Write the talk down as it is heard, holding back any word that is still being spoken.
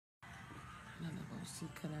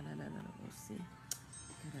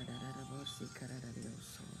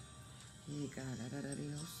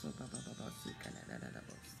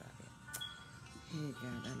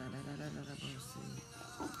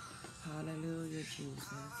Hallelujah,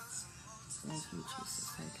 Jesus. Thank you, Jesus.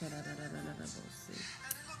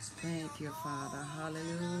 Thank you, Father.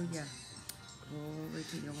 Hallelujah. Glory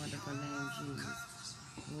to your wonderful name, Jesus.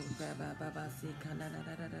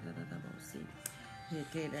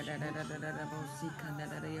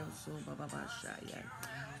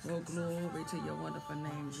 Oh, glory to your wonderful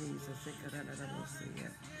name, Jesus.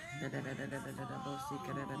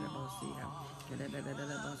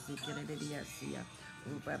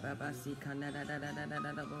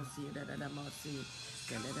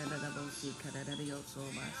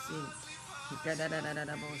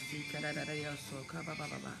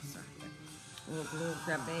 Oh, glory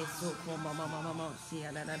to be so come, mama, see,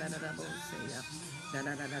 da da da da da, see, da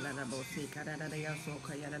da da da da, see, da da da da, so,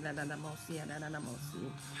 da da da da, see, da da da da,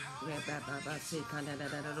 see, ba, see, da da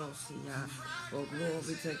da da, see, oh,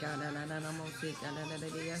 glory to God, da da da da, see, da da da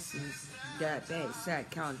da, see, that day,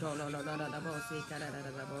 set, count, no, see, da da da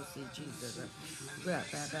da, see, Jesus, ba,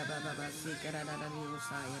 see, da da da da,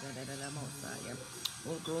 Messiah, da da da, Messiah,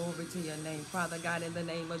 oh, glory to your name, Father God, in the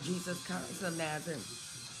name of Jesus Christ of Nazareth.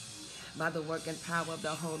 By the work and power of the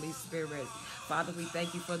Holy Spirit. Father, we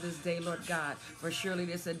thank you for this day, Lord God, for surely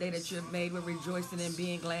this is a day that you have made. We're rejoicing and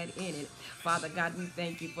being glad in it. Father God, we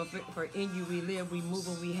thank you for in you we live, we move,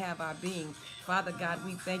 and we have our being. Father God,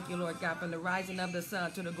 we thank you, Lord God, from the rising of the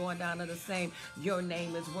sun to the going down of the same. Your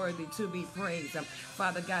name is worthy to be praised.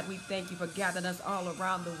 Father God, we thank you for gathering us all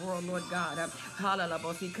around the world, Lord God.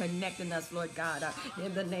 Hallelujah, connecting us, Lord God,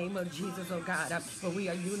 in the name of Jesus, oh God. For we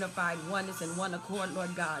are unified, oneness, and one accord,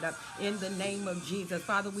 Lord God. In the name of Jesus.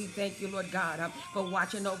 Father, we thank you, Lord God, for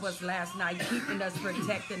watching over us last night, keeping us,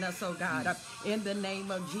 protecting us, oh God. In the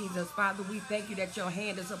name of Jesus. Father, we thank you that your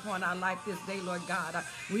hand is upon our life this day, Lord God.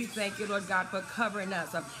 We thank you, Lord God, for covering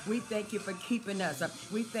us. We thank you for keeping us.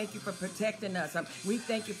 We thank you for protecting us. We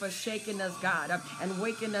thank you for shaking us, God, and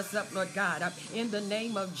waking us up, Lord God. In the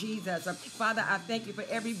name of Jesus. Father, I thank you for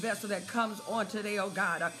every vessel that comes on today, oh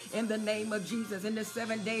God. In the name of Jesus. In the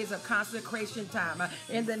 7 days of consecration time.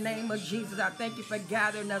 In the name of Jesus, I thank you for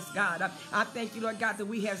gathering us, God. I thank you, Lord God, that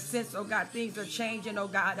we have sense, oh God, things are changing, oh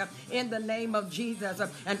God, in the name of Jesus.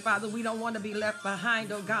 And Father, we don't want to be left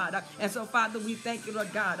behind, oh God. And so, Father, we thank you,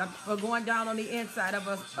 Lord God, for going down on the inside of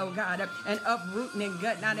us, oh God, and uprooting and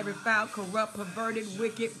gutting out every foul, corrupt, perverted,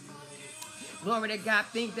 wicked, glory to God,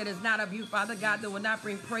 things that is not of you, Father God, that will not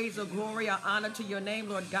bring praise or glory or honor to your name,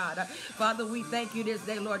 Lord God. Father, we thank you this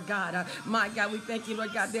day, Lord God. My God, we thank you,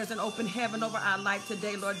 Lord God, there's an open heaven over our life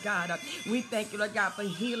today, Lord God. We thank you, Lord God, for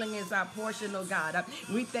healing is our portion, Lord God.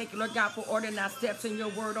 We thank you, Lord God, for ordering our steps in your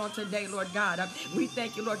word on today, Lord God. We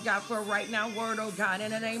thank you, Lord God, for a right now word, oh God,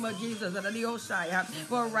 in the name of Jesus,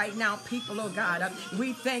 for right now people, oh God.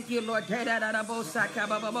 We thank you, Lord,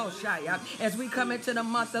 as we come into the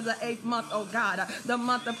month of the 8th month, oh God, the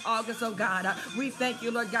month of August, oh God. We thank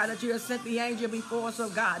you, Lord God, that you have sent the angel before us, oh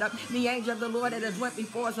God. The angel of the Lord that has went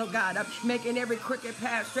before us, oh God, making every crooked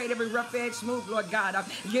path straight, every rough edge smooth, Lord God.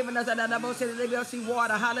 Giving us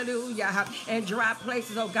water, hallelujah, and dry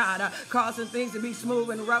places, oh God, causing things to be smooth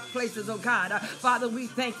and rough places, oh God. Father, we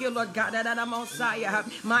thank you, Lord God, that Messiah,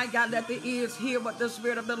 my God, let the ears hear what the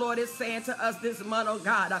Spirit of the Lord is saying to us this month, oh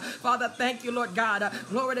God. Father, thank you, Lord God.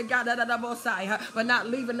 Glory to God, that Messiah, for not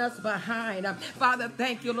leaving us behind. Father,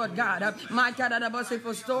 thank you, Lord God. My God,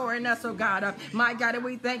 for storing us, oh God. My God, and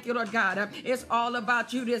we thank you, Lord God. It's all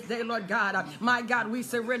about you this day, Lord God. My God, we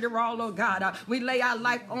surrender all, oh God. We lay our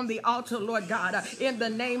life on the altar, Lord God, in the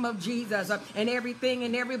name of Jesus. And everything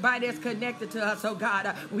and everybody that's connected to us, oh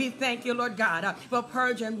God. We thank you, Lord God, for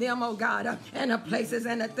purging them, oh God, and the places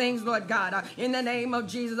and the things, Lord God, in the name of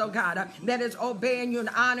Jesus, oh God, that is obeying you and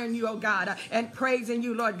honoring you, oh God, and praising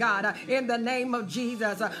you, Lord God, in the name of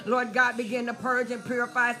Jesus. Lord God, begin to purge and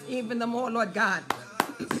purify us even the more, Lord God.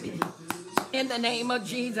 In the name of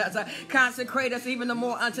Jesus, consecrate us even the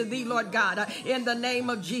more unto thee, Lord God. In the name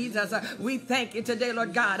of Jesus, we thank you today,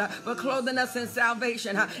 Lord God, for clothing us in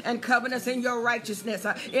salvation and covering us in your righteousness.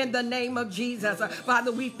 In the name of Jesus,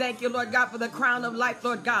 Father, we thank you, Lord God, for the crown of life,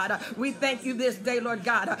 Lord God. We thank you this day, Lord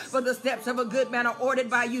God, for the steps of a good man are ordered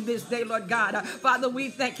by you this day, Lord God. Father, we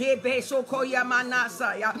thank you.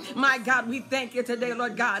 My God, we thank you today,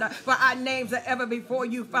 Lord God, for our names are ever before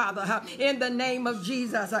you, Father. In the name of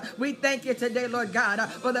Jesus, we thank you today, Lord God,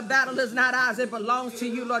 for the battle is not ours, it belongs to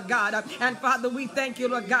you, Lord God. And Father, we thank you,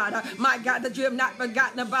 Lord God, my God, that you have not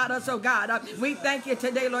forgotten about us, oh God. We thank you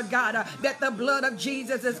today, Lord God, that the blood of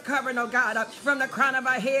Jesus is covering, oh God, from the crown of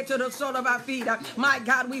our head to the sole of our feet. My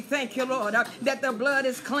God, we thank you, Lord, that the blood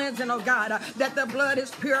is cleansing, oh God, that the blood is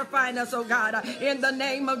purifying us, oh God, in the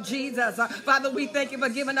name of Jesus. Father, we thank you for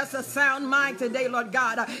giving us a sound mind today, Lord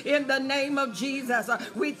God, in the name of Jesus.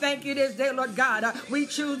 We thank you this day, Lord God. We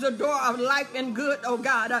choose the door of life and good, oh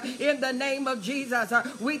God, in the name of Jesus.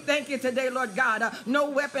 We thank you today, Lord God. No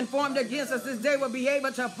weapon formed against us this day will be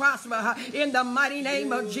able to prosper in the mighty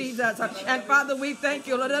name of Jesus. And Father, we thank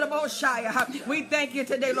you, Lord. We thank you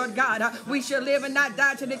today, Lord God. We shall live and not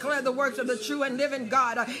die to declare the works of the true and living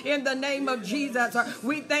God in the name of Jesus.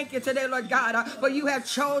 We thank you today, Lord God, for you have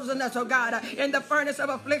chosen us, oh God, in the furnace of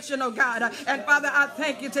affliction, oh God. And Father, I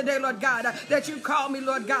thank you today, Lord God, that you call me,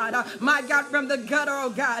 Lord God, my God, from the gutter, oh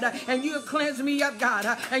God, and you have cleansed me up, God,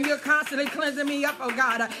 and you're constantly cleansing me up, oh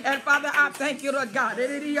God. And Father, I thank you, Lord God.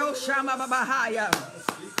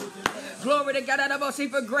 Glory to God.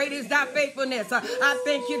 For great is thy faithfulness. I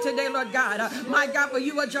thank you today, Lord God. My God, for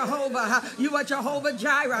you are Jehovah. You are Jehovah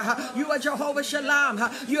Jireh. You are Jehovah Shalom.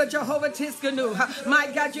 You are Jehovah Tiskanu. My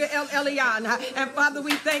God, you're El Elyon. And Father,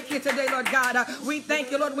 we thank you today, Lord God. We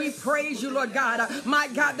thank you, Lord. We praise you, Lord God. My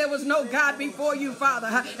God, there was no God before you,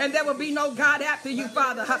 Father. And there will be no God after you,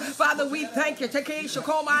 Father. Father, we thank you.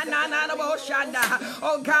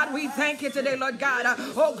 Oh God, we thank you today, Lord God.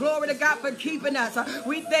 Oh, glory to God for keeping us.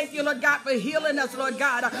 We thank you, Lord God, for healing us, Lord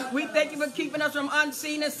God. We thank you for keeping us from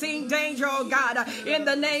unseen and seen danger, oh God, in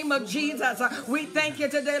the name of Jesus. We thank you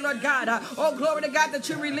today, Lord God. Oh, glory to God, that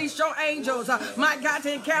you release your angels, my God,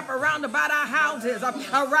 to encamp around about our houses,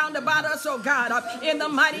 around about us, oh God, in the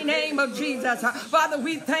mighty name of Jesus. Father,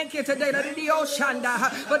 we thank you today,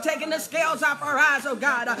 for taking the scales off our eyes, oh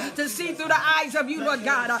God, to see through the eyes of you, Lord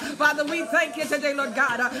God. Father, we thank you today, Lord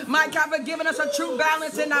God, my God, for giving us a true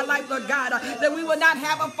balance in our life, Lord God, that we will not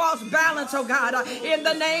have a false balance, oh God, in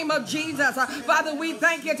the name of Jesus. Father, we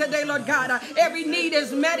thank you today, Lord God. Every need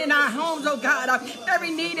is met in our homes, oh God. Every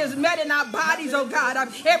need is met in our bodies, oh God.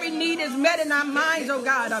 Every need is met in our minds, oh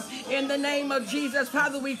God. In the name of Jesus,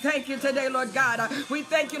 Father, we thank you today, Lord God. We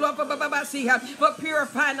thank you, Lord, for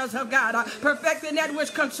purifying us, oh God. Perfecting that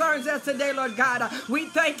which concerns us today, Lord God. We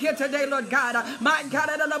thank you today, Lord God. My God,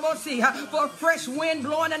 for fresh wind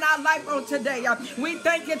blowing in our life on today. We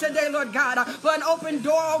thank you today, Lord God, for an open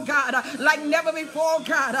door, oh God, like never before,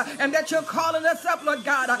 God, and that you're calling us up, Lord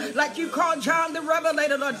God, like you called John the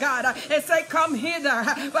Revelator, Lord God, and say, come hither,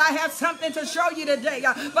 for I have something to show you today.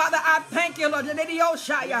 Father, I thank you, Lord.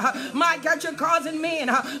 My God, you're causing men,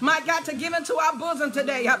 my God, to give into our bosom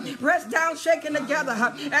today, pressed down, shaken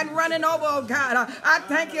together, and running over, oh God. I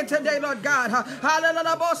thank you today, Lord God,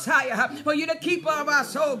 for you the keeper of our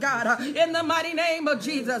soul, God, in the mighty name of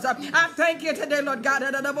Jesus. I thank you today, Lord God,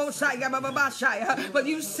 for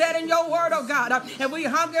you said in your word, oh God, and we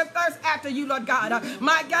hunger and thirst after you, Lord God.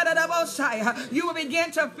 My God, you will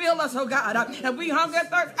begin to fill us, oh God, and we hunger and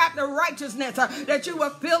thirst after righteousness, that you will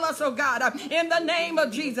fill us, oh God, in the name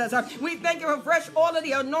of Jesus. We thank you for fresh oil of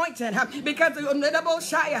the anointing, because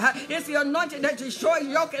it's the anointing that destroys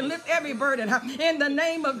yoke and lift every burden. In the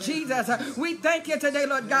name of Jesus, we thank you today,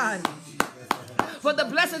 Lord God, for the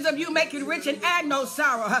blessings of you make it rich and add no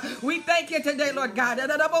sorrow. We thank you today, Lord God.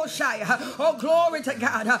 Oh, glory to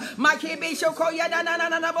God.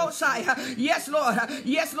 Yes, Lord.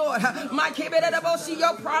 Yes, Lord.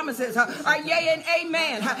 Your promises are yea and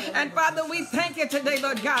amen. And Father, we thank you today,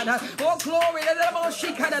 Lord God. Oh, glory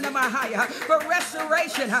for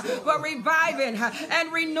restoration, for reviving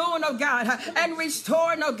and renewing, oh God, and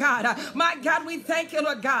restoring, oh God. My God, we thank you,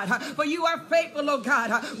 Lord God, for you are faithful, oh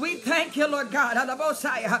God. We thank you, Lord God.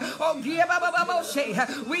 Oh,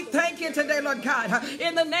 we thank you today, Lord God,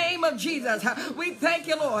 in the name of Jesus. We thank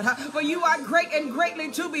you, Lord, for you are great and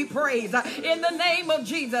greatly to be praised. In the name of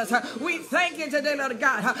Jesus, we thank you today, Lord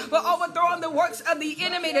God, for overthrowing the works of the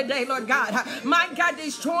enemy today, Lord God. My God,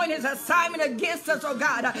 destroying his assignment against us, oh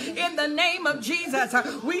God, in the name of Jesus.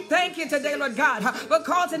 We thank you today, Lord God, for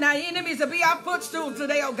causing our enemies to be our footstools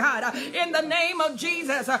today, oh God. In the name of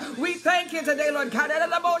Jesus, we thank you today, Lord God.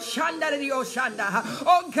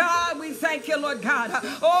 Oh God, we thank you, Lord God.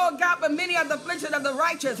 Oh God, for many are the afflictions of the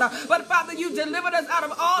righteous, but Father, you delivered us out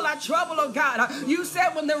of all our trouble, oh God. You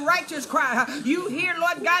said when the righteous cry, you hear,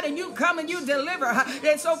 Lord God, and you come and you deliver.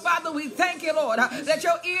 And so, Father, we thank you, Lord, that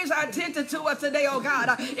your ears are attentive to us today, oh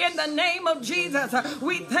God. In the name of Jesus,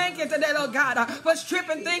 we thank you today, oh God, for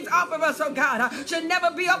stripping things off of us, oh God. Should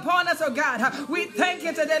never be upon us, oh God. We thank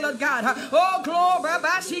you today, Lord God. Oh, glory.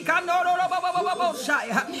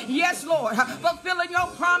 Yes, Lord, fulfilling your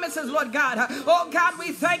promises, Lord God. Oh God,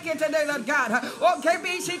 we thank you today, Lord God. Oh,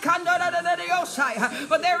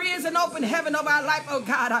 but there is an open heaven of our life, oh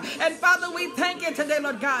God. And Father, we thank you today,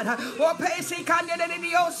 Lord God. Oh,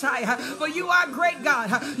 for you are great,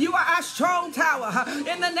 God. You are our strong tower.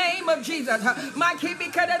 In the name of Jesus.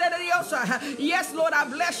 Yes, Lord, I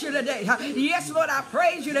bless you today. Yes, Lord, I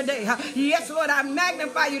praise you today. Yes, Lord, I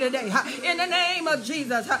magnify you today. In the name of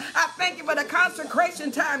Jesus. I thank you for the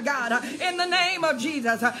consecration time, God. In the name of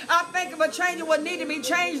Jesus. I thank you for changing what needs to be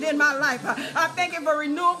changed in my life. I thank you for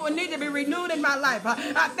renewing what needs to be renewed in my life.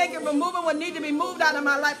 I thank you for moving what needs to be moved out of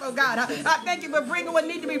my life, oh God. I thank you for bringing what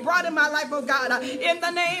needs to be brought in my life, oh God. In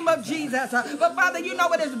the name of Jesus. But Father, you know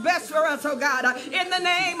what is best for us, oh God. In the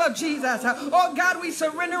name of Jesus. Oh God, we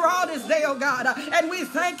surrender all this day, oh God. And we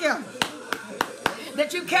thank you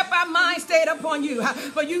that you kept our mind stayed upon you.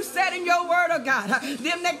 For you said in your word, oh God,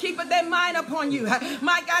 them that keepeth their mind upon you,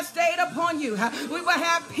 my God, stayed upon you. We will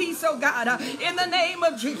have peace, oh God, in the name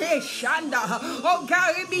of Jesus. Oh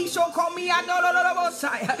God, it be so called me.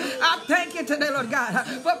 I thank you today, Lord God,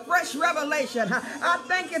 for fresh revelation. I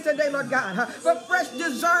thank you today, Lord God, for fresh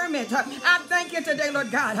discernment. I thank you today,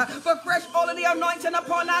 Lord God, for fresh oil of the anointing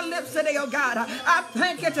upon our lips today, oh God. I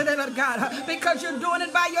thank you today, Lord God, because you're doing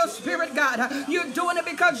it by your spirit, God. You're doing it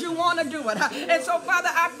because you want to do it. And so, Father,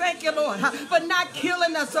 I thank you, Lord, for not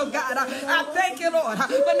killing us, oh God. I thank you, Lord,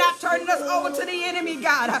 for not turning us over to the enemy,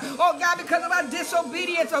 God. Oh God, because of our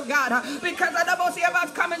disobedience, oh God. Because of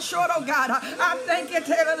us coming short, oh God. I thank you,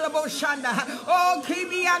 oh, keep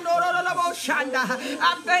me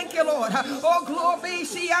I thank you, Lord. Oh, glory,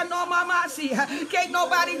 see, I know my see. Can't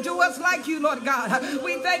nobody do us like you, Lord God.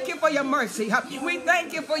 We thank you for your mercy. We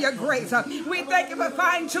thank you for your grace. We thank you for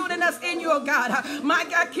fine-tuning us in you, oh God. My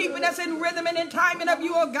God, keeping us in rhythm and in timing of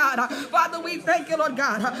you, oh God. Father, we thank you, Lord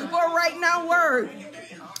God, for right now word.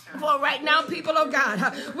 For right now, people, oh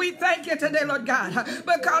God, we thank you today, Lord God,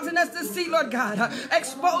 for causing us to see, Lord God,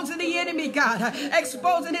 exposing the enemy, God,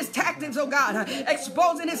 exposing his tactics, oh God,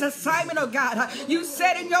 exposing his assignment, oh God. You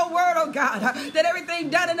said in your word, oh God, that everything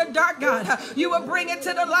done in the dark, God, you will bring it to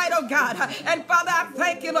the light, oh God. And Father, I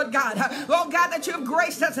thank you, Lord God, oh God, that you have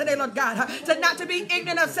graced us today, Lord God, to not to be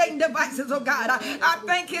ignorant of Satan's devices, oh God. I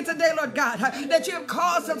thank you today, Lord God, that you have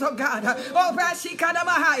caused us, oh God, oh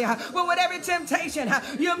well, with every temptation,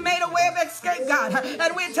 you made a way of escape, God,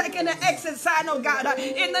 and we're taking the exit sign, oh God,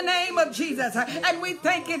 in the name of Jesus. And we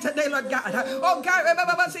thank you today, Lord God, oh God,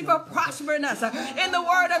 for prospering us in the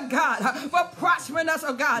word of God, for prospering us,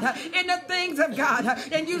 oh God, in the things of God.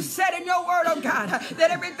 And you said in your word, oh God, that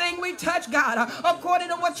everything we touch, God, according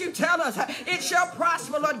to what you tell us, it shall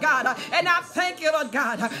prosper, Lord God. And I thank you, Lord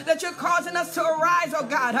God, that you're causing us to arise, oh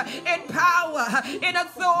God, in power, in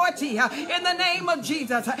authority, in the name of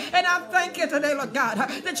Jesus. And I thank you today, Lord God,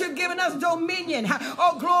 that you've given us dominion.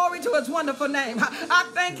 Oh, glory to his wonderful name. I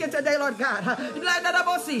thank you today, Lord God.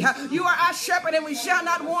 You are our shepherd and we shall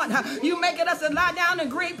not want. You making us to lie down in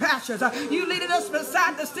green pastures. You leading us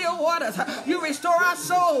beside the still waters. You restore our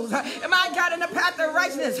souls. My God, in the path of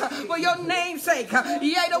righteousness for your name's sake.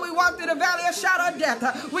 Yea, though we walk through the valley of shadow of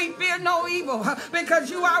death, we fear no evil because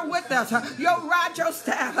you are with us. Your rod, your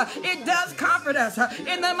staff, it does comfort us.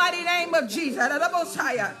 In the mighty name of Jesus.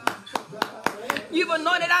 You've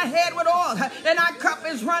anointed our head with oil, and our cup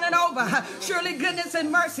is running over. Surely goodness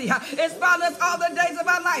and mercy is following us all the days of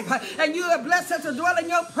our life. And you have blessed us to dwell in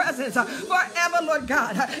your presence forever, Lord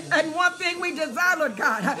God. And one thing we desire, Lord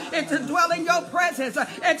God, is to dwell in your presence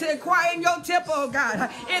and to inquire in your temple, oh God,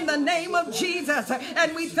 in the name of Jesus.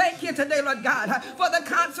 And we thank you today, Lord God, for the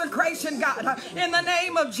consecration, God, in the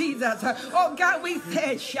name of Jesus. Oh God, we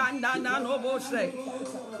thank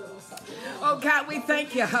Oh God, we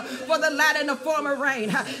thank you for the latter and the former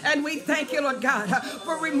rain. And we thank you, Lord God,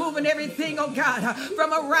 for removing everything, oh God,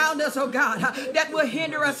 from around us, oh God, that will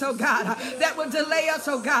hinder us, oh God, that will delay us,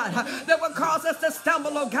 oh God, that will cause us to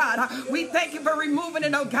stumble, oh God. We thank you for removing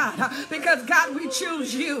it, oh God, because God, we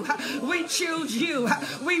choose you. We choose you.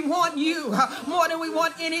 We want you more than we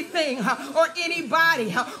want anything or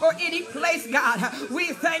anybody or any place, God.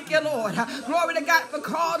 We thank you, Lord. Glory to God for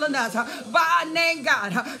calling us by our name,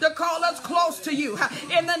 God, to call us close to you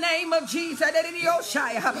in the name of Jesus.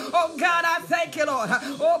 Oh God, I thank you, Lord.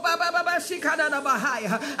 Oh,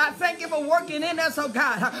 I thank you for working in us, oh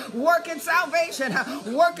God, working salvation,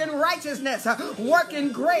 working righteousness,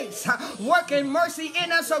 working grace, working mercy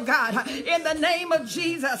in us, oh God, in the name of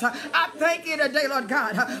Jesus. I thank you today, Lord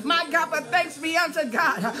God. My God, but thanks be unto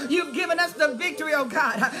God. You've given us the victory, oh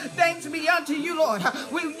God. Thanks be unto you, Lord.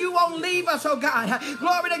 You won't leave us, oh God.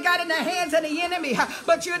 Glory to God, in the hands of the enemy,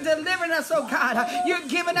 but you're delivering us, oh God. You're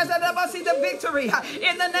giving us the victory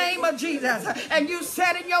in the name of Jesus. And you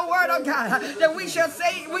said in your word, oh God, that we shall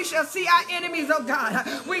see our enemies, oh God.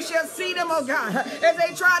 We shall see them, oh God, as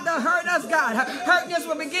they tried to hurt us, God. Hurtness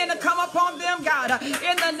will begin to come upon them, God,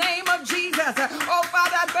 in the name of Jesus. Oh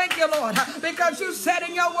Father, I thank you, Lord, because you said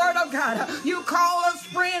in your word, oh God, you call us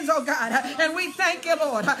friends, oh God, and we thank you,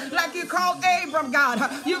 Lord, like you called Abram, God.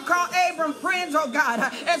 You called Abram friends, oh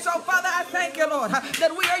God. And so, Father, I thank you, Lord,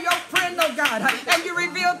 that we are your friend, oh God, and you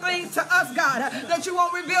reveal things to us, God, that you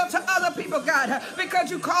won't reveal to other people, God, because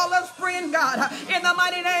you call us friend, God, in the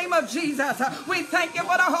mighty name of Jesus. We thank you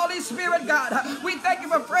for the Holy Spirit, God. We thank you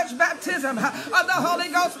for fresh baptism of the Holy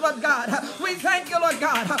Ghost, Lord God. We thank you, Lord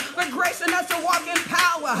God, for gracing us to walk in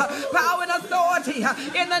power and authority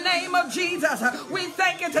in the name of Jesus. We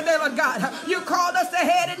thank you today, Lord God. You called us the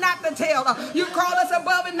head and not the tail. You called us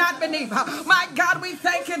above and not beneath. My God, we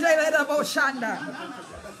thank you today,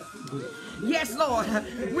 yes, Lord.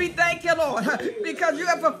 We thank you, Lord, because you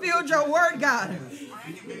have fulfilled your word, God.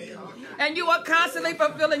 And you are constantly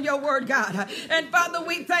fulfilling your word, God. And Father,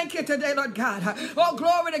 we thank you today, Lord God. Oh,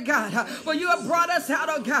 glory to God. For you have brought us out,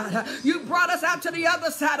 oh God. You brought us out to the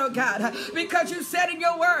other side, oh God. Because you said in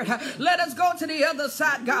your word, let us go to the other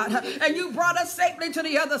side, God. And you brought us safely to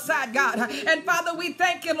the other side, God. And Father, we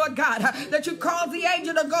thank you, Lord God, that you caused the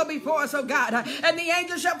angel to go before us, oh God. And the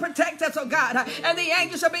angel shall protect us, oh God. And the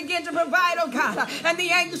angel shall begin to provide, oh God. And the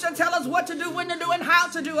angel shall tell us what to do, when to do, and how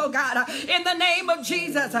to do, oh God. In the name of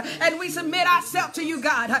Jesus. And we submit ourselves to you,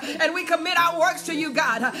 God, and we commit our works to you,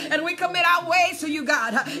 God, and we commit our ways to you,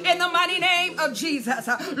 God, in the mighty name of Jesus.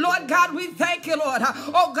 Lord God, we thank you, Lord.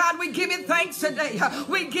 Oh God, we give you thanks today.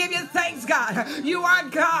 We give you thanks, God. You are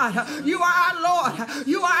God. You are our Lord.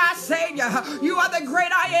 You are our Savior. You are the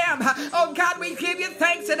great I am. Oh God, we give you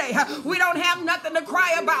thanks today. We don't have nothing to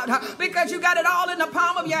cry about because you got it all in the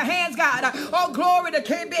palm of your hands, God. Oh, glory to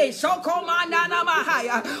KB.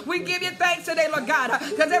 We give you thanks today, Lord God,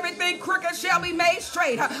 because everything crooked shall be made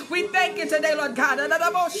straight. We thank you today, Lord God.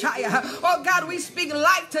 Oh God, we speak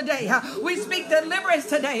life today. We speak deliverance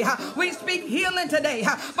today. We speak healing today.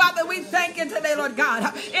 Father, we thank you today, Lord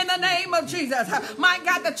God, in the name of Jesus. My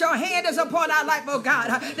God, that your hand is upon our life, oh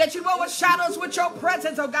God, that you overshadow us with your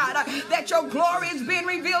presence, oh God, that your glory is being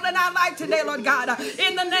revealed in our life today, Lord God,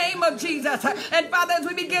 in the name of Jesus. And Father, as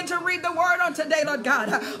we begin to read the word on today, Lord God,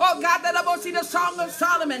 oh God, that I will see the Song of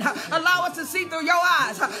Solomon. Allow us to see through your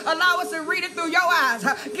eyes. Allow us to read it through your eyes.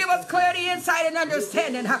 Give us clarity, insight, and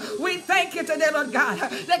understanding. We thank you today, Lord God,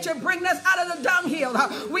 that you're bringing us out of the dunghill.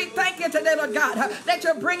 We thank you today, Lord God, that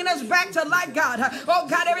you're bringing us back to life, God. Oh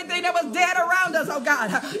God, everything that was dead around us, oh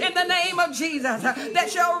God, in the name of Jesus, that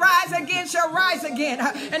shall rise again,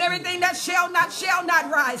 and everything that shall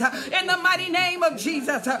not rise, in the mighty name of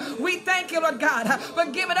Jesus. We thank you, Lord God, for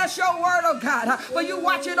giving us your word, oh God, for you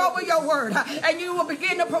watching over your word, and you will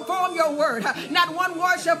begin to perform your word. Not one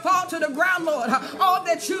word shall fall to the ground, Lord. All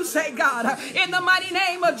that you say, God, in the mighty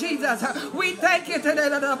name of Jesus. We thank you today,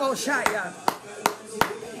 Lord.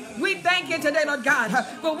 We thank you today, Lord God,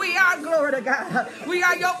 for we are, glory to God. We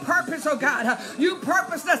are your purpose, oh God. You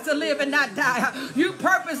purposed us to live and not die. You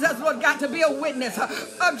purposed us, Lord God, to be a witness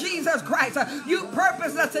of Jesus Christ. You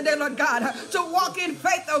purposed us today, Lord God, to walk in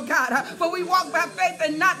faith, oh God, for we walk by faith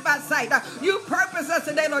and not by sight. You purposed us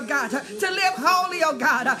today, Lord God, to live holy, oh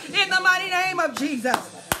God, in the mighty name of Jesus.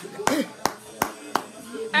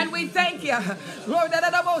 And we thank you, Lord,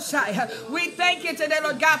 we thank you today,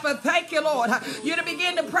 Lord God, for thank you, Lord. You to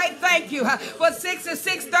begin to pray thank you for 6 to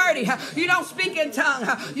 6:30. You don't speak in tongues.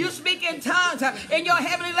 You speak in tongues in your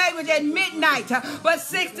heavenly language at midnight. But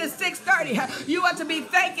 6 to 6:30, you are to be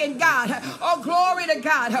thanking God. Oh, glory to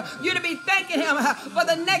God. You to be thanking him for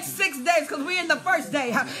the next 6 days, because we're in the first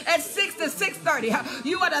day. At 6 to 6:30,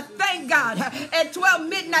 you are to thank God. At 12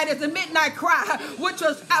 midnight is the midnight cry, which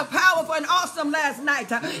was powerful and awesome last night.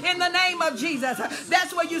 in the name of Jesus.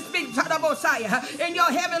 That's where you speak to the Messiah in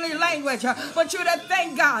your heavenly language. But you to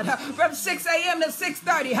thank God from 6 a.m. to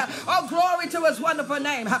 6:30. Oh, glory to his wonderful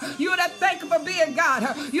name. You are to thank him for being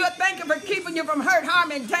God. You are to thank him for keeping you from hurt,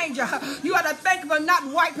 harm, and danger. You are to thank him for not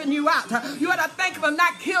wiping you out. You are to thank him for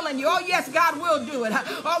not killing you. Oh, yes, God will do it.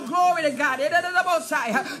 Oh, glory to God.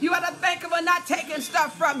 You are to thank him for not taking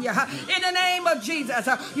stuff from you. In the name of Jesus.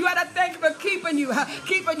 You are to thank him for keeping you,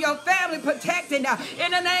 keeping your family protected.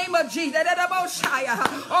 In the name of Jesus.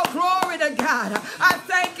 Oh, glory to God. I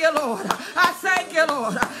thank you, Lord. I thank you,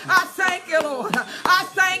 Lord. I thank you, Lord. I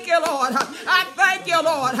thank you, Lord. I thank you,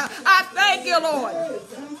 Lord. I thank you, Lord.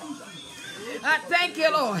 I thank you,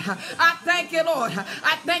 Lord. I thank you, Lord.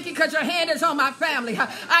 I thank you because your hand is on my family.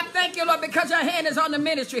 I thank you, Lord, because your hand is on the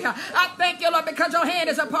ministry. I thank you, Lord, because your hand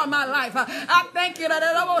is upon my life. I thank you, Lord,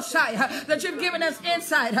 that you've given us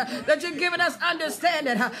insight, that you've given us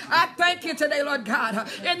understanding. I thank you today, Lord God,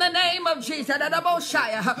 in the name of Jesus.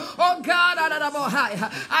 Oh God,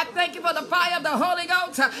 I thank you for the fire of the Holy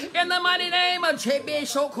Ghost in the mighty name of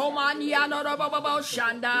Jesus.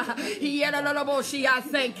 I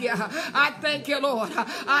thank you. I thank you, Lord.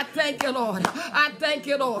 I thank you, Lord. I thank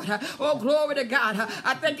you, Lord. Oh, glory to God.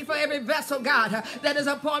 I thank you for every vessel, God, that is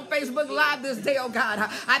upon Facebook Live this day, oh God.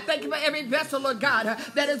 I thank you for every vessel, Lord God,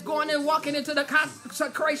 that is going and walking into the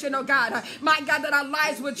consecration, oh God. My God, that our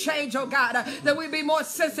lives would change, oh God. That we be more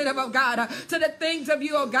sensitive, oh God, to the things of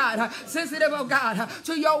you, oh God. Sensitive, oh God,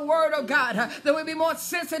 to your word, oh God. That we be more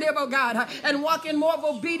sensitive, oh God, and walk in more of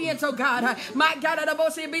obedience, oh God. My God, that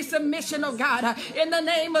will be submission, oh God, in the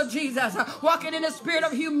name of Jesus. Walking in the spirit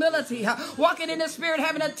of humility, walking in the spirit,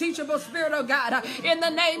 having a teachable spirit, oh God, in the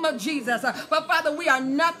name of Jesus. But Father, we are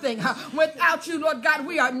nothing without you, Lord God.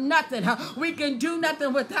 We are nothing. We can do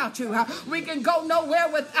nothing without you. We can go nowhere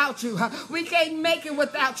without you. We can't make it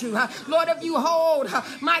without you. Lord, if you hold,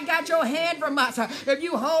 my God, your hand from us, if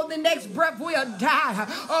you hold the next breath, we'll die.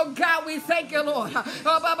 Oh God, we thank you, Lord, for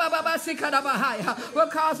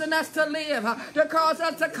causing us to live, to cause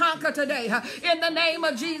us to conquer today. In the name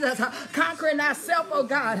of Jesus, conquering ourselves, oh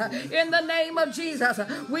God, in the name of Jesus.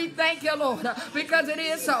 We thank you, Lord, because it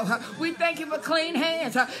is so. We thank you for clean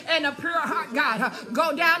hands and a pure heart, God.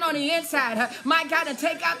 Go down on the inside, my God, and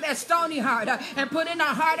take out that stony heart and put in a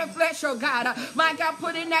heart of flesh, oh God. My God,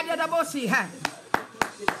 put in that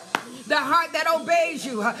the heart that obeys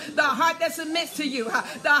you, the heart that submits to you,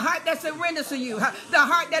 the heart that surrenders to you, the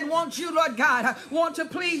heart that wants you, Lord God, want to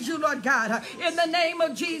please you, Lord God, in the name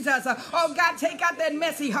of Jesus. Oh God, take out that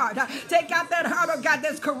messy heart. Take out that heart, oh God,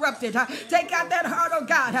 that's corrupted. Take out that heart, oh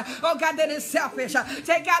God, that is selfish.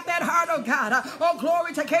 Take out that heart, oh God. Oh,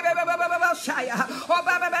 glory to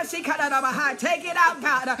take it out,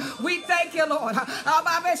 God. We thank you, Lord.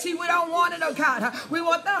 We don't want it, oh God. We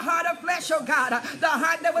want the heart of flesh, oh God. The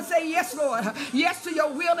heart that would say yes, Lord. Yes to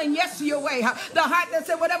your will and yes to your way. The heart that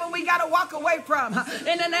said whatever we got to walk away from.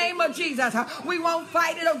 In the name of Jesus, we won't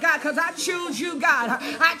fight it, oh God, because I choose you, God.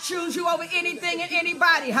 I choose you over anything and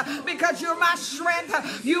anybody because you're my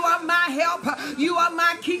strength. You are my help. You are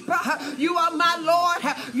my keeper. You are my Lord.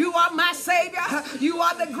 You are my Savior. You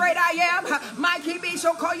are the great I am. My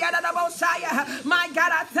My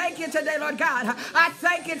God, I thank you today, Lord God. I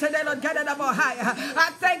thank you today, Lord God.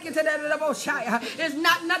 I thank you today, Lord. It's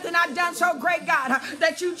not nothing I've done so great, God,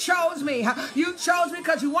 that you chose me. You chose me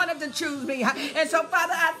because you wanted to choose me. And so,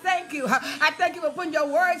 Father, I thank you. I thank you for putting your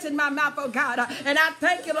words in my mouth, oh God. And I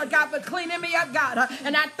thank you, Lord God, for cleaning me up, God.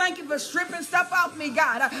 And I thank you for stripping stuff off me,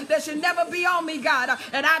 God, that should never be on me, God.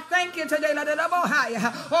 And I thank you today, Lord.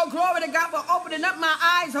 Oh, glory to God, for opening up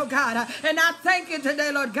my eyes, oh God. And I thank you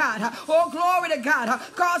today, Lord God. Oh, glory to God,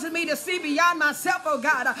 causing me to see beyond myself, oh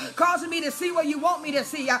God. Causing me to see what you want me to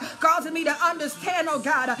see. Causing me to understand, oh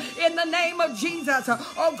God, in the name of Jesus.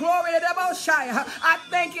 Oh, glory to the Most High. I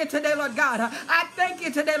thank you today, Lord God. I thank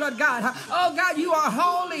you today, Lord God. Oh, God, you are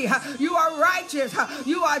holy. You are righteous.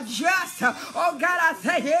 You are just. Oh, God, I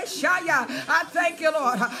thank you. I thank you,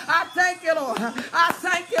 Lord. I thank you, Lord. I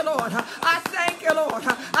thank you, Lord. I thank you, Lord.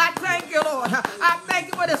 I thank you, Lord. I thank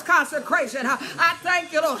you for this consecration. I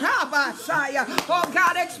thank you, Lord. Oh,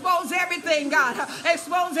 God, expose everything, God.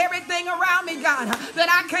 Expose everything around me, God, that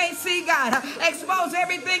I can't see, God. Expose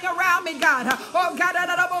everything around me, God. Oh, God, that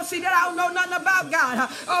I don't know nothing about, God.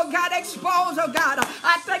 Oh, God, expose, oh, God.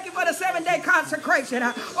 I thank you for the 7-day consecration.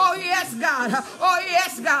 Oh, yes, God. Oh,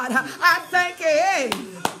 yes, God. I thank you. Hey.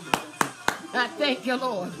 I thank you,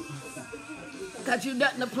 Lord. Because you're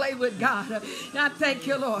nothing to play with, God. I thank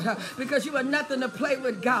you, Lord, because you are nothing to play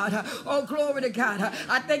with, God. Oh, glory to God.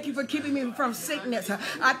 I thank you for keeping me from sickness.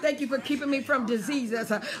 I thank you for keeping me from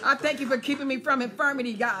diseases. I thank you for keeping me from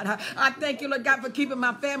infirmity, God. I thank you, Lord God, for keeping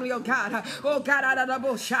my family, oh God. Oh, God,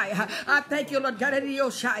 I thank you, Lord God.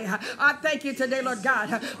 I thank you today, Lord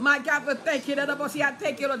God. My God, for thank you. I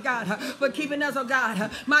thank you, Lord God, for keeping us, oh God.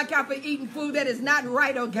 My God, for eating food that is not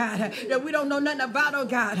right, oh God, that we don't know nothing about, oh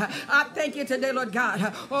God. I thank you today, Lord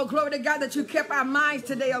God. Oh, glory to God, that you kept our minds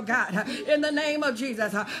today, oh God. In the name of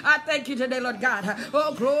Jesus, I thank you today, Lord God.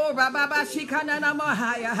 Oh, glory.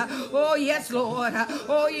 Oh, yes, Lord.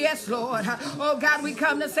 Oh, yes, Lord. Oh, God, we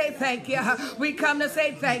come to say thank you. We come to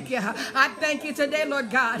say thank you. I thank you today, Lord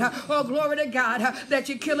God. Oh, glory to God, that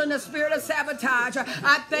you're killing the spirit of sabotage.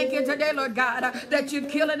 I thank you today, Lord God, that you're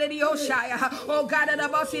killing it, oh God, and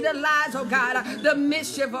I see the lies, oh God, the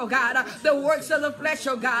mischief, oh God, the works of the flesh,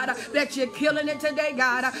 oh God, that you're killing it today,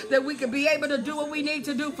 God, that we can be able to do what we need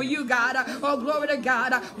to do for you, God. Oh, glory to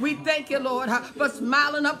God. We thank you, Lord, for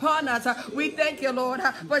smiling upon us. We thank you, Lord,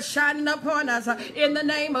 for shining upon us in the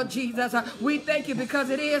name of Jesus. We thank you because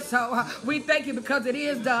it is so. We thank you because it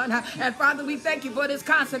is done. And Father, we thank you for this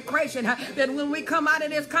consecration, that when we come out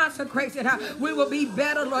of this consecration, we will be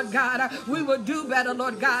better, Lord God. We will do better,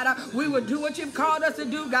 Lord God. We will do what you've called us to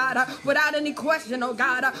do, God, without any question, oh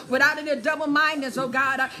God, without any double-mindedness, oh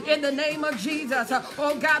God, in the name of Jesus.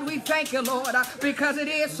 Oh God, we thank you, Lord, because it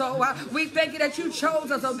is so. We thank you that you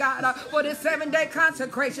chose us, oh God, for this 7-day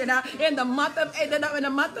consecration in the month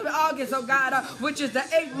of August, oh God, which is the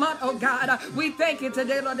 8th month, oh God. We thank you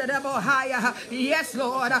today, Lord, the devil higher. Yes,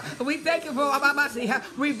 Lord. We thank you for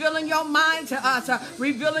revealing your mind to us,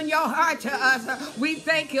 revealing your heart to us. We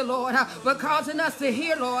thank you, Lord, for causing us to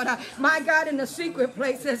hear, Lord, my God, in the secret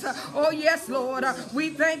places. Oh, yes, Lord. We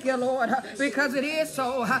thank you, Lord, because it is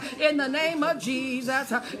so. In the name of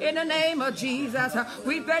Jesus, in the name of Jesus,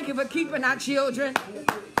 we thank you for keeping our children.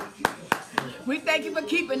 We thank you for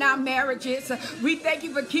keeping our marriages. We thank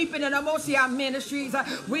you for keeping our ministries.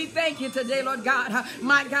 We thank you today, Lord God.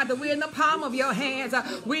 My God, that we're in the palm of your hands.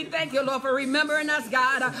 We thank you, Lord, for remembering us,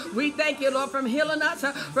 God. We thank you, Lord, for healing us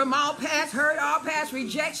from all past hurt, all past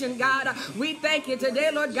rejection, God. We thank you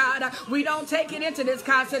today, Lord God. We don't take it into this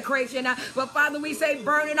consecration, but Father, we say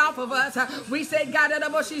burn it off of us. We say, God,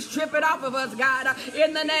 that strip it off of us, God,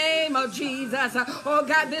 in the name of Jesus. Oh,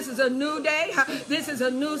 God, this is a new day. This is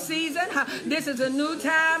a new season. This is a new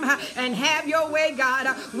time, and have your way,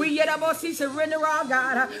 God. We surrender all,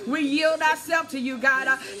 God. We yield ourselves to you, God.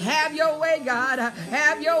 Have your way, God.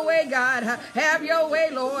 Have your way, God. Have your way,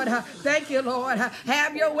 Lord. Thank you, Lord.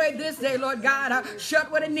 Have your way this day, Lord God.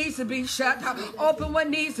 Shut what it needs to be shut. Open what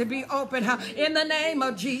needs to be open. In the name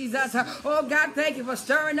of Jesus. Oh, God, thank you for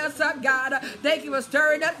stirring us up, God. Thank you for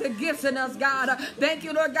stirring up the gifts in us, God. Thank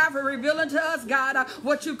you, Lord God, for revealing to us, God,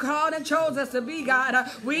 what you called and chose us to be, God.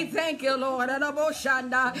 We thank you, Lord.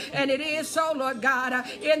 And it is so, Lord God,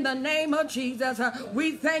 in the name of Jesus.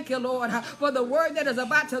 We thank you, Lord, for the word that is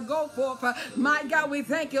about to go forth. My God, we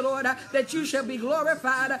thank you, Lord, that you shall be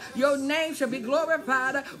glorified. Your name shall be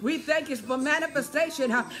glorified. We thank you for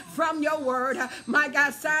manifestation from your word. My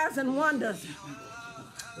God, signs and wonders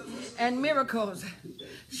and miracles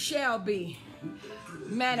shall be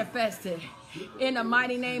manifested in the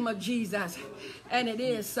mighty name of Jesus. And it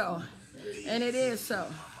is so. And it is so.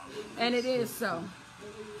 And it is so.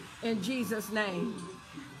 In Jesus' name.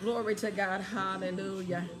 Glory to God.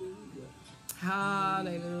 Hallelujah.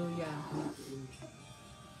 Hallelujah.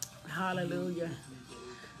 Hallelujah.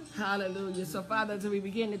 Hallelujah. So, Father, as we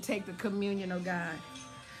begin to take the communion, oh God,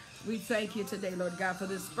 we thank you today, Lord God, for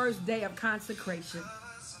this first day of consecration.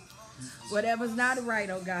 Whatever's not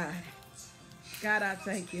right, oh God. God, I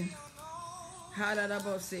thank you.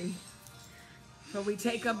 Hallelujah. For we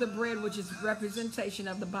take up the bread, which is representation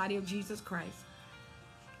of the body of Jesus Christ.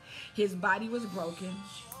 His body was broken.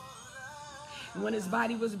 And when his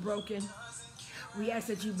body was broken, we ask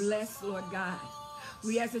that you bless, Lord God.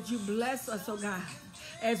 We ask that you bless us, oh God,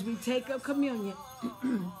 as we take up communion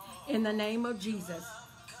in the name of Jesus.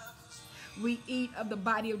 We eat of the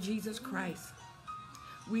body of Jesus Christ.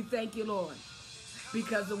 We thank you, Lord,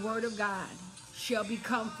 because the word of God shall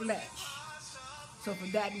become flesh. So for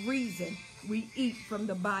that reason, we eat from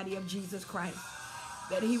the body of Jesus Christ.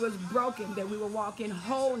 That he was broken, that we will walk in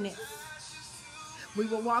wholeness. We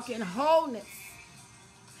will walk in wholeness.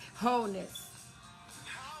 Wholeness.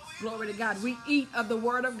 Glory to God. We eat of the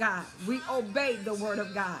word of God. We obey the word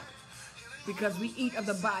of God. Because we eat of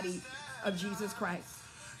the body of Jesus Christ.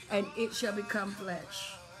 And it shall become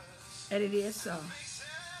flesh. And it is so.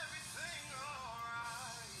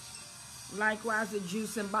 Likewise, the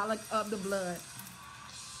juice symbolic of the blood.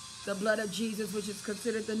 The blood of Jesus, which is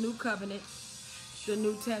considered the new covenant, the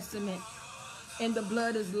New Testament. And the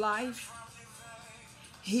blood is life,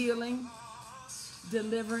 healing,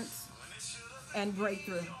 deliverance, and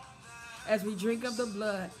breakthrough. As we drink of the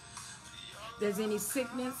blood, there's any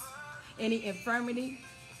sickness, any infirmity,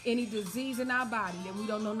 any disease in our body that we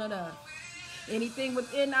don't know none of, anything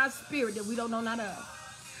within our spirit that we don't know none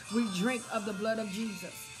of, we drink of the blood of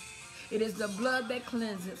Jesus. It is the blood that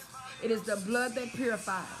cleanses. It is the blood that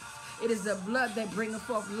purifies. It is the blood that bringeth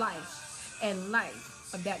forth life, and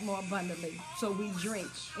life of that more abundantly. So we drink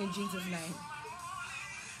in Jesus' name.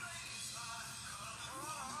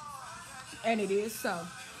 And it is so.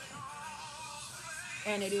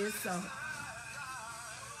 And it is so.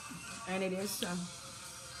 And it is so.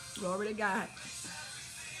 Glory to God.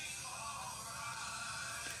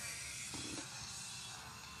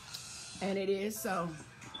 And it is so.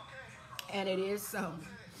 And it is so.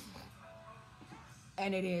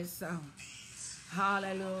 And it is so.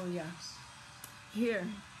 Hallelujah. Here,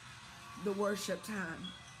 the worship time.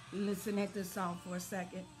 Listen at this song for a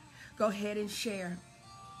second. Go ahead and share.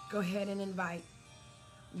 Go ahead and invite.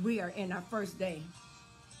 We are in our first day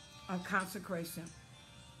of consecration.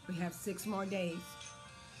 We have 6 more days.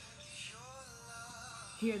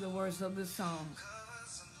 Hear the words of the song.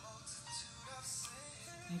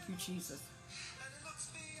 Thank you, Jesus.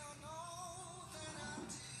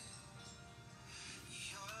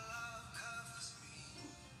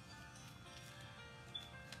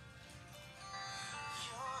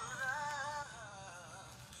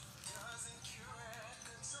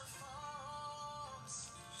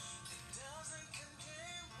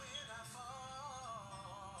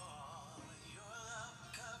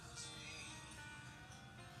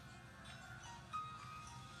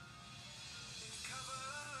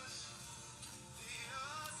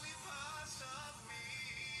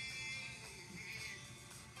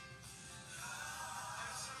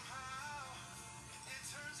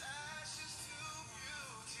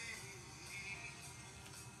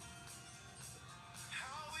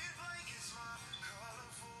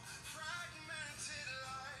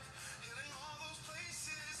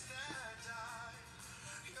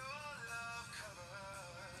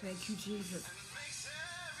 Thank you, Jesus.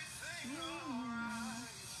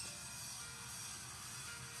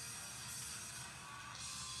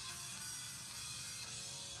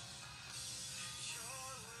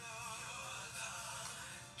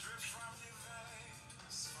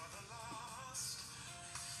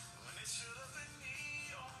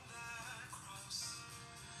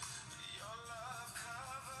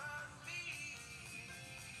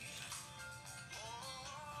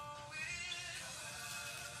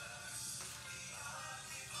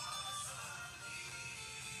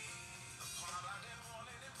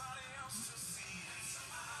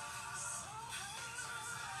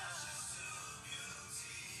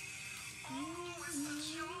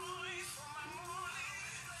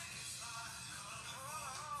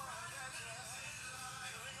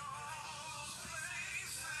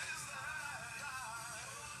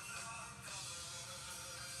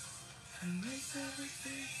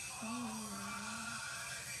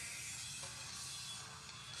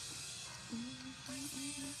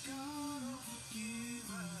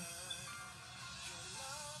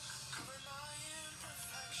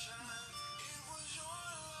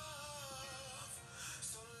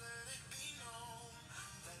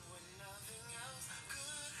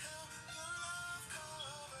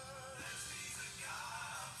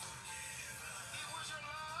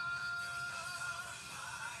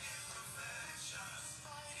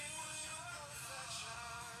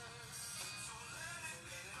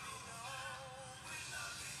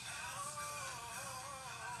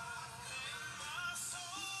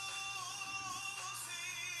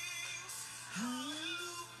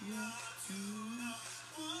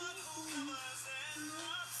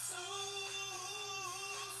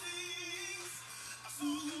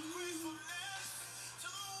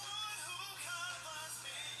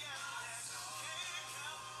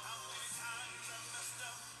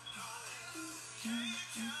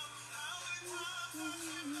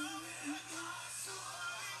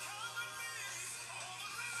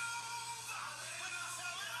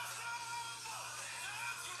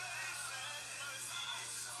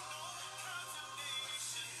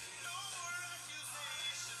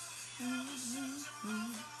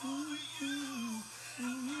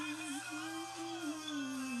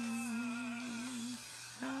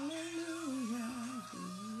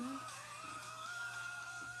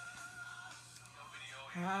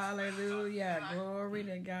 Hallelujah. Glory. Glory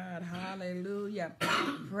to God. Hallelujah.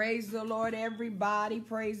 Praise the Lord, everybody.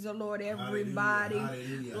 Praise the Lord, everybody.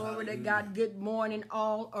 Hallelujah. Glory to Hallelujah. God. Good morning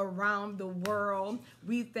all around the world.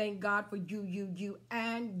 We thank God for you,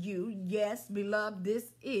 and you. Yes, beloved,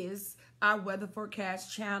 this is our weather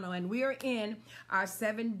forecast channel, and we are in our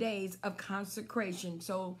 7 days of consecration.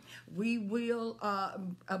 So we will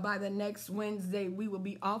by the next Wednesday we will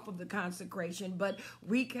be off of the consecration, but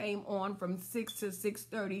we came on from 6 to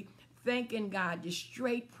 6:30 thanking God, just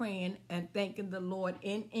straight praying and thanking the Lord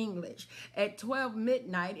in English. At 12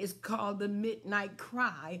 midnight is called the midnight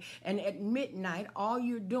cry. And at midnight, all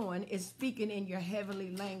you're doing is speaking in your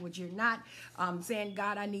heavenly language. You're not saying,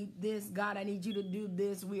 God, I need this. God, I need you to do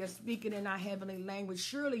this. We are speaking in our heavenly language.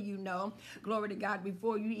 Surely you know, glory to God,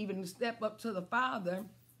 before you even step up to the Father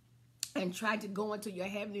and try to go into your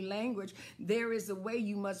heavenly language, there is a way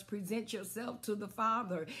you must present yourself to the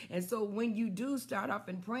Father. And so when you do start off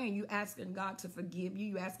in praying, you asking God to forgive you,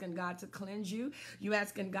 you asking God to cleanse you, you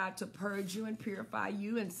asking God to purge you and purify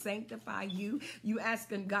you and sanctify you, you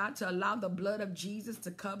asking God to allow the blood of Jesus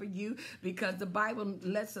to cover you, because the Bible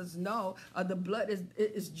lets us know the blood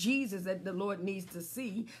is Jesus that the Lord needs to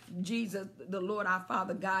see. Jesus, the Lord our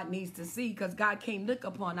Father God needs to see, because God can't look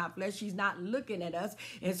upon our flesh. He's not looking at us.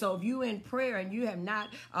 And so if you in prayer and you have not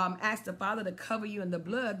asked the Father to cover you in the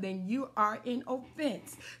blood, then you are in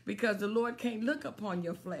offense, because the Lord can't look upon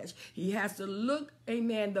your flesh. He has to look,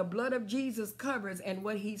 amen. The blood of Jesus covers, and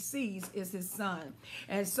what he sees is his Son.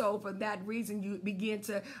 And so for that reason, you begin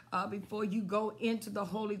to, before you go into the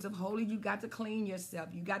holies of holies, you got to clean yourself.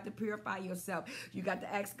 You got to purify yourself. You got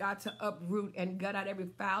to ask God to uproot and gut out every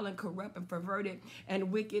foul and corrupt and perverted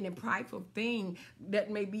and wicked and prideful thing that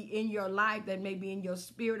may be in your life, that may be in your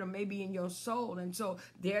spirit, or maybe in your soul. And so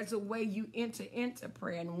there's a way you enter into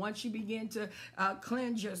prayer. And once you begin to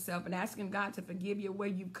cleanse yourself and asking God to forgive you where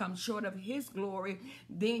you've come short of his glory,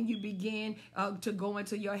 then you begin to go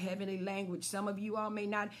into your heavenly language. Some of you all may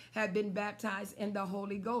not have been baptized in the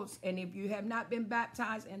Holy Ghost. And if you have not been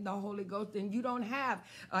baptized in the Holy Ghost, then you don't have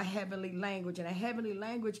a heavenly language. And a heavenly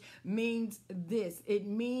language means this. It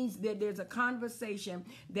means that there's a conversation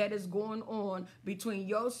that is going on between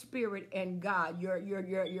your spirit and God.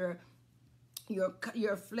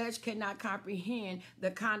 Your flesh cannot comprehend the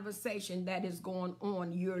conversation that is going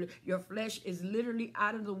on. Your flesh is literally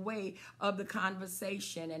out of the way of the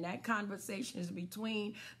conversation, and that conversation is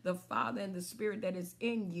between the Father and the Spirit that is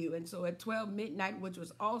in you. And so at 12 midnight, which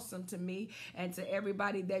was awesome to me and to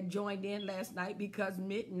everybody that joined in last night, because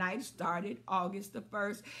midnight started August the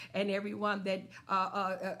 1st, and everyone that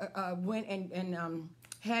went and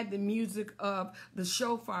had the music of the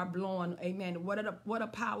shofar blowing. Amen. What a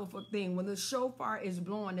powerful thing. When the shofar is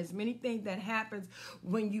blowing, there's many things that happens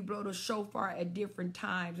when you blow the shofar at different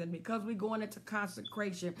times. And because we're going into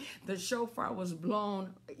consecration, the shofar was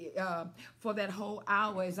blown for that whole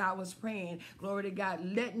hour as I was praying. Glory to God,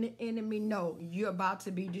 letting the enemy know you're about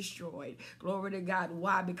to be destroyed. Glory to God.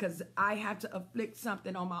 Why? Because I have to afflict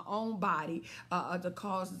something on my own body to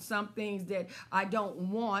cause some things that I don't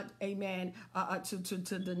want, amen,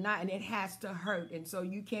 to deny, and it has to hurt. And so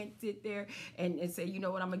you can't sit there and say, you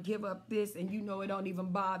know what, I'm gonna give up this, and you know it don't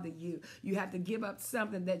even bother you. You have to give up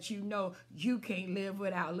something that you know you can't live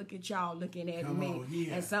without. Look at y'all looking at me.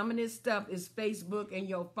 Yeah. And some of this stuff is Facebook and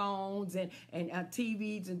your phones and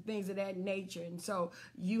TVs and things of that nature. And so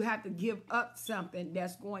you have to give up something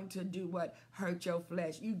that's going to do what? Hurt your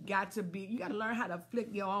flesh. You got to learn how to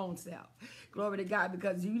afflict your own self. Glory to God,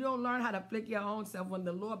 because you don't learn how to afflict your own self, when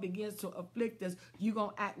the Lord begins to afflict us, you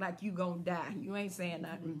gonna act like you gonna die. You ain't saying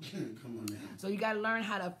nothing. Come on now. So you got to learn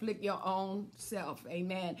how to afflict your own self.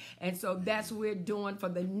 Amen. And so that's what we're doing for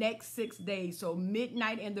the next 6 days. So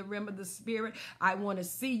midnight in the realm of the Spirit. I want to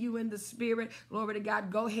see you in the Spirit. Glory to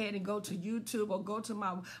God. Go ahead and go to YouTube or go to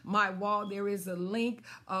my wall. There is a link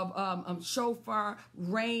of shofar,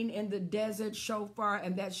 rain in the desert shofar.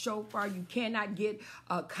 And that shofar, you cannot get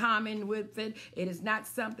common with it. It is not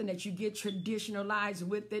something that you get traditionalized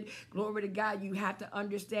with it. Glory to God. You have to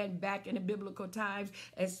understand back in the biblical times,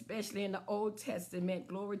 especially in the Old Testament,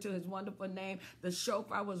 glory to his wonderful name, the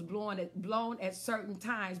shofar was blown at certain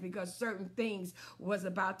times because certain things was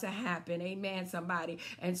about to happen. Amen, somebody.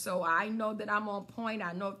 And so I know that I'm on point.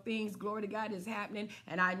 I know things, glory to God, is happening.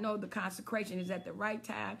 And I know the consecration is at the right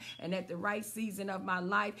time and at the right season of my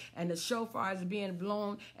life. And the shofar is being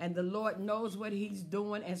blown, and the Lord knows what he's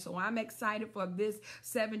doing. And so I'm excited for this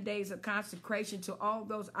 7 days of consecration. To all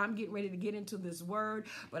those, I'm getting ready to get into this word. word.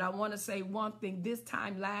 But I want to say one thing. This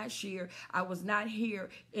time last year, I was not here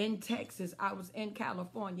in Texas. I was in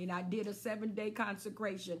California, and I did a 7-day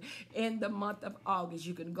consecration in the month of August.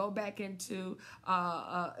 You can go back into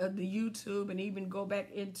the YouTube and even go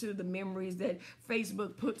back into the memories that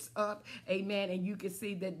Facebook puts up. Amen. And you can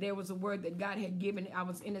see that there was a word that God had given. I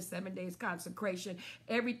was in a 7 days consecration.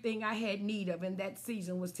 Everything I had need of in that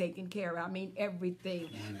season was taken care of. I mean, everything.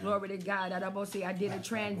 Amen. Glory to God. I did a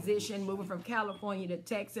transition moving from California to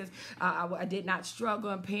Texas. I did not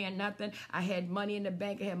struggle in paying nothing. I had money in the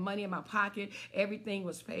bank. I had money in my pocket. Everything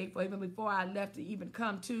was paid for. Even before I left to even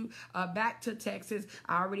come to back to Texas,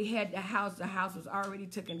 I already had the house. The house was already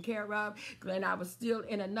taken care of. And I was still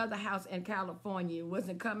in another house in California. It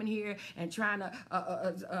wasn't coming here and trying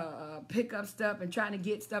to pick up stuff and trying to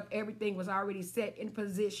get stuff. Everything was already set in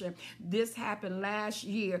position. This happened last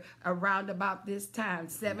year around about this time.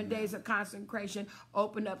 7 days of consecration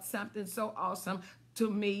opened up something so awesome to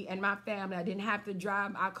me and my family. I didn't have to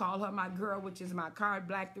drive. I call her my girl, which is my car,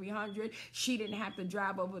 Black 300. She didn't have to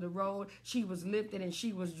drive over the road. She was lifted and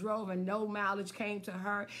she was drove, and no mileage came to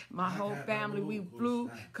her. My whole family, we flew.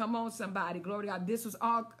 Come on, somebody. Glory to God. This was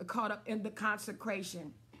all caught up in the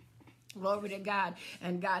consecration. Glory to God.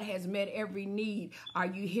 And God has met every need. Are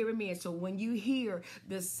you hearing me? And so when you hear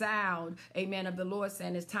the sound, amen, of the Lord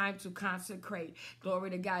saying it's time to consecrate, glory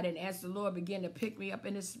to God. And as the Lord began to pick me up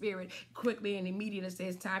in the spirit quickly and immediately say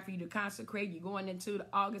it's time for you to consecrate. You're going into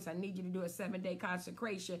August. I need you to do a 7-day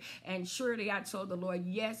consecration. And surely I told the Lord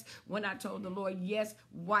yes. When I told the Lord yes,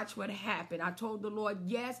 watch what happened. I told the Lord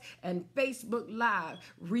yes, and Facebook Live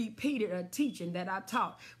repeated a teaching that I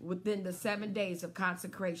taught within the 7 days of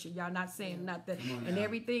consecration. Y'all not saying nothing. And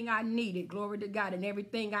everything I needed, glory to God, and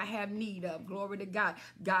everything I have need of, glory to God,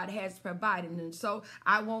 God has provided. And so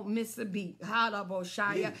I won't miss a beat.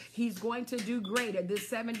 Yes. He's going to do greater. This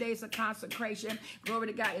 7 days of consecration, glory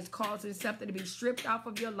to God, is causing something to be stripped off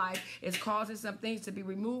of your life. It's causing some things to be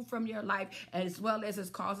removed from your life, as well as it's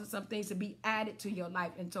causing some things to be added to your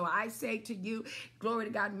life. And so I say to you, glory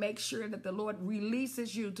to God, make sure that the Lord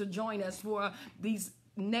releases you to join us for these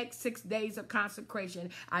next 6 days of consecration.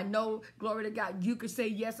 I know, glory to God, you could say,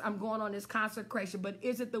 yes, I'm going on this consecration, but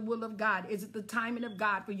is it the will of God? Is it the timing of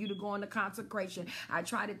God for you to go on the consecration? I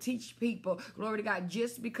try to teach people, glory to God,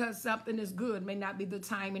 just because something is good may not be the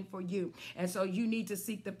timing for you. And so you need to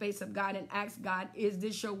seek the face of God and ask God, is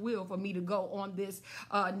this your will for me to go on this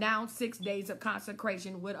now 6 days of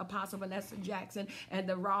consecration with Apostle Vanessa Jackson and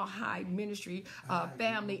the Rawhide Ministry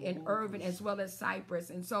family in Irving as well as Cyprus?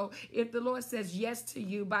 And so if the Lord says yes to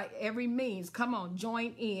you by every means, come on,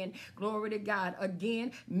 join in. Glory to God.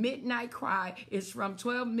 Again, Midnight Cry is from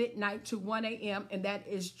 12 midnight to 1 a.m. and that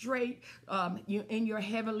is straight in your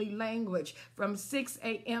heavenly language. From 6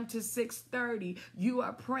 a.m. to 6:30, you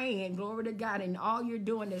are praying, glory to God, and all you're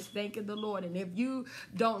doing is thanking the Lord. And if you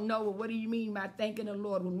don't know, well, what do you mean by thanking the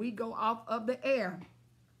Lord? When we go off of the air,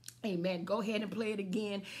 amen, go ahead and play it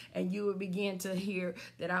again, and you will begin to hear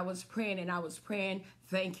that I was praying, and I was praying,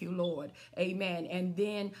 thank you, Lord. Amen. And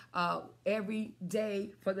then every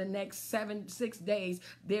day for the next 6 days,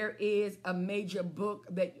 there is a major book,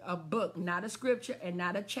 not a scripture and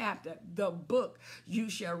not a chapter. The book you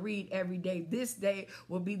shall read every day. This day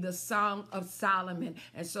will be the Song of Solomon.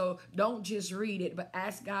 And so don't just read it, but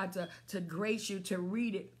ask God to grace you to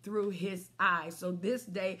read it through his eyes. So this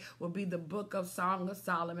day will be the book of Song of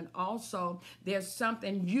Solomon. Also, there's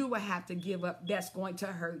something you will have to give up that's going to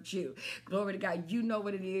hurt you. Glory to God. You know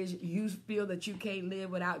what it is. You feel that you can't live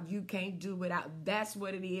without, you can't do without. That's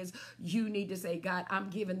what it is. You need to say, God, I'm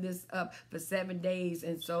giving this up for 7 days.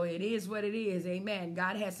 And so it is what it is. Amen.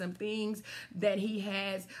 God has some things that he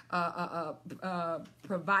has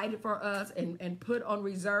provided for us and put on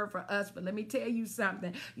reserve for us. But let me tell you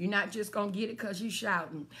something. You're not just going to get it because you're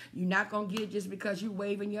shouting. You're not going to get it just because you're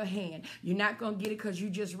waving your hand. You're not going to get it because you're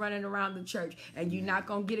just running around the church. And you're not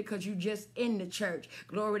going to get it because you're just in the church.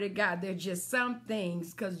 Glory to God. There's just some things,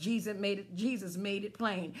 because Jesus made it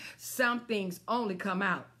plain. Some things only come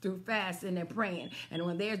out through fasting and praying. And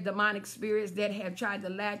when there's demonic spirits that have tried to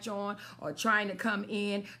latch on or trying to come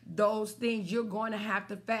in, those things you're going to have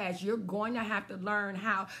to fast. You're going to have to learn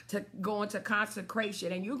how to go into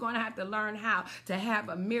consecration. And you're going to have to learn how to have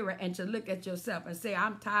a mirror and to look at yourself and say,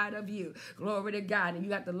 I'm tired of you. Glory to God. And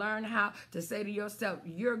you have to learn how to say to yourself,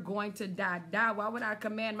 you're going to die. Die. Why would I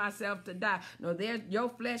command myself to die? No, your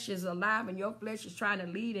flesh is alive and your flesh is is trying to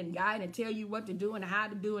lead and guide and tell you what to do and how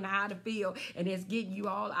to do and how to feel, and it's getting you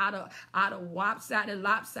all out of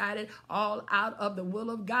lopsided, all out of the will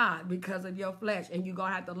of God because of your flesh. And you're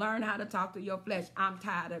gonna have to learn how to talk to your flesh. I'm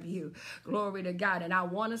tired of you. Glory to God. And I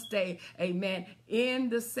want to stay, amen, in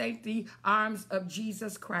the safety arms of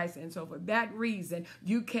Jesus Christ. And so for that reason,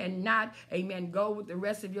 you cannot, amen, go with the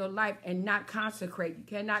rest of your life and not consecrate. You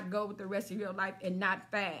cannot go with the rest of your life and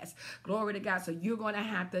not fast. Glory to God. So you're going to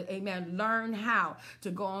have to, amen, learn how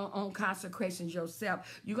to go on consecrations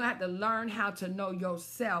yourself. You're going to have to learn how to know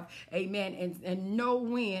yourself, amen, and know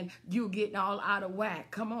when you're getting all out of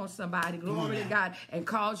whack. Come on, somebody. Glory to God. And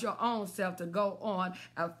cause your own self to go on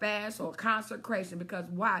a fast or consecration. Because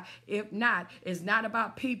why? If not, it's not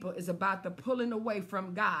about people. It's about the pulling away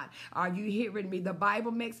from God. Are you hearing me? The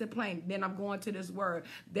Bible makes it plain. Then I'm going to this word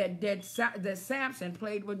that Samson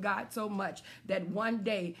played with God so much that one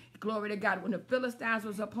day, glory to God, when the Philistines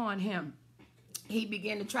was upon him, he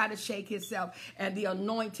began to try to shake himself, and the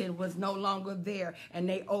anointing was no longer there, and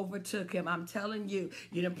they overtook him. I'm telling you,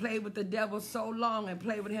 you done played with the devil so long and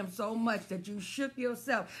played with him so much that you shook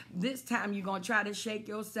yourself. This time you're going to try to shake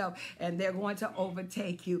yourself, and they're going to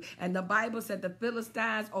overtake you. And the Bible said the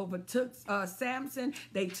Philistines overtook Samson.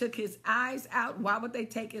 They took his eyes out. Why would they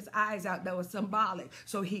take his eyes out? That was symbolic,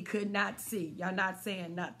 so he could not see. Y'all not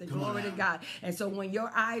saying nothing. Glory to God. And so when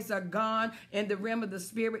your eyes are gone in the realm of the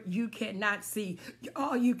spirit, you cannot see.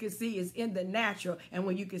 All you can see is in the natural. And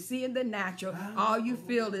when you can see in the natural, all you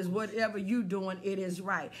feel is whatever you're doing, it is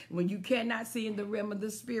right. When you cannot see in the realm of the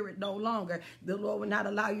spirit no longer, the Lord will not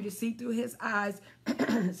allow you to see through his eyes.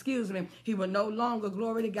 Excuse me. He will no longer,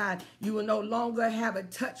 glory to God, you will no longer have a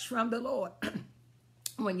touch from the Lord.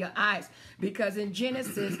 When your eyes, because in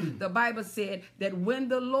Genesis, the Bible said that when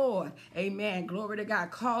the Lord, amen, glory to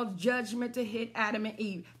God, caused judgment to hit Adam and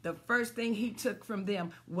Eve, the first thing he took from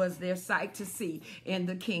them was their sight to see in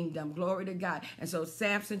the kingdom. Glory to God. And so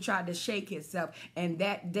Samson tried to shake himself, and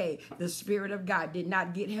that day, the Spirit of God did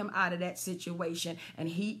not get him out of that situation, and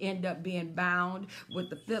he ended up being bound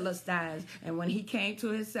with the Philistines. And when he came to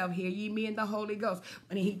himself, hear ye me in the Holy Ghost,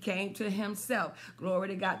 when he came to himself, glory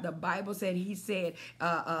to God, the Bible said, he said,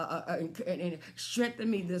 and strengthen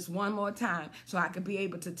me this one more time so I could be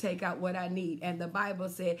able to take out what I need. And the Bible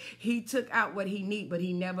said he took out what he need, but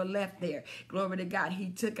he never left there. Glory to God. He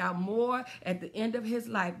took out more at the end of his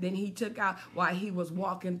life than he took out while he was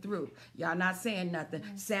walking through. Y'all not saying nothing.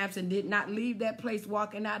 Samson did not leave that place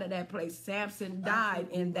walking out of that place. Samson died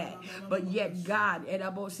in that. But yet God,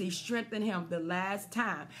 strengthened him the last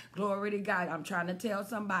time. Glory to God. I'm trying to tell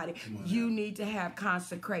somebody, you need to have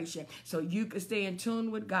consecration so you can stay in tune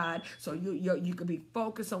with God, so you can be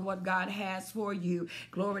focused on what God has for you.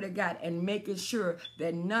 Glory to God. And making sure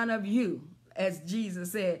that none of you, as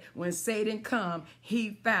Jesus said, when Satan come,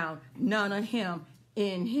 he found none of him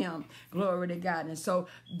in him. Glory to God. And so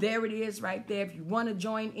there it is right there. If you want to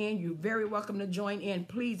join in, you're very welcome to join in.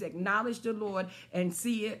 Please acknowledge the Lord and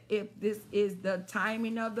see if this is the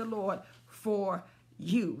timing of the Lord for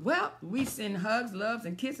you. Well, we send hugs, loves,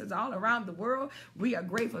 and kisses all around the world. We are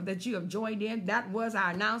grateful that you have joined in. That was our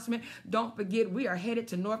announcement. Don't forget, we are headed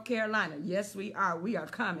to North Carolina. Yes, we are. We are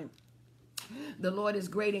coming. The Lord is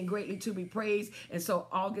great and greatly to be praised. And so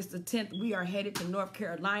August the 10th, we are headed to North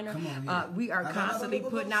Carolina. We are constantly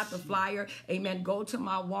putting out the flyer. Amen. Go to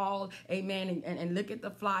my wall. Amen. And look at the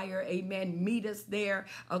flyer. Amen. Meet us there.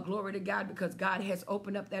 Glory to God, because God has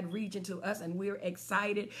opened up that region to us and we're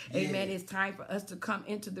excited. Yeah. Amen. It's time for us to come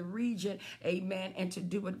into the region. Amen. And to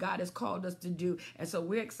do what God has called us to do. And so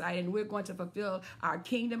we're excited and we're going to fulfill our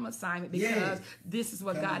kingdom assignment because this is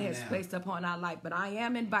what God has placed upon our life. But I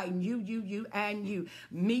am inviting you and you.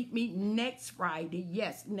 Meet me next Friday.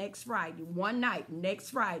 Yes, next Friday. One night, next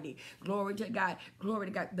Friday. Glory to God. Glory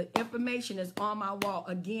to God. The information is on my wall.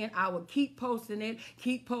 Again, I will keep posting it.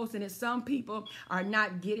 Keep posting it. Some people are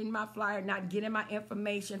not getting my flyer, not getting my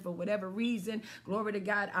information for whatever reason. Glory to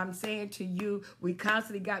God. I'm saying to you, we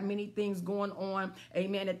constantly got many things going on.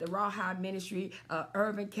 Amen. At the Rawhide Ministry,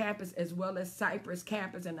 Irvin campus, as well as Cypress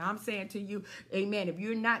campus. And I'm saying to you, amen, if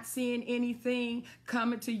you're not seeing anything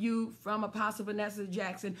coming to you from Apostle Vanessa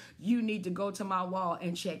Jackson, you need to go to my wall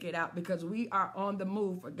and check it out, because we are on the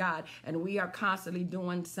move for God and we are constantly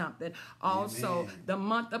doing something. Also, the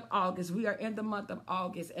month of August, we are in the month of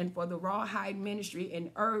August, and for the Rawhide Ministry in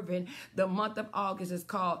Irvin, the month of August is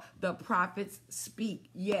called The Prophets Speak.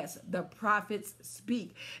 Yes, The Prophets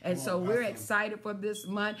Speak. And so we're excited for this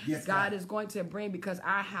month. Yes, God is going to bring, because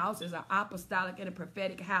our house is an apostolic and a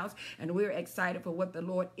prophetic house, and we're excited for what the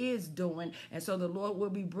Lord is doing. And so the Lord will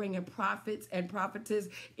be bringing prophets prophets and prophetess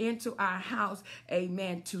into our house,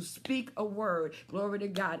 amen, to speak a word. Glory to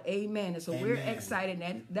God, amen. And so we're excited,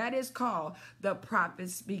 and that is called the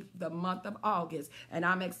Prophets Speak, the month of August. And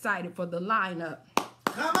I'm excited for the lineup.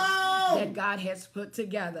 Come on! That God has put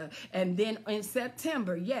together. And then in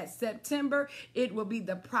September, yes, September, it will be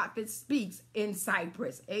the Prophet Speaks in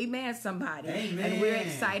Cyprus. Amen, somebody. Amen. And we're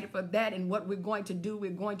excited for that. And what we're going to do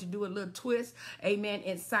a little twist, amen,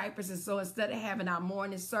 in Cyprus. And so instead of having our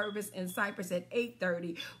morning service in Cyprus at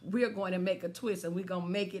 8:30, we're going to make a twist, and we're going to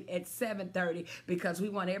make it at 7:30, because we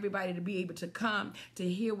want everybody to be able to come to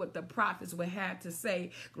hear what the prophets will have to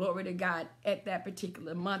say, glory to God, at that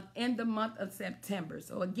particular month, in the month of September.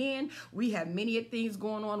 So again, we have many things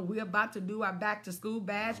going on. We're about to do our back to school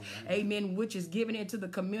bash, amen, which is given into the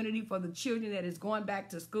community for the children that is going back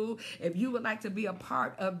to school. If you would like to be a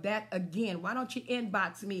part of that, again, why don't you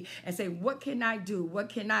inbox me and say, what can I do? What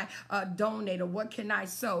can I donate, or what can I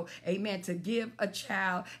sow, amen, to give a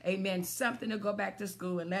child, amen, something to go back to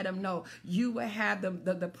school, and let them know you will have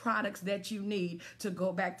the products that you need to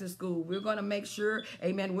go back to school. We're going to make sure,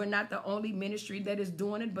 amen, we're not the only ministry that is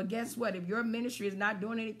doing it, but guess what? If your ministry is not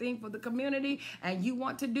doing anything for the community and you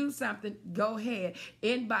want to do something, go ahead,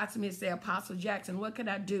 inbox me and say, Apostle Jackson, what can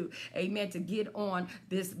I do, amen, to get on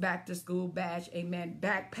this back to school bash, amen,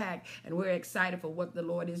 backpack. And we're excited for what the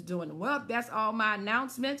Lord is doing. Well, that's all my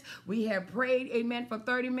announcements. We have prayed, amen, for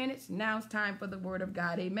 30 minutes. Now it's time for the word of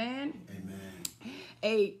God. Amen. Amen.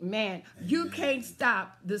 Amen. You can't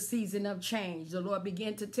stop the season of change. The Lord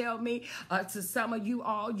began to tell me, to some of you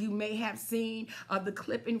all, you may have seen the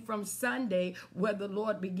clipping from Sunday where the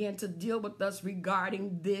Lord began to deal with us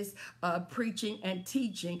regarding this preaching and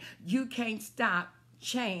teaching. You can't stop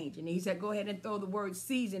change. And he said, go ahead and throw the word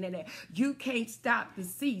season in there. You can't stop the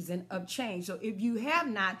season of change. So if you have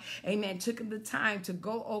not, amen, taken the time to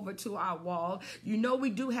go over to our wall, you know we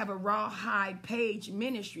do have a Rawhide page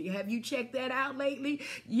ministry. Have you checked that out lately?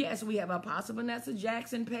 Yes, we have Apostle Vanessa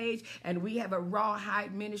Jackson page, and we have a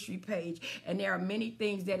Rawhide ministry page. And there are many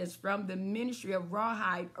things that is from the ministry of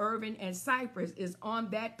Rawhide, Irvin, and Cyprus is on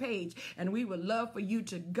that page. And we would love for you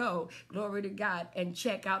to go, glory to God, and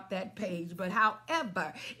check out that page. But however,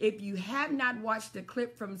 if you have not watched the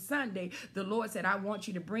clip from Sunday, the Lord said, I want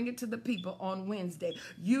you to bring it to the people on Wednesday.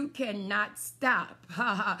 You cannot stop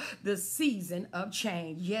the season of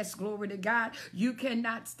change. Yes, glory to God. You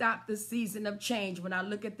cannot stop the season of change. When I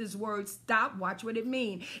look at this word stop, watch what it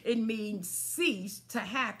means. It means cease to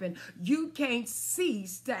happen. You can't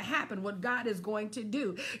cease to happen what God is going to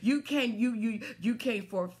do. You can't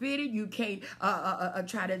forfeit it. You can't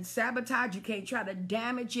try to sabotage. You can't try to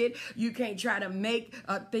damage it. You can't try to make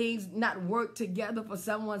things not work together for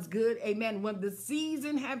someone's good. Amen. When the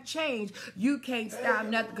season have changed, you can't stop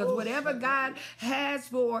nothing, because whatever God has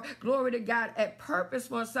for, glory to God, a purpose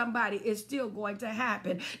for somebody is still going to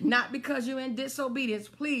happen. Not because you're in disobedience.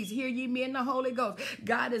 Please hear ye me in the Holy Ghost.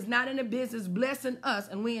 God is not in the business blessing us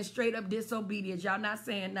and we in straight up disobedience. Y'all not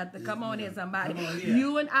saying nothing. Come on in, somebody.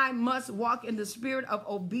 You and I must walk in the spirit of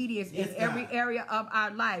obedience in every area of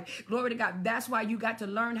our life. Glory to God. That's why you got to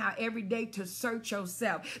learn how every day to search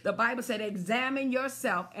yourself. The Bible said, examine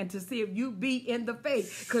yourself and to see if you be in the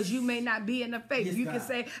faith, because you may not be in the faith. Yes, you can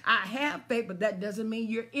say, I have faith, but that doesn't mean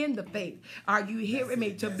you're in the faith. Are you hearing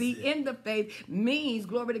me? To be in the faith means,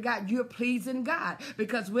 glory to God, you're pleasing God,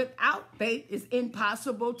 because without faith it's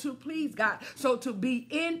impossible to please God. So to be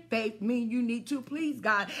in faith means you need to please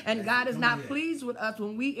God, and God is not pleased with us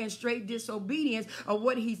when we in straight disobedience of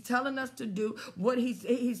what he's telling us to do, what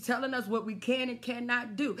he's telling us what we can and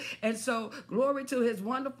cannot do. And so glory to his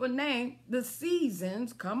wonderful name. The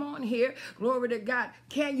seasons, come on here, glory to God.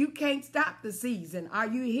 You can't stop the season. Are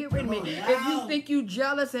you hearing me? If you think you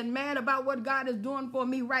jealous and mad about what God is doing for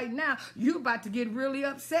me right now, you about to get really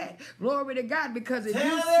upset. Glory to God, because if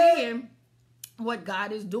you see him, what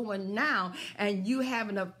God is doing now, and you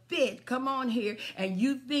having a fit, come on here, and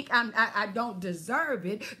you think I don't deserve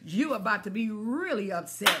it, you about to be really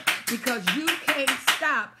upset, because you can't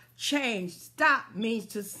stop change. Stop means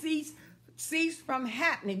to cease from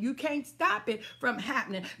happening. You can't stop it from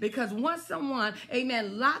happening, because once someone,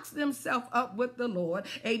 amen, locks themselves up with the Lord,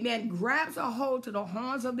 amen, grabs a hold to the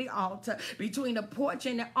horns of the altar, between the porch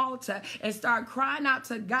and the altar, and start crying out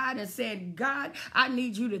to God and saying, God, I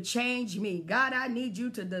need you to change me. God, I need you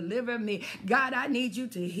to deliver me. God, I need you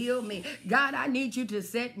to heal me. God, I need you to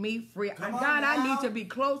set me free. God, I need to be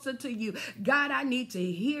closer to you. God, I need to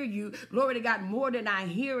hear you. Glory to God, more than I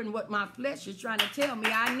hear and what my flesh is trying to tell me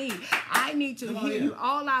I need. I I need to hear you.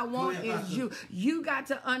 All I want is you. You got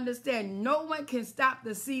to understand, no one can stop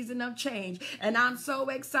the season of change. And I'm so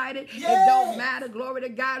excited. It don't matter, glory to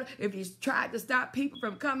God, if you tried to stop people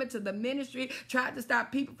from coming to the ministry, tried to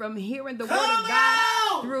stop people from hearing the word of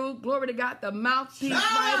God through, glory to God, the mouthpiece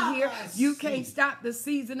right here. You can't stop the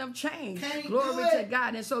season of change. Glory to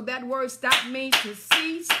God. And so that word stop means to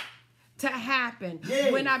cease, to happen.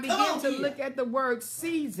 When I begin to look at the word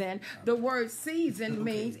season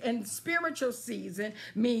means, and spiritual season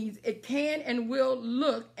means it can and will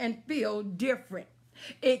look and feel different.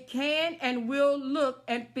 It can and will look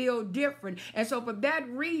and feel different. And so for that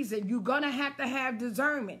reason, you're going to have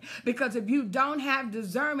discernment. Because if you don't have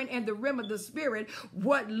discernment in the realm of the spirit,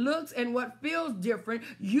 what looks and what feels different,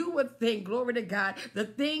 you would think, glory to God, the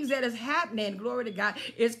things that is happening, glory to God,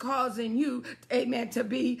 is causing you, amen, to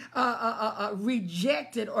be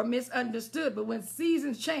rejected or misunderstood. But when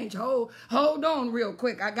seasons change, hold on real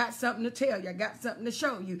quick. I got something to tell you. I got something to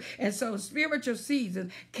show you. And so spiritual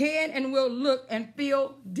seasons can and will look and feel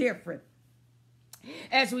different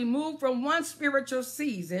as we move from one spiritual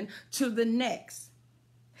season to the next.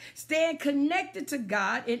 Staying connected to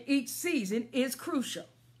God in each season is crucial.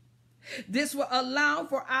 This will allow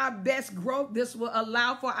for our best growth.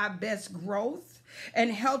 And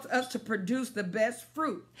help us to produce the best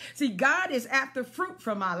fruit. See, God is after fruit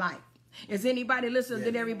from our life. Is anybody listening?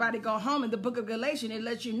 Did everybody go home? In the book of Galatians, it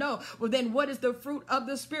lets you know, well, then what is the fruit of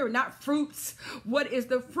the Spirit? Not fruits. What is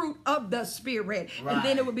the fruit of the Spirit? Right. And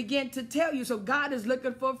then it will begin to tell you. So God is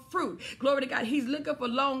looking for fruit. Glory to God. He's looking for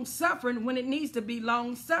long suffering when it needs to be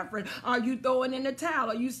long suffering. Are you throwing in the towel?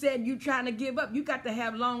 Are you saying you trying to give up? You got to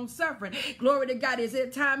have long suffering. Glory to God. Is there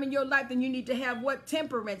a time in your life then you need to have what?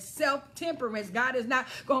 Temperance, self-temperance. God is not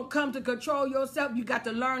going to come to control yourself. You got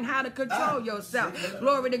to learn how to control yourself.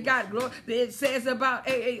 Glory to God. It says about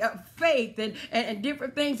faith and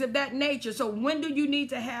different things of that nature. So when do you need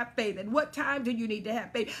to have faith? And what time do you need to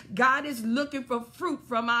have faith? God is looking for fruit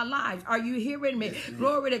from our lives. Are you hearing me?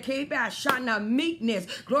 Glory to God. Meekness.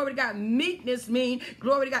 Glory to God. Meekness means,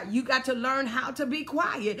 glory to God, you got to learn how to be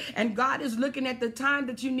quiet. And God is looking at the time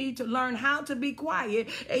that you need to learn how to be quiet.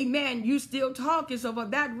 Amen. You still talking. So for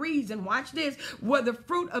that reason, watch this, where the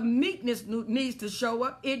fruit of meekness needs to show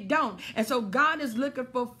up, it don't. And so God is looking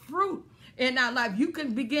for fruit in our life. You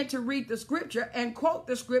can begin to read the scripture and quote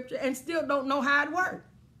the scripture and still don't know how it works.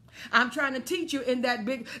 I'm trying to teach you in that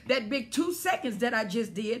big 2 seconds that I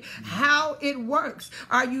just did how it works.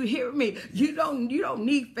 Are you hearing me? You don't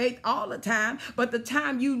need faith all the time, but the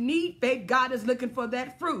time you need faith, God is looking for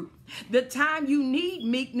that fruit. The time you need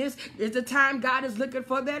meekness is the time God is looking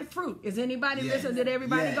for that fruit. Is anybody listening? Did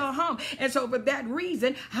everybody go home? And so for that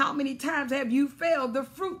reason, how many times have you failed the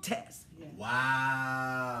fruit test?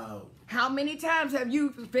 Wow. How many times have you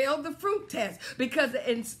failed the fruit test? Because the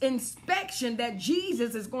inspection that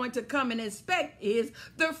Jesus is going to come and inspect is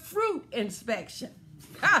the fruit inspection.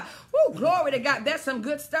 Glory to God. That's some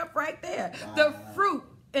good stuff right there. Wow. The fruit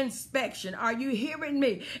inspection. Are you hearing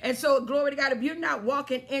me? And so, glory to God, if you're not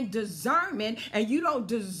walking in discernment and you don't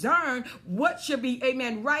discern what should be,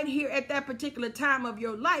 amen, right here at that particular time of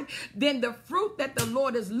your life, then the fruit that the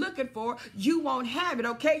Lord is looking for, you won't have it.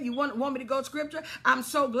 Okay? You want me to go scripture? I'm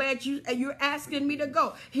so glad you're asking me to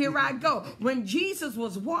go. Here I go. When Jesus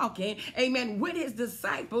was walking, amen, with his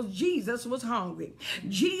disciples, Jesus was hungry.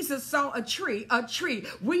 Jesus saw a tree.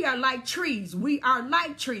 We are like trees. We are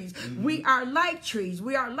like trees. We are like trees.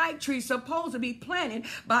 We are like trees supposed to be planted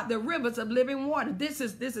by the rivers of living water. This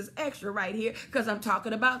is extra right here because I'm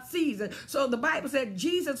talking about season. So the Bible said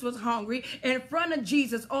Jesus was hungry. In front of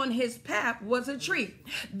Jesus on his path was a tree.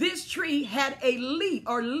 This tree had a leaf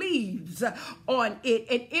or leaves on it.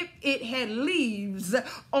 And if it had leaves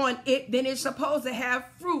on it, then it's supposed to have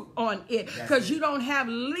fruit on it, because you don't have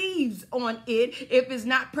leaves on it if it's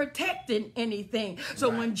not protecting anything. So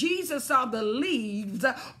when Jesus saw the leaves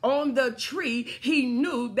on the tree, he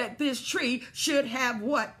knew that this tree should have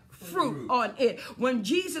what? Fruit on it. When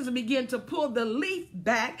Jesus began to pull the leaf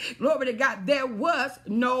back, glory to God, there was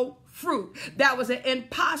no fruit. That was an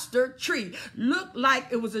imposter tree. Looked like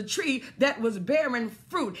it was a tree that was bearing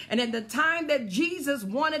fruit. And in the time that Jesus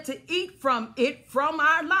wanted to eat from it, from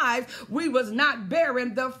our lives, we was not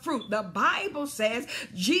bearing the fruit. The Bible says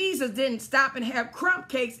Jesus didn't stop and have crumb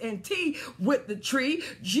cakes and tea with the tree.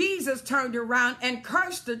 Jesus turned around and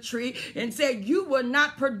cursed the tree and said, you will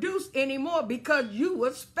not produce anymore because you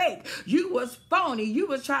was fake. You was phony. You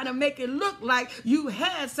was trying to make it look like you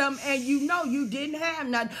had some and you know you didn't have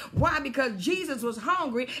nothing. Why? Because Jesus was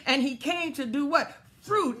hungry and he came to do what?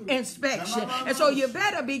 fruit inspection. And so you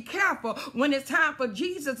better be careful when it's time for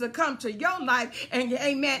Jesus to come to your life and,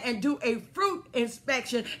 amen, and do a fruit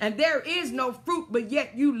inspection. And there is no fruit, but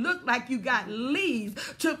yet you look like you got leaves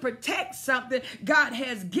to protect something God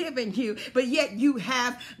has given you, but yet you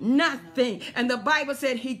have nothing. And the Bible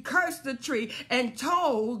said he cursed the tree and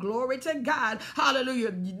told, glory to God,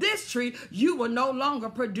 hallelujah, this tree you will no longer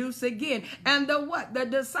produce again. And the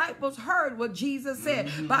disciples heard what Jesus said.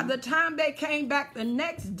 By the time they came back the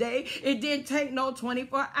next day, it didn't take no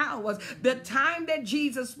 24 hours. The time that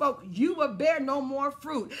Jesus spoke, you will bear no more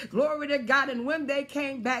fruit. Glory to God. And when they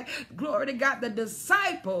came back, glory to God, the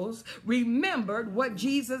disciples remembered what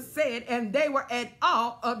Jesus said, and they were at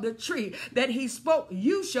awe of the tree that he spoke.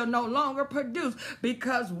 You shall no longer produce,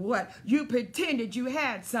 because what? You pretended you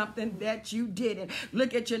had something that you didn't.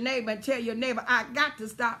 Look at your neighbor and tell your neighbor, I got to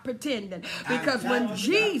stop pretending. Because when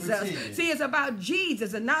Jesus, see, it's about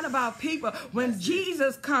Jesus and not about people. When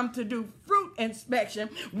Jesus come to do fruit inspection,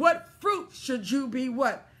 what fruit should you be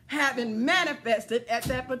what? Having manifested at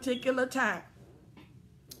that particular time?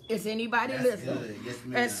 Is anybody listening? Yes,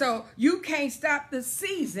 and so you can't stop the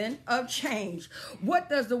season of change. What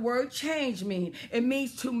does the word change mean? It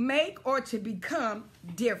means to make or to become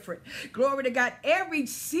different. Glory to God. Every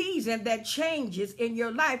season that changes in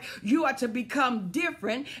your life, you are to become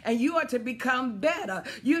different and you are to become better.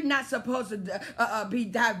 You're not supposed to be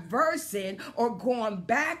diversing or going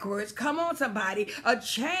backwards. Come on, somebody. A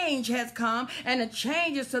change has come, and a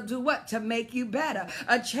change is to do what? To make you better.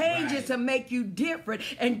 A change is to make you different,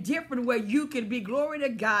 and different where you can be, glory to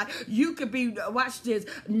God, you could be, watch this,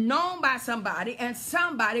 known by somebody, and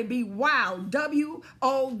somebody be wowed, W-O-W-E-D,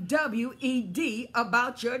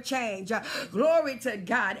 about your change. Glory to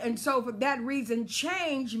God. And so for that reason,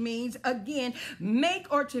 change means, again,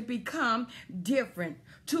 make or to become different,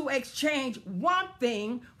 to exchange one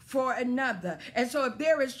thing for another. And so if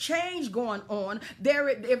there is change going on,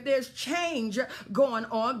 if there's change going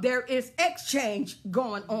on, there is exchange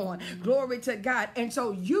going on. Glory to God. And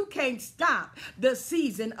so you can't stop the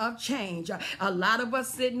season of change. A lot of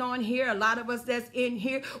us sitting on here, a lot of us that's in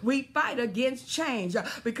here, we fight against change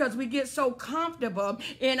because we get so comfortable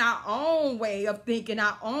in our own way of thinking,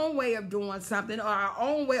 our own way of doing something, or our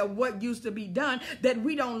own way of what used to be done, that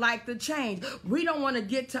we don't like the change. We don't want to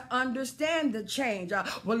get to understand the change.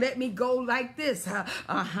 Well, let me go like this.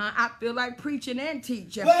 I feel like preaching and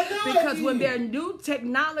teaching. Because when there's new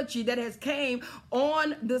technology that has came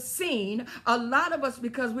on the scene, a lot of us,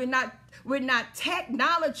 because we're not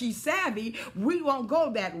technology savvy, we won't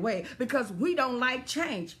go that way because we don't like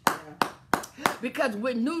change. Because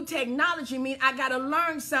with new technology means I got to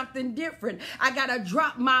learn something different. I got to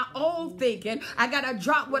drop my old thinking. I got to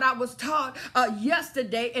drop what I was taught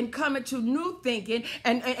yesterday and come into new thinking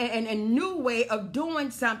and new way of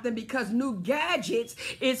doing something, because new gadgets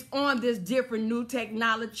is on this different new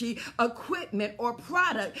technology equipment or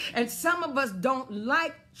product. And some of us don't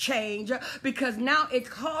like change because now it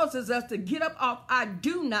causes us to get up off our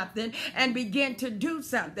do nothing and begin to do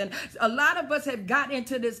something. A lot of us have got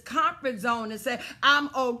into this comfort zone and said, I'm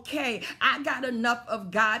okay. I got enough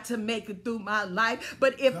of God to make it through my life.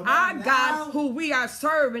 But if our God, who we are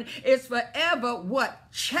serving, is forever what?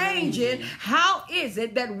 Changing. How is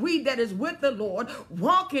it that we that is with the Lord,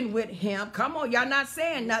 walking with him, come on, y'all not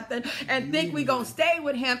saying nothing, and think we gonna stay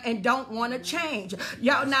with him and don't want to change?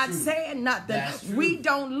 Y'all not saying nothing. We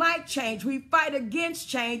don't like change. We fight against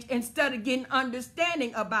change instead of getting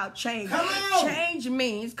understanding about change. Change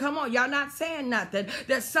means, come on, y'all not saying nothing,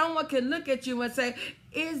 that someone can look at you and say,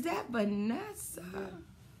 is that Vanessa?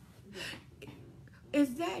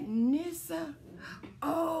 Is that Nissa?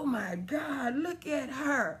 Oh my God, look at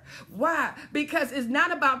her. Why? Because it's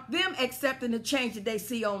not about them accepting the change that they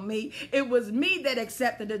see on me. It was me that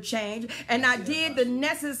accepted the change, and I did the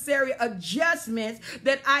necessary adjustments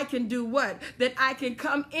that I can do what? That I can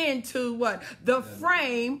come into what? The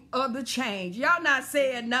frame of the change. Y'all not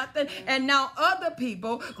saying nothing. And now other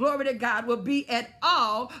people, glory to God, will be at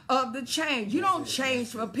awe of the change. You don't change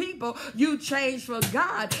for people, you change for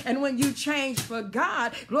God. And when you change for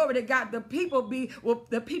God, glory to God, the people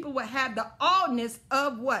will have the allness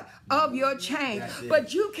of what? Of your change.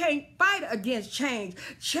 But you can't fight against change.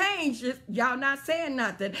 Change is, y'all not saying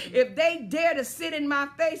nothing. If they dare to sit in my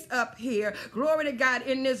face up here, glory to God,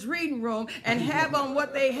 in this reading room and have on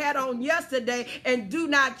what they had on yesterday and do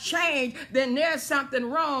not change, then there's something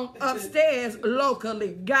wrong upstairs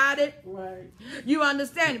locally. Got it? Right. You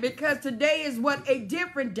understand it? Because today is what? A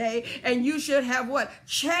different day, and you should have what?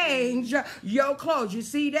 Change your clothes. You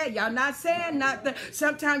see that? Y'all not saying cannot,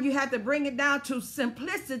 sometimes you have to bring it down to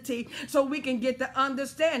simplicity so we can get the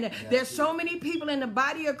understanding. There's so many people in the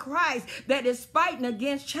body of Christ that is fighting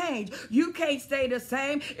against change. You can't stay the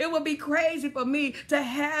same. It would be crazy for me to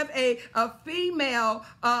have a female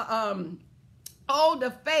older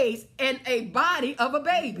face and a body of a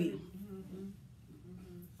baby.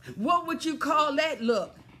 What would you call that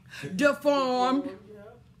look? Deformed,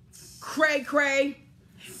 cray cray.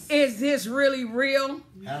 Is this really real?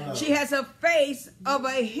 Hello. She has a face of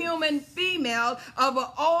a human female, of an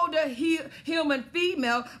older human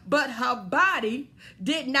female, but her body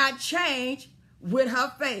did not change with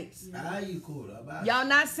her face. Y'all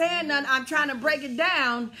not saying nothing. I'm trying to break it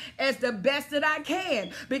down as the best that I can.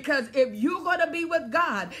 Because if you're going to be with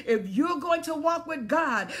God, if you're going to walk with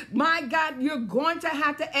God, my God, you're going to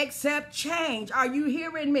have to accept change. Are you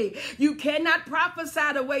hearing me? You cannot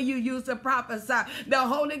prophesy the way you used to prophesy. The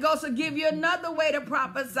Holy Ghost will give you another way to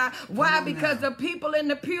prophesy. Why? Because the people in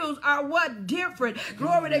the pews are what? Different.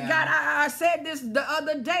 Glory to God. I said this the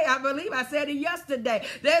other day. I believe I said it yesterday.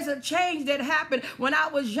 There's a change that happened. When I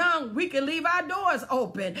was young, we could leave our doors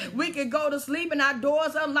open. We could go to sleep and our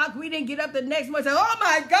doors unlocked. We didn't get up the next morning and say, oh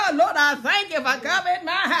my God, Lord, I thank you for coming in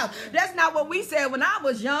my house. That's not what we said when I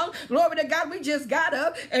was young. Glory to God, we just got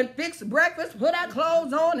up and fixed breakfast, put our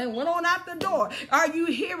clothes on, and went on out the door. Are you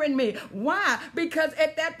hearing me? Why? Because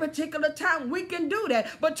at that particular time, we can do that.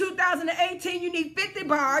 But 2018, you need 50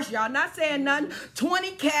 bars. Y'all not saying nothing.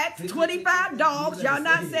 20 cats, 25 dogs. Y'all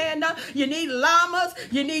not saying nothing. You need llamas.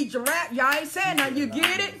 You need giraffes. Y'all ain't saying nothing. You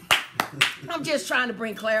get it? I'm just trying to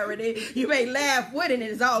bring clarity. You may laugh with it and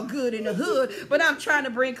it's all good in the hood, but I'm trying to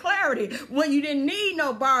bring clarity. When you didn't need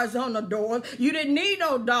no bars on the doors, you didn't need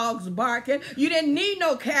no dogs barking, you didn't need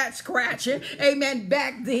no cat scratching, amen,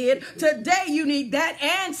 back then. Today you need that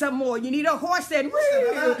and some more. You need a horse that,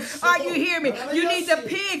 are you hearing me? You need the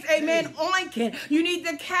pigs, amen, oinking. You need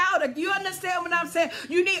the cow. You understand what I'm saying?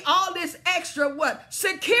 You need all this extra what?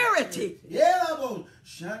 Security.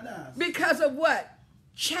 Because of what?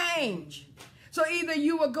 Change. So either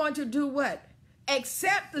you are going to do what?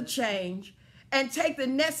 Accept the change and take the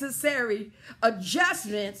necessary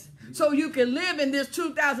adjustments so you can live in this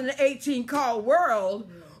 2018 called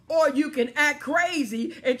world, or you can act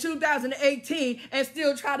crazy in 2018 and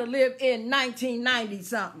still try to live in 1990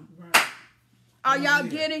 something. Right. Are y'all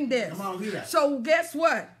getting this? So guess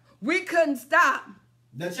what? We couldn't stop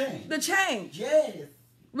the change. The change. Yes.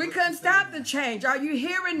 We couldn't stop the change. Are you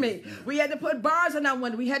hearing me? We had to put bars on our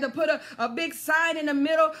window. We had to put a big sign in the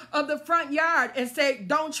middle of the front yard and say,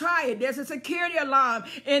 don't try it. There's a security alarm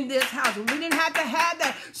in this house. We didn't have to have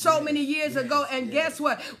that so many years ago. And guess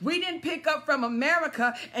what? We didn't pick up from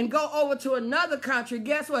America and go over to another country.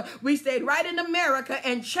 Guess what? We stayed right in America,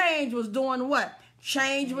 and change was doing what?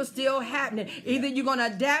 Change was still happening. Either you're going to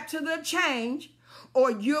adapt to the change or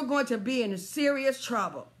you're going to be in serious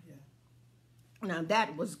trouble. Now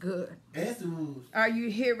that was good. Are you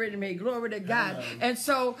hearing me? Glory to God. And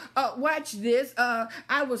so watch this.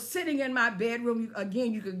 I was sitting in my bedroom.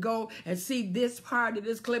 Again, you could go and see this part of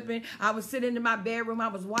this clipping. I was sitting in my bedroom. I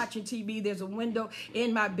was watching TV. There's a window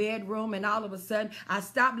in my bedroom, and all of a sudden I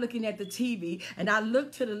stopped looking at the TV and I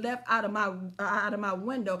looked to the left out of my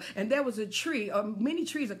window, and there was a tree, or many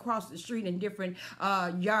trees across the street in different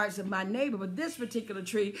yards of my neighbor. But this particular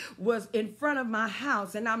tree was in front of my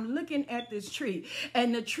house, and I'm looking at this tree.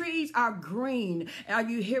 And the trees are green. Are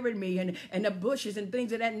you hearing me? And the bushes and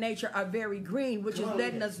things of that nature are very green, which is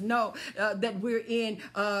letting us know that we're in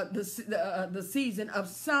the season of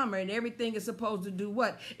summer, and everything is supposed to do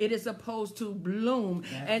what? It is supposed to bloom.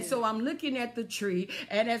 And so I'm looking at the tree,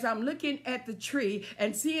 and as I'm looking at the tree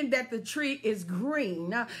and seeing that the tree is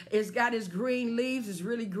green, it's got its green leaves, it's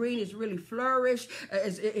really green, it's really flourished,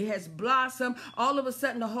 it has blossomed. All of a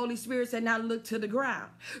sudden the Holy Spirit said, now look to the ground.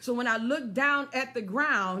 So when I looked down at the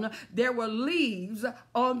ground, there were leaves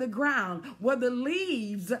on the ground. Well, the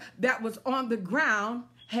leaves that was on the ground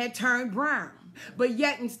had turned brown. But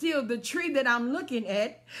yet and still, the tree that I'm looking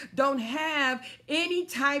at don't have any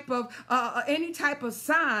type of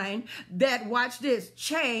sign that, watch this,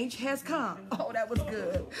 change has come. Oh, that was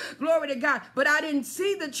good. Glory to God. But I didn't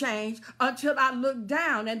see the change until I looked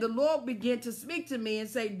down, and the Lord began to speak to me and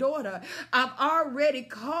say, daughter, I've already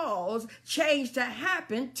caused change to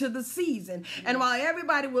happen to the season. And while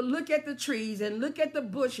everybody will look at the trees and look at the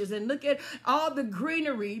bushes and look at all the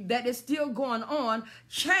greenery that is still going on,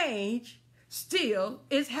 change still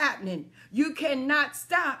is happening. You cannot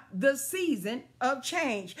stop the season of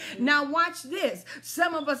change. Now watch this.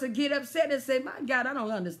 Some of us will get upset and say, my God, I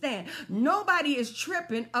don't understand. Nobody is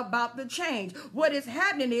tripping about the change. What is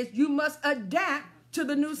happening is you must adapt to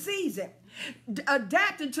the new season.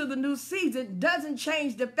 Adapting to the new season doesn't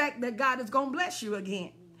change the fact that God is going to bless you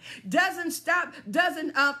again. Doesn't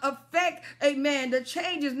affect, amen. The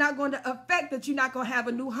change is not going to affect that you're not going to have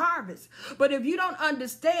a new harvest. But if you don't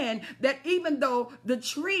understand that even though the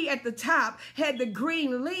tree at the top had the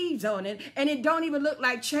green leaves on it, and it don't even look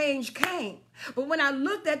like change came. But when I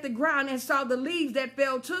looked at the ground and saw the leaves that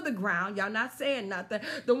fell to the ground, y'all not saying nothing,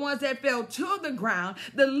 the ones that fell to the ground,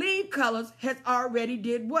 the leaf colors has already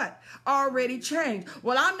did what? Already changed.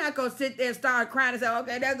 Well, I'm not going to sit there and start crying and say,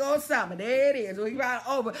 okay, there goes summer. There it is. We got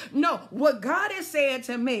over. No, what God is saying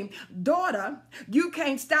to me, daughter, you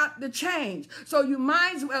can't stop the change. So you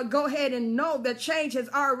might as well go ahead and know that change has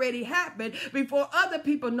already happened before other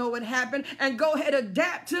people know it happened, and go ahead and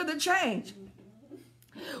adapt to the change.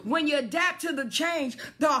 When you adapt to the change,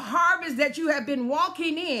 the harvest that you have been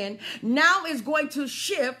walking in now is going to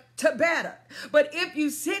shift to better. But if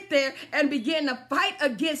you sit there and begin to fight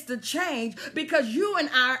against the change because you and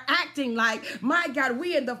I are acting like, my God,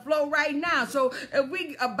 we in the flow right now. So if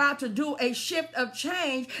we about to do a shift of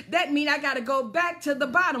change, that means I got to go back to the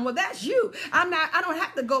bottom. Well, that's you. I don't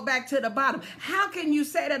have to go back to the bottom. How can you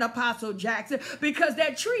say that, Apostle Jackson? Because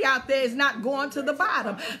that tree out there is not going to the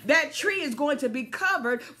bottom. That tree is going to be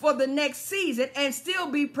covered for the next season and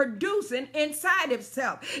still be producing inside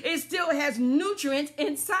itself. It still has nutrients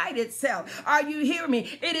inside itself. Are you hearing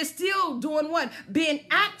me? It is still doing what? Being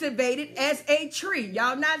activated as a tree.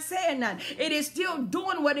 Y'all not saying nothing. It is still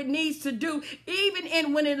doing what it needs to do, even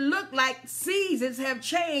in when it looked like seasons have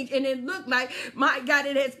changed and it looked like, my God,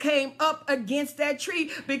 it has came up against that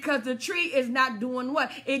tree because the tree is not doing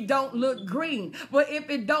what? It don't look green. But if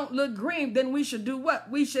it don't look green, then we should do what?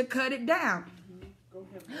 We should cut it down.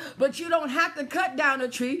 But you don't have to cut down a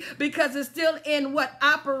tree because it's still in what?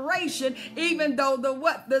 Operation, even though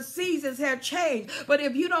the seasons have changed. But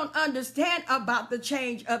if you don't understand about the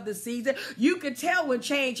change of the season, you can tell when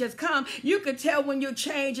change has come. You can tell when your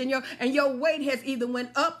change and your weight has either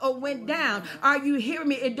went up or went down. Are you hearing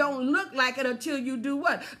me? It don't look like it until you do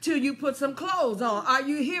what? Till you put some clothes on. Are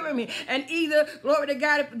you hearing me? And either, glory to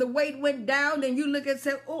God, if the weight went down, then you look and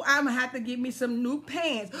say, oh, I'm going to have to give me some new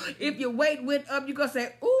pants. If your weight went up, you're going to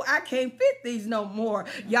say, oh, I can't fit these no more.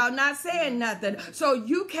 Y'all not saying nothing. So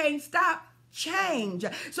you can't stop change.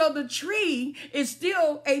 So the tree is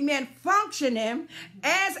still, amen, functioning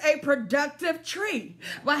as a productive tree.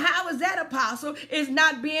 But how is that, Apostle? It's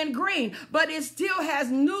not being green, but it still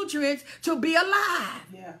has nutrients to be alive.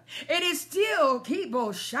 Yeah. It is still, Kibo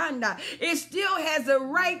Shanda, it still has the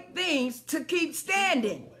right things to keep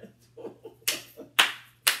standing.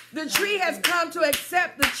 The tree has come to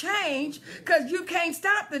accept the change because you can't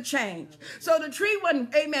stop the change. So the tree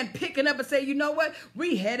wasn't, amen, picking up and say, you know what?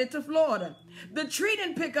 We headed to Florida. The tree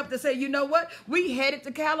didn't pick up to say, you know what? We headed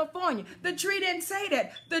to California. The tree didn't say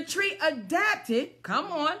that. The tree adapted,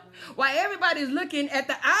 come on. While everybody's looking at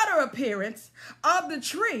the outer appearance of the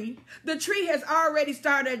tree has already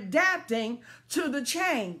started adapting to the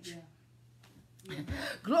change. Yeah.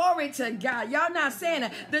 Glory to God. Y'all not saying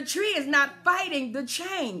that. The tree is not fighting the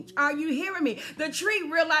change. Are you hearing me? The tree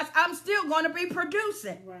realized I'm still going to be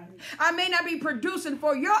producing. Right. I may not be producing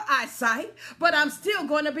for your eyesight, but I'm still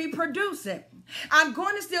going to be producing. I'm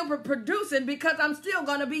going to still be producing because I'm still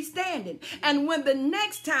going to be standing. And when the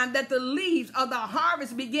next time that the leaves of the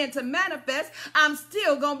harvest begin to manifest, I'm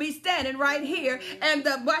still going to be standing right here. And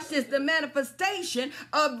watch this, the manifestation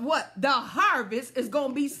of what? The harvest is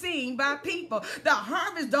going to be seen by people. The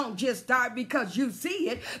harvest don't just start because you see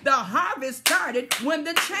it. The harvest started when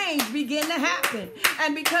the change began to happen.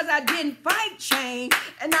 And because I didn't fight change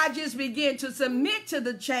and I just began to submit to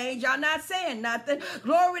the change, y'all not saying nothing.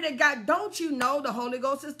 Glory to God. Don't you know the Holy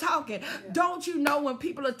Ghost is talking? Don't you know when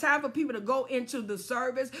it's time for people to go into the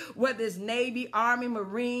service, whether it's Navy, Army,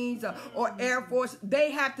 Marines, or Air Force,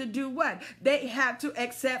 they have to do what? They have to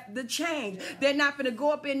accept the change. They're not going to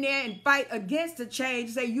go up in there and fight against the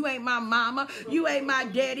change, say, you ain't my mama, you ain't my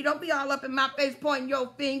daddy, don't be all up in my face pointing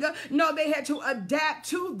your finger. No, they had to adapt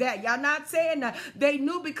to that. Y'all not saying that. They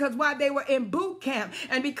knew because while they were in boot camp,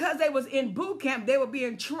 and because they was in boot camp, they were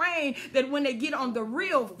being trained that when they get on the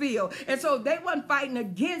real field. And so they wasn't fighting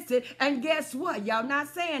against it. And guess what? Y'all not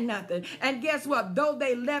saying nothing. And guess what? Though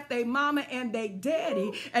they left their mama and their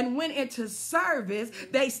daddy and went into service,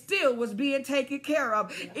 they still was being taken care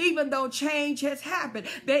of. Even though change has happened,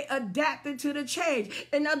 they adapted to the change.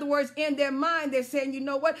 In other words, in their mind, they're saying, you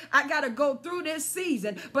know what? I got to go through this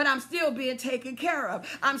season, but I'm still being taken care of.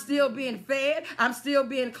 I'm still being fed. I'm still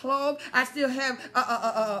being clothed. I still have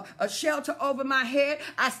a shelter over my head.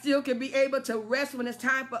 I still can be able to rest when it's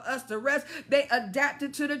time for us to rest. They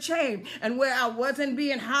adapted to the change. And where I wasn't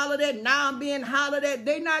being hollered at, now I'm being hollered at.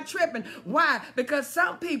 They not tripping. Why? Because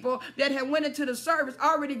some people that have went into the service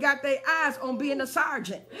already got their eyes on being a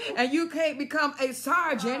sergeant. And you can't become a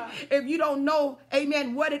sergeant if you don't know,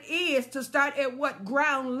 amen, what it is to start at what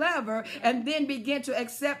ground level and then begin to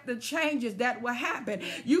accept the changes that will happen.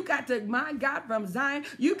 You got to, my God, from Zion,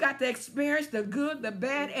 you got to experience the good, the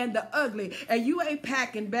bad, and the ugly. And you ain't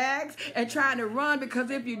packing bags and trying to run, because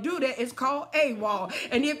if you do that, it's called AWOL.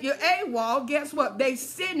 And if you're AWOL, guess what? They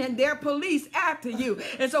sending their police after you.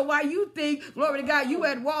 And so while you think, glory to God, you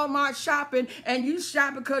at Walmart shopping and you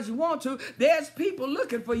shopping because you want to, there's people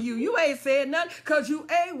looking for you. You ain't saying nothing because you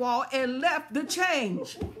AWOL and left the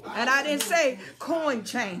change. And I didn't say coin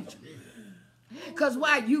change. Because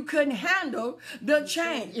why? You couldn't handle the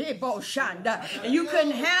change. And you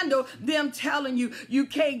couldn't handle them telling you, you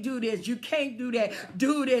can't do this, you can't do that,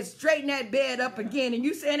 do this, straighten that bed up again. And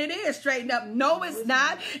you saying it is straightened up. No, it's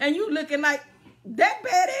not. And you looking like, that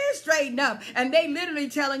bed is straightened up. And they literally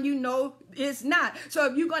telling you, no, it's not. So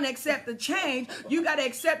if you're going to accept the change, you got to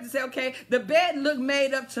accept and say, okay, the bed look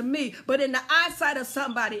made up to me, but in the eyesight of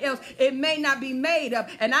somebody else, it may not be made up.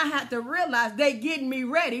 And I have to realize they getting me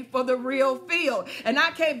ready for the real field. And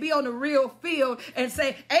I can't be on the real field and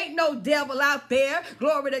say, ain't no devil out there.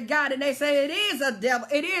 Glory to God. And they say it is a devil.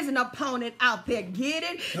 It is an opponent out there. Get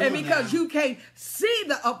it? And because you can't see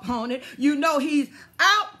the opponent, you know he's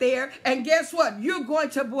out there. And guess what? You're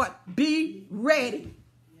going to what? Be ready.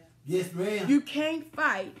 Yes, ma'am. You can't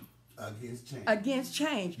fight against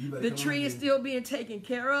change. The tree is still being taken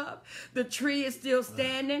care of. The tree is still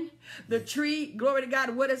standing. The tree, glory to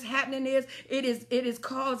God, what is happening is it is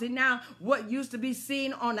causing now what used to be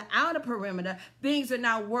seen on the outer perimeter. Things are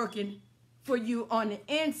now working for you on the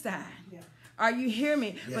inside. Yeah. Are you hearing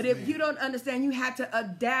me? Yes, but if you don't understand, you have to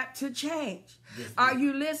adapt to change. Yes, are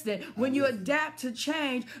you listening? When you adapt to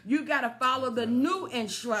change, you got to follow the new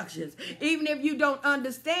instructions. Even if you don't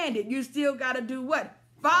understand it, you still got to do what?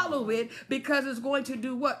 Follow it, because it's going to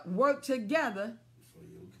do what? Work together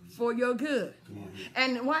for your good.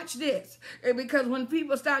 And watch this. Because when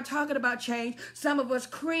people start talking about change, some of us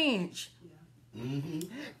cringe.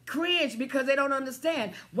 Cringe because they don't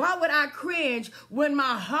understand. Why would I cringe when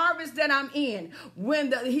my harvest that I'm in,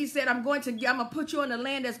 when he said I'm gonna put you on the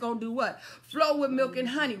land that's gonna do what? Flow with milk and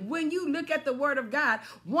honey. When you look at the word of God,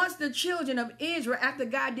 once the children of Israel, after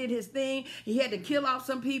God did his thing, he had to kill off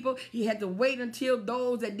some people. He had to wait until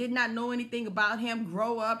those that did not know anything about him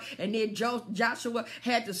grow up, and then Joshua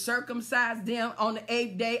had to circumcise them on the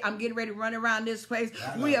 8th day. I'm getting ready to run around this place.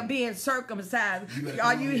 We are being circumcised.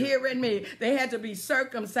 Are you hearing me? They had to be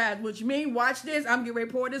circumcised, which means, watch this, I'm getting ready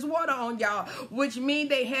to pour this water on y'all, which means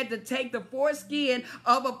they had to take the foreskin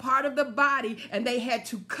of a part of the body and they had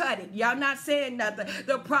to cut it. Y'all not saying nothing.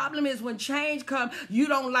 The problem is when change comes, you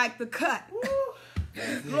don't like the cut.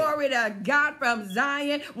 Glory to God from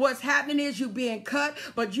Zion. What's happening is you being cut,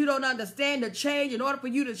 but you don't understand the change. In order for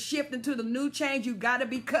you to shift into the new change, you got to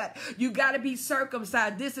be cut. You got to be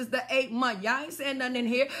circumcised. This is the 8th month. Y'all ain't saying nothing in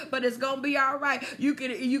here, but it's going to be all right. You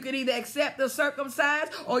can either accept the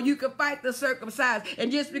circumcised or you can fight the circumcised.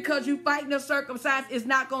 And just because you fighting the circumcised is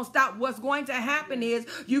not going to stop. What's going to happen is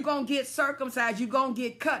you're going to get circumcised. You're going to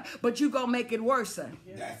get cut, but you're going to make it worse.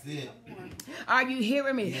 That's it. Are you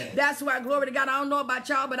hearing me? Yes. That's why, glory to God, I don't know about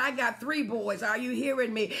y'all, but I got 3 boys. Are you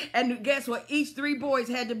hearing me? And guess what? Each 3 boys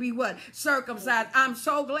had to be what? Circumcised. I'm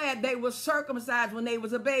so glad they were circumcised when they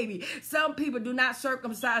was a baby. Some people do not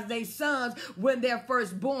circumcise their sons when they're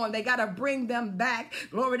first born. They got to bring them back,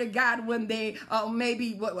 glory to God, when they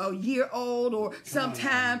maybe a year old or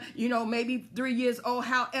sometime, maybe 3 years old.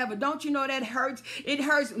 However, don't you know that hurts? It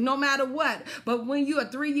hurts no matter what. But when you are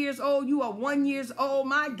 3 years old, you are 1 year old,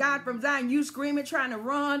 my God, from Zion, you screaming, trying to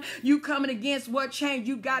run, you coming against what change?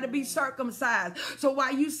 You got to be circumcised. So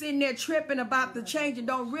while you sitting there tripping about the change and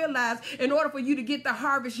don't realize, in order for you to get the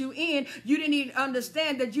harvest you in, you didn't even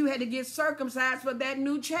understand that you had to get circumcised for that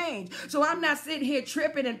new change. So I'm not sitting here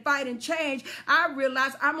tripping and fighting change. I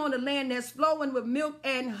realize I'm on the land that's flowing with milk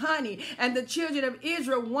and honey. And the children of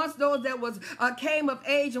Israel, once those that was came of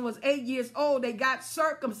age and was 8 years old, they got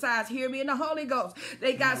circumcised. Hear me in the Holy Ghost.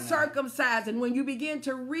 They got circumcised. And when you begin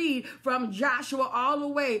to read from Joshua all the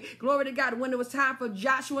way, glory to God, when it was time for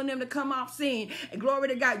Joshua and them to come off scene, and glory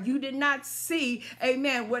to God, you did not see,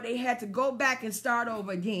 amen, where they had to go back and start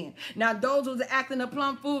over again. Now, those who was acting a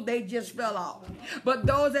plum fool, they just fell off. But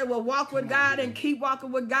those that will walk with God and keep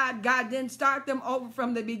walking with God, God didn't start them over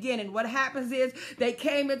from the beginning. What happens is they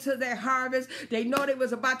came into their harvest. They know they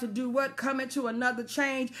was about to do what? Come into another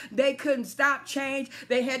change. They couldn't stop change.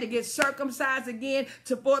 They had to get circumcised again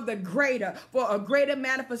for a greater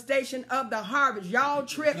manifestation of the harvest. Y'all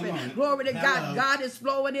tripping. Glory to God. God is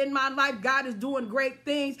flowing in my life. God is doing great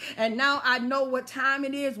things. And now I know what time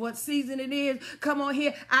it is, what season it is. Come on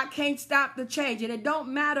here. I can't stop the change. And it don't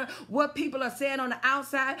matter what people are saying on the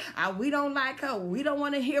outside. We don't like her. We don't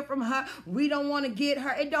want to hear from her. We don't want to get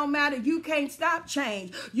her. It don't matter. You can't stop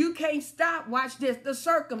change. You can't stop, watch this, the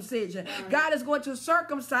circumcision. God is going to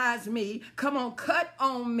circumcise me. Come on, cut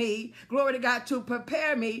on me. Glory to God, to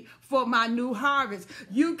prepare me for my new harvest.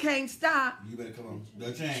 You can't stop. You better come on.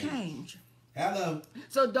 The change. Change. Hello.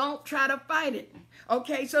 So don't try to fight it.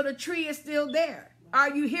 Okay, so the tree is still there.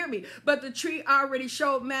 Are you hear me? But the tree already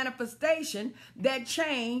showed manifestation that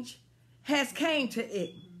change has came to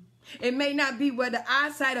it. It may not be where the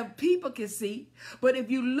eyesight of people can see, but if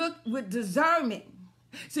you look with discernment,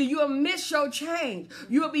 so you'll miss your change.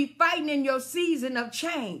 You'll be fighting in your season of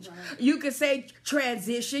change. You could say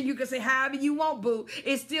transition. You could say however you want, boo.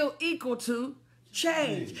 It's still equal to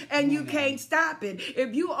change, and you can't stop it.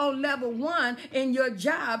 If you on level 1 in your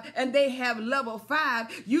job and they have level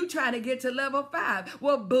 5, you trying to get to level 5.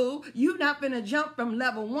 Well, boo, you not gonna jump from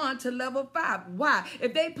level 1 to level 5. Why?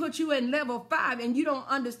 If they put you in level 5 and you don't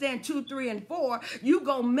understand 2, 3, and 4, you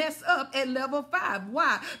gonna mess up at level 5.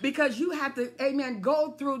 Why? Because you have to, amen,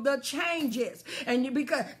 go through the changes. And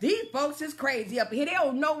because these folks is crazy up here. They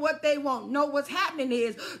don't know what they want. No, what's happening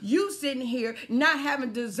is you sitting here not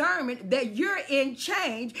having discernment that you're in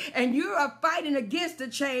change, and you are fighting against the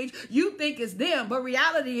change. You think it's them, but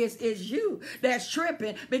reality is you that's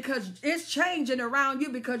tripping, because it's changing around you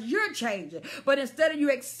because you're changing. But instead of you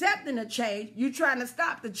accepting the change, you trying to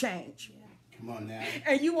stop the change. Come on now.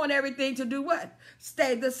 And you want everything to do what?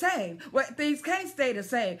 Stay the same. Well, things can't stay the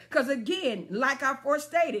same. Because again, like I first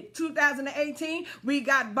stated, 2018, we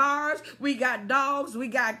got bars, we got dogs, we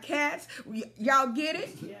got cats. Y'all get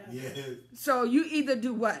it? Yes. So you either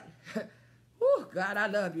do what? Oh, God, I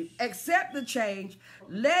love you. Accept the change,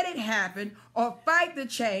 let it happen, or fight the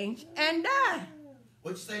change and die.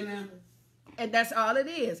 What you say now? And that's all it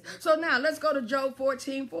is. So now let's go to Job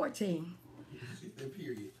 14:14.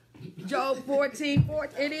 Period. Job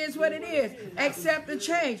 14:14. It is what it is. Accept the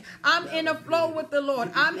change. I'm in a flow with the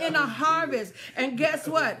Lord. I'm in a harvest. And guess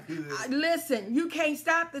what? Listen, you can't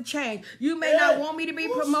stop the change. You may not want me to be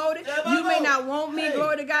promoted. You may not want me,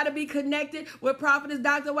 glory to God, to be connected with Prophetess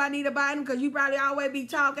Dr. Juanita Bynum, because you probably always be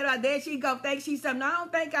talking about, there she go, think she's something. I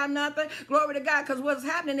don't think I'm nothing. Glory to God, because what's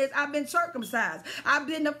happening is I've been circumcised. I've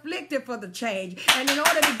been afflicted for the change. And in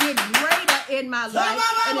order to get greater in my life,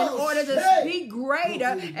 and in order to speak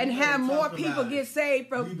greater and have more people get saved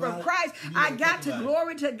from Christ, I got to,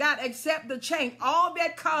 glory to God, accept the change. All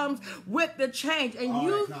that comes with the change. And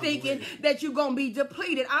you thinking that you're going to be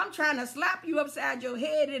depleted. I'm trying to slap you upside your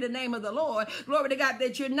head in the name of the Lord. Glory to God,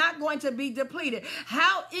 that you're not going to be depleted.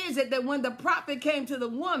 How is it that when the prophet came to the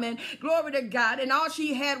woman, glory to God, and all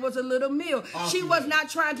she had was a little meal, she was not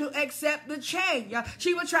trying to accept the change.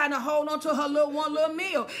 She was trying to hold on to her one little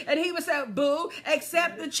meal. And he would say, boo,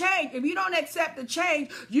 accept the change. If you don't accept the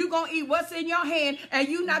change, you're going to eat what's in your hand, and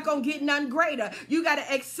you're not going to get none greater. You got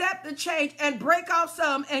to accept the change and break off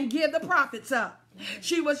some and give the prophet some.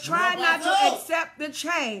 She was trying not to accept the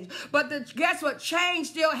change. But guess what? Change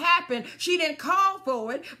still happened. She didn't call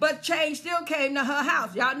for it, but change still came to her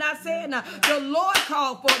house. Y'all not saying that. The Lord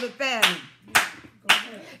called for the famine.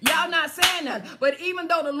 Y'all not saying that. But even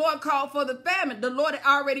though the Lord called for the famine, the Lord had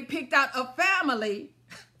already picked out a family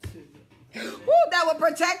that will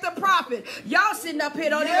protect the prophet. Y'all sitting up here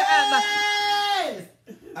don't even act like...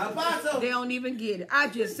 They don't even get it. I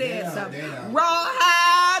just said something.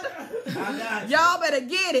 Rawhide. Y'all better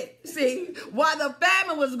get it. See, while the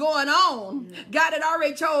famine was going on, God had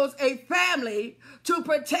already chose a family to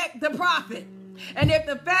protect the prophet. And if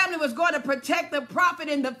the family was going to protect the prophet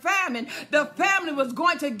in the famine was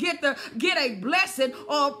going to get a blessing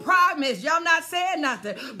or a promise. Y'all not saying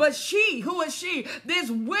nothing. But she, who is she? This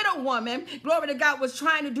widow woman, glory to God, was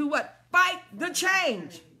trying to do what? Fight the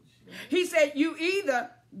change. He said, you either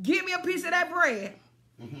give me a piece of that bread.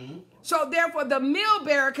 So therefore the meal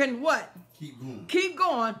bearer can what? Keep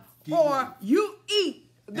going. Or you eat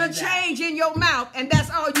the change in your mouth, and that's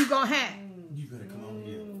all you're going to have. You better come on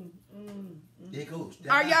here.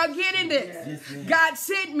 Are y'all getting this? God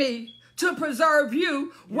sent me to preserve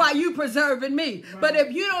you while you preserving me. But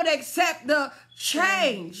if you don't accept the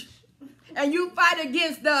change and you fight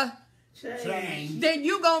against the change, then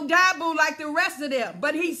you gonna die, boo, like the rest of them.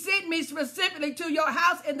 But he sent me specifically to your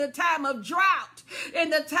house in the time of drought,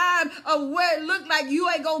 in the time of where it looked like you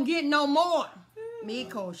ain't gonna get no more.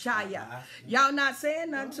 Miko Shaya. Y'all not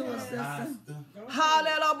saying nothing to us, sister.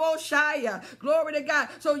 Hallelujah. Glory to God.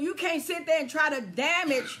 So you can't sit there and try to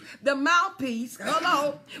damage the mouthpiece.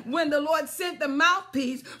 Hello. When the Lord sent the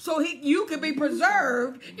mouthpiece so you could be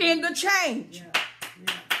preserved in the change.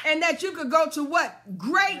 And that you could go to what?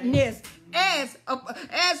 Greatness, as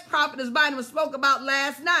Prophetess Bynum spoke about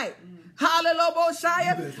last night.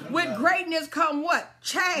 Hallelujah. With greatness come what?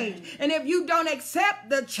 Change. And if you don't accept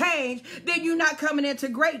the change, then you're not coming into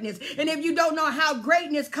greatness. And if you don't know how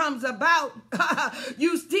greatness comes about,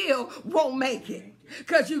 you still won't make it.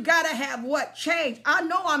 Because you got to have what? Change. I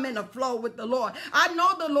know I'm in a flow with the Lord. I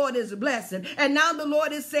know the Lord is a blessing. And now the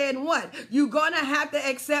Lord is saying what? You're going to have to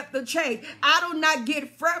accept the change. I do not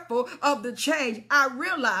get fretful of the change. I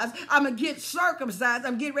realize I'm going to get circumcised.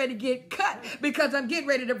 I'm getting ready to get cut because I'm getting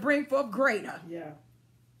ready to bring forth greater. Yeah.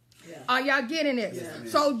 Are y'all getting it? Yeah.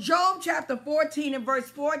 So Job chapter 14 and verse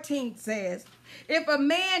 14 says, if a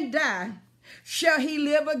man die, shall he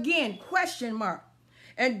live again? Question mark.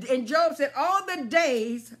 And Job said, all the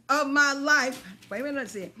days of my life, wait a minute,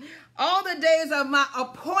 let's see. All the days of my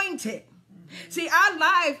appointed. See, our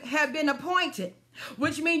life have been appointed,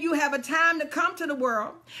 which means you have a time to come to the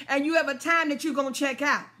world and you have a time that you're going to check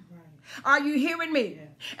out. Right. Are you hearing me? Yeah.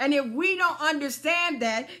 And if we don't understand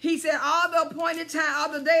that, he said, all the appointed time,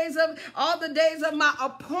 all the days of my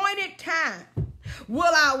appointed time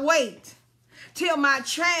will I wait till my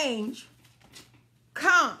change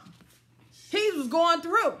come. He was going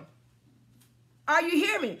through. Are you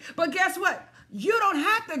hearing me? But guess what? You don't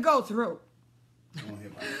have to go through.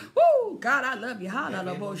 Woo, God, I love you.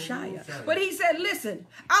 Hallelujah. But he said, listen,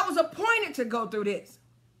 I was appointed to go through this.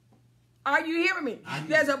 Are you hearing me?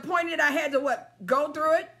 There's a point that I had to what? Go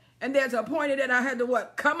through it. And there's a point that I had to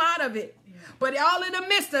what? Come out of it. Yeah. But all in the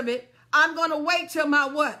midst of it, I'm going to wait till my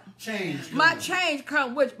what? Change. My change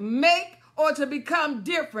come, which make or to become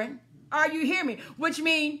different. Are you hearing me? Which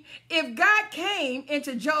means if God came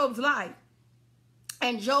into Job's life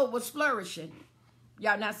and Job was flourishing,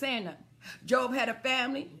 y'all not saying nothing. Job had a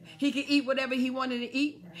family. He could eat whatever he wanted to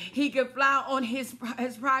eat. He could fly on his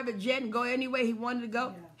private jet and go anywhere he wanted to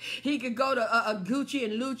go. He could go to Gucci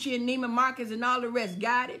and Lucci and Neiman Marcus and all the rest.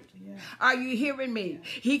 Got it? Are you hearing me?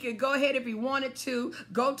 He could go ahead if he wanted to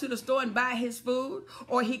go to the store and buy his food,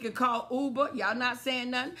 or he could call Uber. Y'all not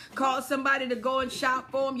saying nothing. Call somebody to go and shop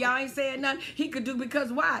for him. Y'all ain't saying nothing. He could do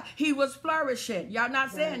because why? He was flourishing. Y'all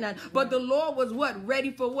not saying nothing. But the Lord was what? Ready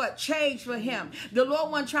for what? Change for him. The Lord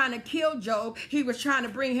wasn't trying to kill Job. He was trying to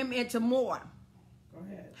bring him into more.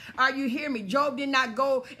 Are you hearing me? Job did not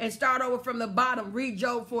go and start over from the bottom. Read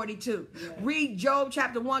Job 42. Yeah. Read Job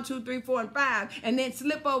chapter 1, 2, 3, 4, and 5. And then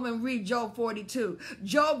slip over and read Job 42.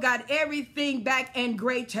 Job got everything back and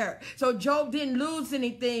greater. So Job didn't lose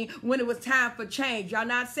anything when it was time for change. Y'all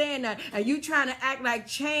not saying that. And you trying to act like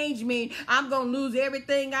change means I'm going to lose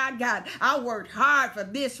everything I got. I worked hard for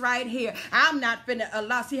this right here. I'm not finna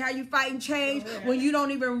allow. See how you fighting change? When you don't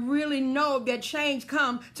even really know that change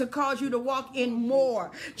come to cause you to walk in more.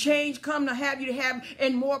 Change come to have you to have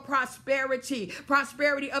in more prosperity.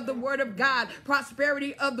 Prosperity of the word of God.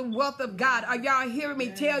 Prosperity of the wealth of God. Are y'all hearing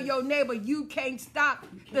me? Tell your neighbor you can't stop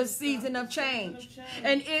the season of change.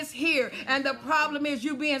 And it's here. And the problem is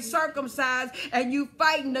you being circumcised and you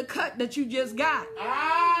fighting the cut that you just got.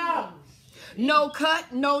 No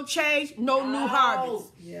cut, no change, no new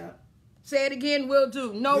harvest. Yeah. Say it again, will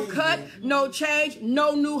do. No cut, no change,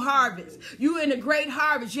 no new harvest. You in a great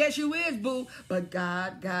harvest. Yes, you is, boo. But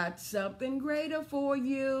God got something greater for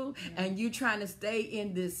you. And you trying to stay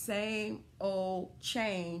in this same old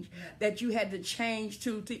change that you had to change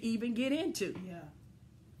to even get into. Yeah.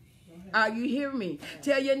 Are you hearing me?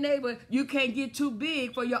 Tell your neighbor you can't get too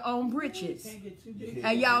big for your own britches.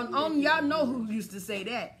 And y'all know who used to say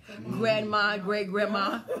that. Grandma,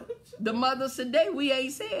 great-grandma. The mothers today, we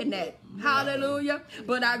ain't saying that. Hallelujah.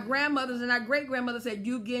 But our grandmothers and our great-grandmothers said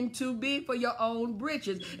you getting too big for your own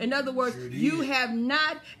britches. In other words, you have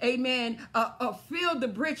not, amen, filled the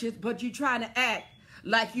britches, but you trying to act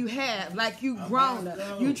like you have, like you grown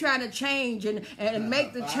up. You trying to change and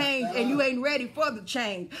make the change, and you ain't ready for the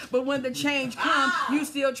change. But when the change comes, you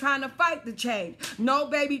still trying to fight the change. No,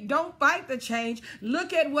 baby, don't fight the change.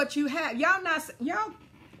 Look at what you have. Y'all,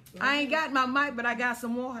 I ain't got my mic, but I got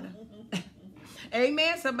some water.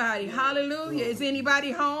 Amen, somebody. Hallelujah. Is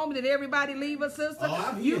anybody home? Did everybody leave a sister?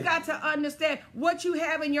 You got to understand what you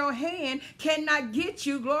have in your hand cannot get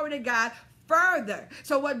you, glory to God, further.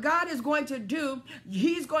 So what God is going to do,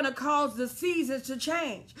 he's going to cause the seasons to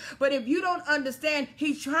change. But if you don't understand,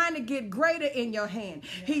 he's trying to get greater in your hand.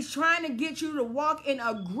 He's trying to get you to walk in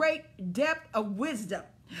a great depth of wisdom.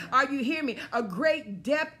 Are you hearing me? A great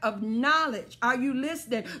depth of knowledge. Are you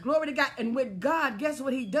listening? Glory to God. And with God, guess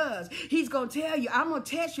what he does? He's going to tell you, I'm going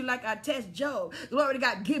to test you like I test Job. Glory to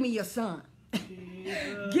God, give me your son.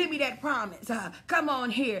 Give me that promise. Come on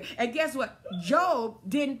here. And guess what? Abram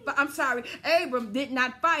did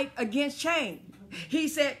not fight against change. He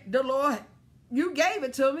said, the Lord, you gave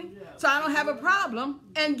it to me, so I don't have a problem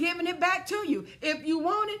in giving it back to you. If you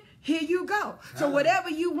want it, here you go. So whatever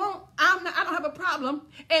you want, I don't have a problem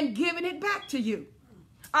in giving it back to you.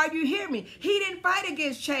 Are you hearing me? He didn't fight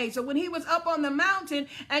against change. So when he was up on the mountain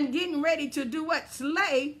and getting ready to do what?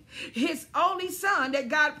 Slay his only son that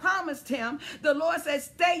God promised him, the Lord said,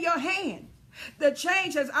 stay your hand. The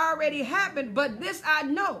change has already happened, but this I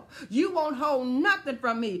know. You won't hold nothing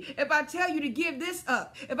from me. If I tell you to give this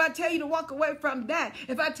up, if I tell you to walk away from that,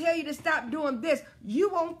 if I tell you to stop doing this, you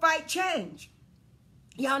won't fight change.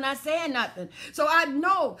 Y'all not saying nothing. So I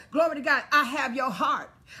know, glory to God, I have your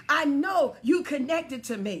heart. I know you connected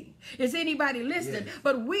to me. Is anybody listening? Yes.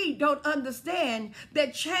 But we don't understand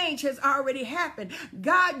that change has already happened.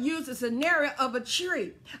 God used a scenario of a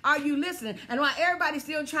tree. Are you listening? And while everybody's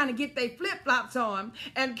still trying to get their flip-flops on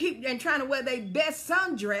and trying to wear their best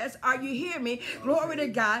sundress, are you hearing me? Okay. Glory to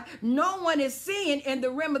God. No one is seeing in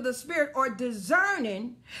the realm of the spirit or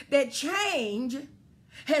discerning that change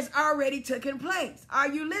has already taken place. Are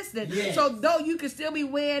you listening? Yes. So though you can still be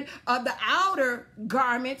wearing the outer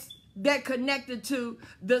garments that connected to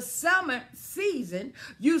the summer season,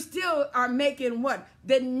 you still are making what?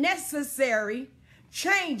 The necessary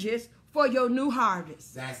changes for your new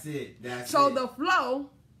harvest. That's it. So the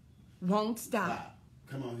flow won't stop.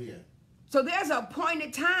 Come on here. So there's a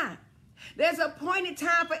appointed time. There's a appointed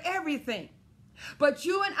time for everything. But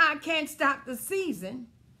you and I can't stop the season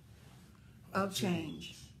of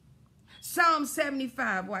change. Psalm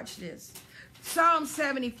 75, watch this. Psalm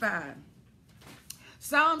 75.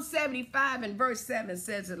 Psalm 75 and verse 7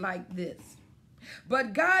 says it like this.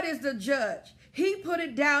 But God is the judge. He put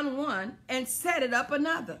it down one and set it up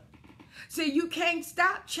another. See, you can't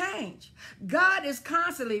stop change. God is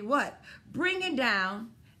constantly what? Bringing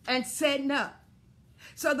down and setting up.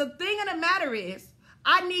 So the thing of the matter is,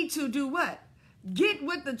 I need to do what? Get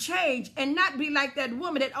with the change and not be like that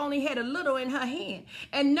woman that only had a little in her hand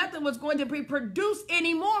and nothing was going to be produced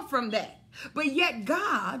anymore from that. But yet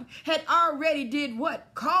God had already did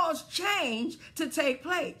what? Caused change to take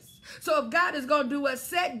place. So if God is going to do a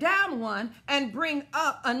set down one and bring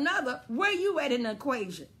up another, where you at in the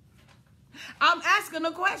equation? I'm asking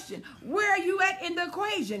a question. Where are you at in the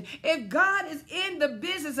equation? If God is in the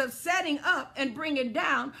business of setting up and bringing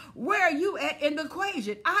down, where are you at in the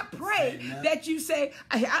equation? I pray that you say,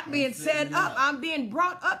 I'm being set up. I'm being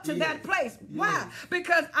brought up to that place. Why?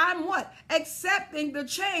 Because I'm what? Accepting the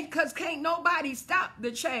change, because can't nobody stop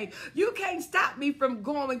the change. You can't stop me from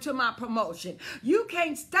going to my promotion. You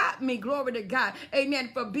can't stop me, glory to God,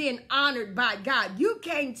 amen, for being honored by God. You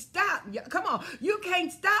can't stop. Come on. You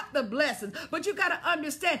can't stop the blessing. But you got to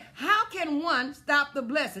understand, how can one stop the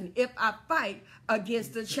blessing if I fight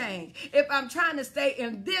against the change? If I'm trying to stay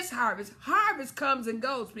in this harvest, harvest comes and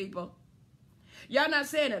goes, people. Y'all not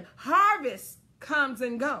saying it. Harvest comes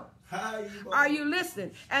and goes. Are you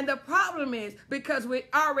listening? And the problem is, because we're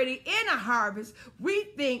already in a harvest, we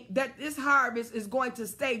think that this harvest is going to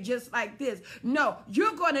stay just like this. No,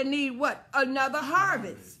 you're going to need what? Another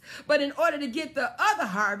harvest. But in order to get the other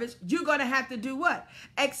harvest, you're going to have to do what?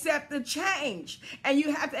 Accept the change. And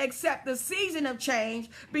you have to accept the season of change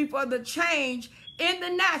before the change in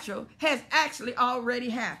the natural has actually already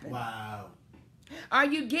happened. Wow. Are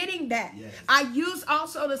you getting that? Yes. I use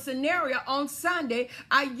also the scenario on Sunday.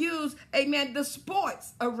 I use, amen, the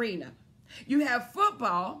sports arena. You have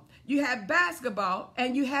football, you have basketball,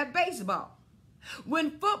 and you have baseball.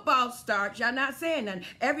 When football starts, y'all not saying nothing.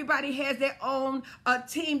 Everybody has their own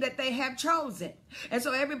team that they have chosen. And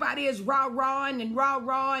so everybody is rah-rahing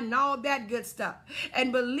and all that good stuff.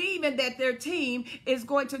 And believing that their team is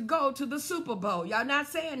going to go to the Super Bowl. Y'all not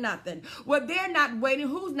saying nothing. Well, they're not waiting.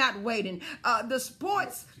 Who's not waiting? The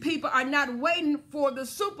sports people are not waiting for the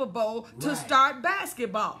Super Bowl to start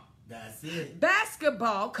basketball. That's it.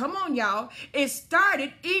 Basketball, come on, y'all, it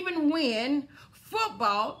started even when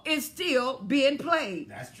football is still being played.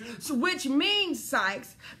 That's true. So, which means,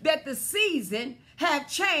 Sykes, that the season have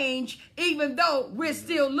changed even though we're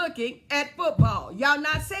still looking at football. Y'all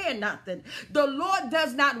not saying nothing. The Lord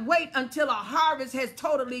does not wait until a harvest has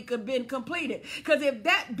totally been completed. Because if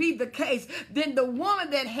that be the case, then the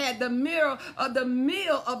woman that had the meal of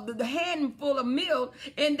the handful of meal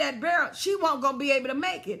in that barrel, she won't gonna be able to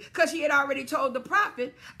make it, because she had already told the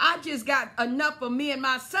prophet, I just got enough for me and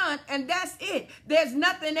my son, and that's it. There's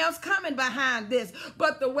nothing else coming behind this.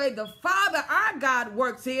 But the way the Father, our God,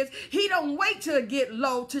 works is he don't wait till it get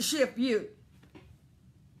low to shift you.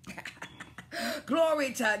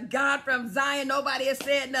 Glory to God from Zion. Nobody has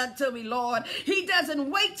said nothing to me, Lord. He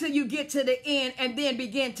doesn't wait till you get to the end and then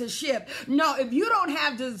begin to shift. No, if you don't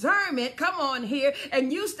have discernment, come on here,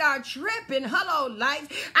 and you start tripping, hello,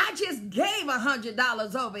 lights. I just gave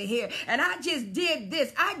 $100 over here, and I just did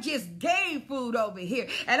this. I just gave food over here,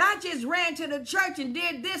 and I just ran to the church and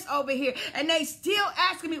did this over here, and they still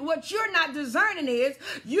asking me. What you're not discerning is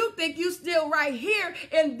you think you still right here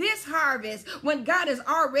in this harvest when God has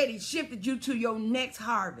already shifted you to your next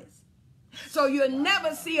harvest. So you'll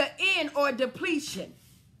never see an end or depletion.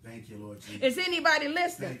 Thank you, Lord Jesus. Is anybody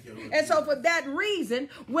listening? Thank you, Lord and so Jesus. for that reason,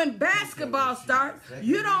 when basketball starts,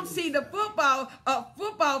 you don't see the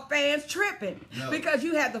football fans tripping. No. Because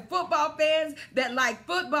you have the football fans that like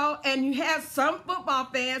football, and you have some football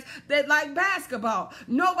fans that like basketball.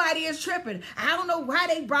 Nobody is tripping. I don't know why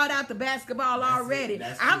they brought out the basketball already.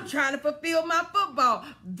 I'm trying to fulfill my football.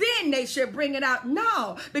 Then they should bring it out.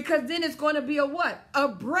 No, because then it's going to be a what? A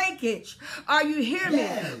breakage. Are you hearing me?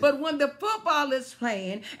 But when the football is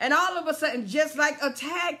playing, and all of a sudden, just like a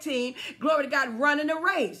tag team, glory to God, running a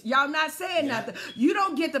race. Y'all not saying nothing. You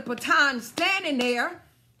don't get the baton standing there.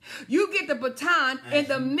 You get the baton in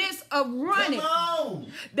the midst of running. Come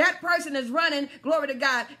on. That person is running, glory to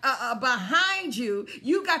God, behind you.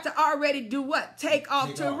 You got to already do what? Take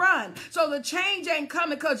off to run. So the change ain't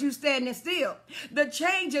coming because you standing still. The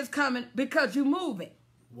change is coming because you moving.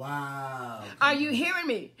 Wow. Are you hearing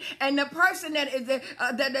me? And the person that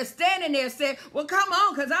is standing there said, well, come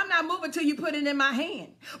on, because I'm not moving till you put it in my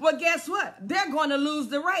hand. Well, guess what? They're going to lose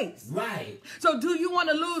the race. Right. So do you want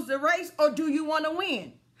to lose the race, or do you want to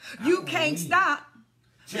win? You can't stop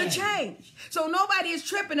the change. So nobody is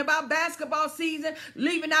tripping about basketball season,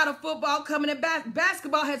 leaving out of football, coming in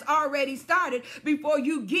basketball has already started before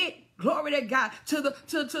you get, glory to God, to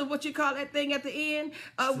what you call that thing at the end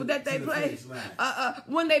that they play.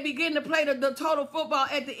 When they begin to play the total football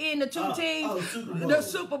at the end, the two teams, the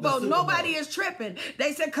Super Bowl. Nobody is tripping.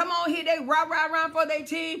 They said, come on here. They rah for their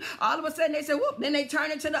team. All of a sudden they said, whoop. Then they turn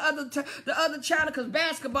into the other channel because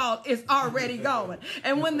basketball is already going.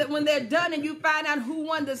 And when they're done and you find out who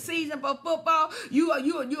won the season for football,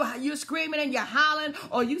 you're screaming and you're hollering,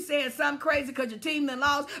 or you saying something crazy because your team then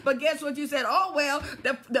lost. But guess what? You said, oh well,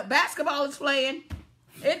 the basketball is playing.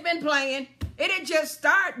 It's been playing. It didn't just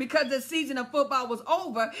start because the season of football was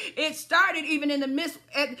over. It started even in the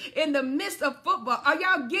midst of football. Are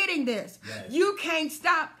y'all getting this? Yes. You can't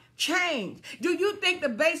stop change. Do you think the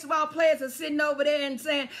baseball players are sitting over there and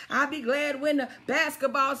saying, I'll be glad when the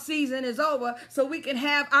basketball season is over so we can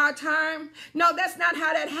have our turn? No, that's not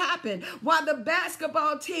how that happened. While the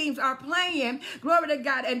basketball teams are playing, glory to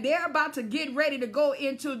God, and they're about to get ready to go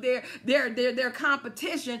into their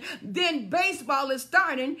competition, then baseball is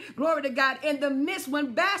starting, glory to God, in the midst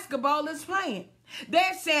when basketball is playing.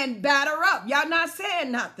 They're saying batter up. Y'all not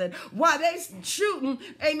saying nothing. While they shooting,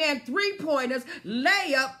 amen, 3-pointers,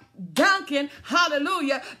 layup, dunking,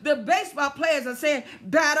 hallelujah, the baseball players are saying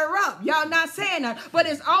batter up. Y'all not saying that. But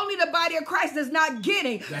it's only the body of Christ that's not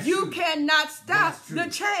getting. You cannot stop the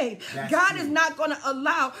change. God is not going to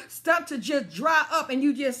allow stuff to just dry up and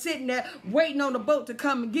you just sitting there waiting on the boat to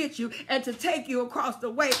come and get you and to take you across the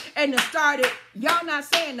way and to start it. Y'all not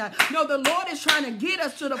saying that. No, the Lord is trying to get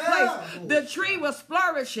us to the place. The tree was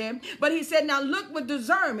flourishing, but he said, now look with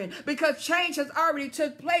discernment, because change has already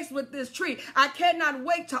took place with this tree. I cannot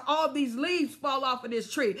wait till all these leaves fall off of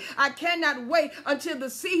this tree. I cannot wait until the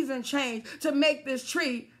season change to make this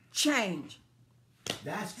tree change.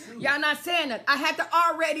 That's true. Y'all not saying that. I had to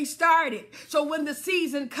already start it. So when the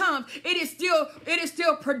season comes, it is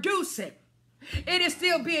still producing. It is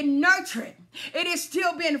still being nurtured. It is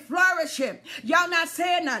still being flourishing. Y'all not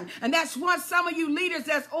saying nothing. And that's why some of you leaders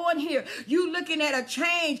that's on here, you looking at a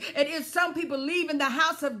change. And it's some people leaving the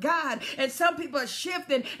house of God. And some people are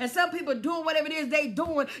shifting. And some people doing whatever it is they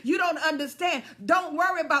doing. You don't understand. Don't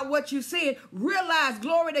worry about what you see. Realize,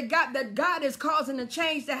 glory to God, that God is causing a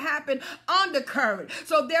change to happen undercurrent.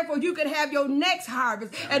 So therefore you can have your next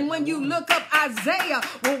harvest. And when you look up, Isaiah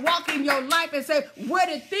will walk in your life and say, where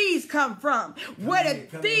did these come from? Where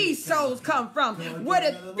did these souls come come from? Where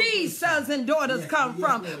did these sons and daughters come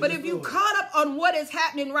from? But if you caught up on what is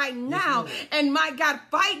happening right now, and my God,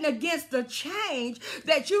 fighting against the change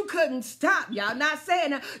that you couldn't stop, y'all not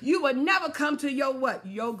saying that, you would never come to your what?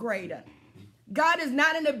 Your greater. God is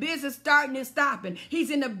not in the business starting and stopping. He's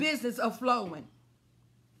in the business of flowing.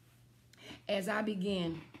 As I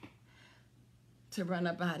begin to run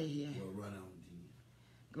up out of here. Well, run on,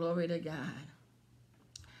 glory to God.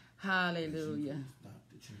 Hallelujah.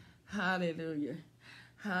 Hallelujah.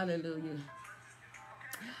 Hallelujah.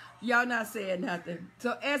 Y'all not saying nothing.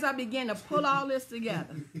 So as I begin to pull all this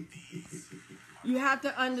together, you have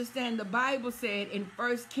to understand the Bible said in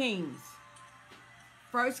 1 Kings,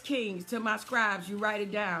 to my scribes, you write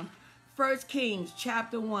it down. 1 Kings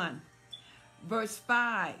chapter 1, verse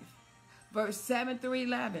 5, verse 7 through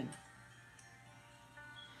 11,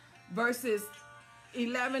 verses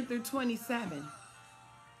 11 through 27,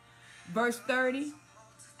 verse 30,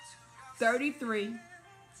 33,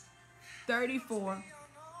 34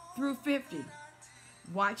 through 50.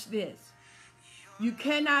 Watch this. You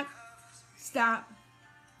cannot stop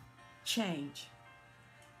change.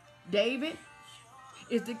 David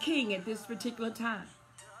is the king at this particular time.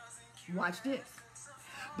 Watch this.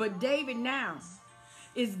 But David now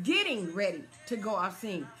is getting ready to go off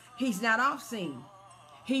scene. He's not off scene.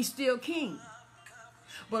 He's still king.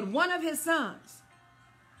 But one of his sons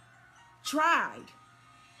tried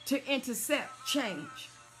to intercept change.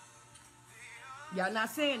 Y'all not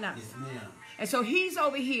saying nothing. Yes, ma'am. And so he's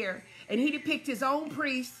over here, and he picked his own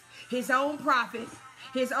priest, his own prophet,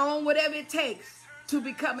 his own whatever it takes to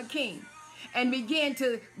become a king, and begin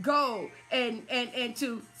to go and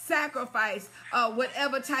to sacrifice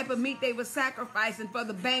whatever type of meat they were sacrificing for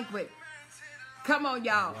the banquet. Come on,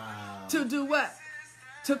 y'all. Wow. To do what?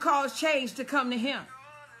 To cause change to come to him.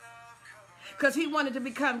 Because he wanted to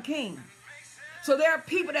become king. So there are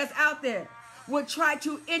people that's out there would try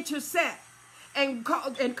to intercept and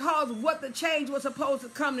cause what the change was supposed to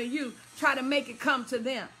come to you, try to make it come to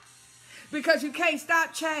them. Because you can't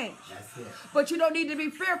stop change. That's it. But you don't need to be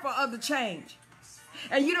fearful of the change.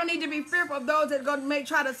 And you don't need to be fearful of those that are going to may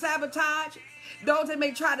try to sabotage, those that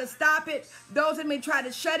may try to stop it, those that may try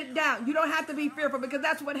to shut it down. You don't have to be fearful, because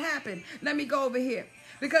that's what happened. Let me go over here.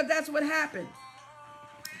 Because that's what happened.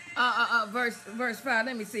 Verse 5.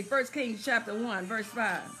 Let me see. 1 Kings chapter 1, verse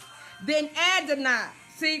 5. Then Adonai,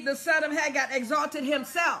 see, the son of Haggith, exalted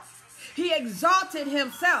himself. He exalted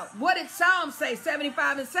himself. What did Psalm say?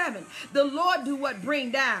 75 and 7. The Lord do what?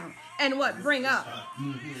 Bring down and what? Bring up.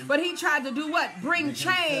 But he tried to do what? Bring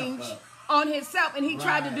change on himself. And he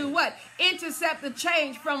tried to do what? Intercept the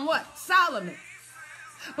change from what? Solomon.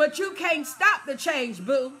 But you can't stop the change,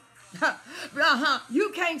 boo.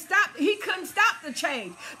 You can't stop. He couldn't stop the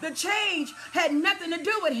change. The change had nothing to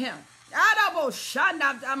do with him.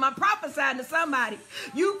 I'm prophesying to somebody.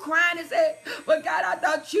 You crying and said, but God, I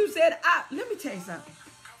thought you said let me tell you something.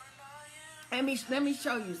 Let me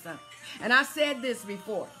show you something. And I said this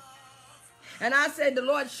before. And I said the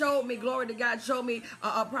Lord showed me, glory to God, showed me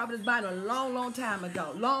a prophetess Bible a long time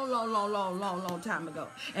ago. Long time ago.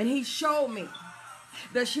 And he showed me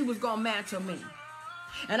that she was going to mantle me.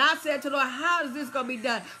 And I said to the Lord, how is this going to be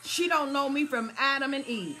done? She don't know me from Adam and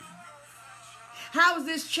Eve. How is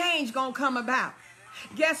this change going to come about?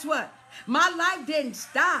 Guess what? My life didn't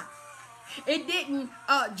stop. It didn't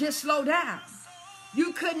just slow down.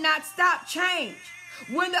 You could not stop change.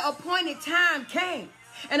 When the appointed time came,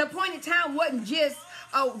 and appointed time wasn't just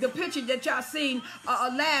the picture that y'all seen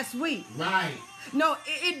last week. Right. No,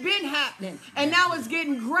 it been happening. And now it's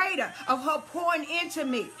getting greater of her pouring into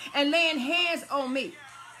me and laying hands on me.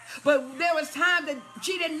 But there was time that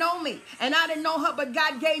she didn't know me and I didn't know her, but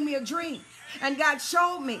God gave me a dream and God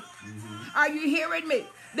showed me. Are you hearing me?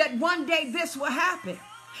 That one day this will happen.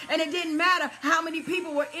 And it didn't matter how many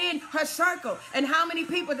people were in her circle and how many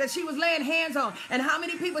people that she was laying hands on and how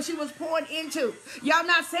many people she was pouring into. Y'all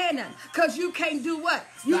not saying nothing because you can't do what?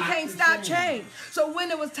 You can't stop change. So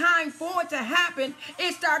when it was time for it to happen,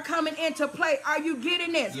 it started coming into play. Are you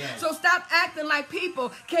getting this? Yes. So stop acting like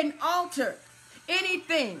people can alter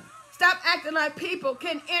anything. Stop acting like people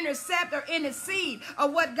can intercept or intercede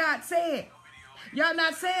of what God said. Y'all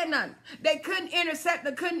not saying nothing. They couldn't intercept,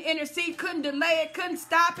 they couldn't intercede, couldn't delay it, couldn't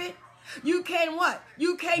stop it. You can what?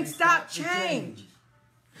 You can't stop change.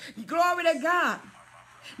 Glory to God.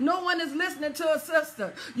 No one is listening to a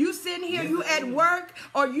sister. You sitting here, you at work,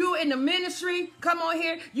 or you in the ministry, come on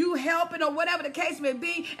here, you helping or whatever the case may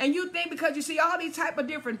be, and you think because you see all these type of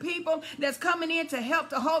different people that's coming in to help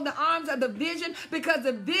to hold the arms of the vision, because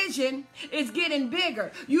the vision is getting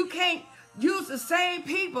bigger. You can't use the same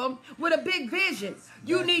people with a big vision.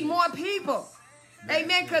 You need more people.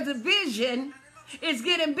 Amen. Because the vision is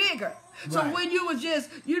getting bigger. So Right. when you was just,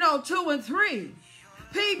 2 and 3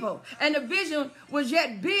 people, and the vision was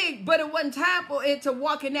yet big, but it wasn't time for it to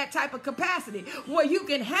walk in that type of capacity where you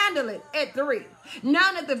can handle it at 3.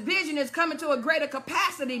 Now that the vision is coming to a greater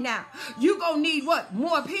capacity now, you gonna need what?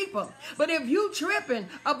 More people. But if you tripping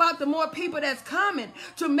about the more people that's coming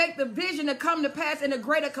to make the vision to come to pass in a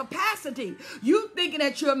greater capacity, you thinking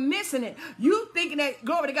that you're missing it. You thinking that,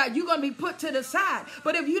 glory to God, you're gonna be put to the side.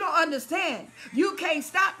 But if you don't understand, you can't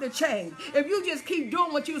stop the change. If you just keep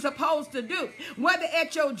doing what you're supposed to do, whether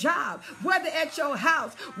at your job, whether at your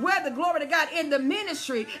house, whether, glory to God, in the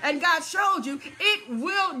ministry, and God showed you, it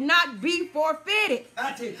will not be forfeited.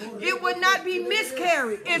 It would not be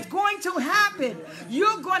miscarried. It's going to happen.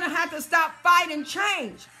 You're going to have to stop fighting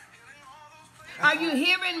change. Are you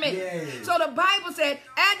hearing me? Yes. So the Bible said,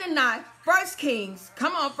 Adonai, 1 Kings,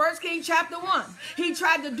 come on, 1 Kings chapter 1. He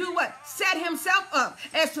tried to do what? Set himself up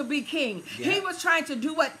as to be king. Yeah. He was trying to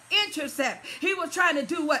do what? Intercept. He was trying to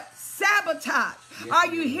do what? Sabotage. Yes, Are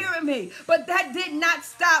you hearing me? But that did not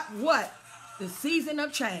stop what? The season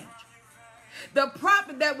of change. The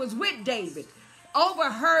prophet that was with David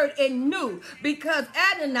overheard and knew, because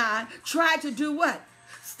Adonai tried to do what?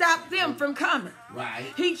 Stop them from coming. Right.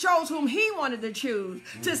 He chose whom he wanted to choose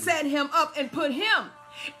to set him up and put him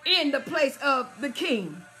in the place of the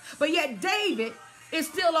king. But yet David is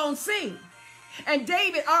still on scene. And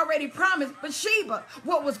David already promised Bathsheba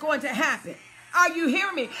what was going to happen. Are you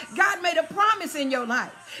hearing me? God made a promise in your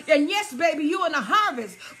life. And yes, baby, you in the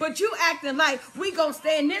harvest, but you acting like we gonna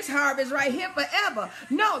stay in this harvest right here forever.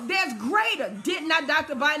 No, there's greater. Did not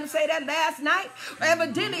Dr. Biden say that last night?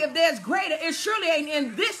 Evidently, if there's greater, it surely ain't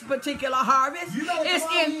in this particular harvest. It's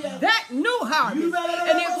in that new harvest.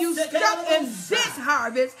 And if you stuck in this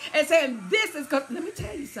harvest and saying this is, let me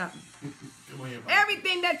tell you something.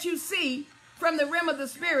 Everything that you see from the realm of the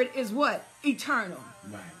spirit is what? Eternal.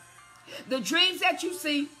 Right. The dreams that you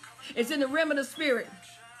see is in the realm of the spirit,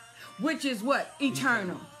 which is what?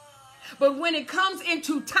 Eternal. But when it comes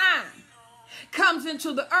into time, comes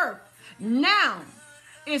into the earth, now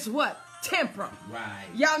it's what? Temporal. Right.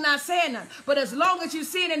 Y'all not saying that. But as long as you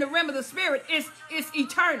see it in the realm of the spirit, it's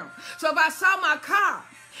eternal. So if I saw my car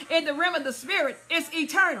in the realm of the spirit, it's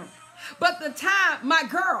eternal. But the time my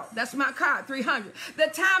girl, that's my car, 300, the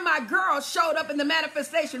time my girl showed up in the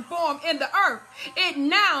manifestation form in the earth, it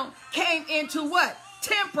now came into what?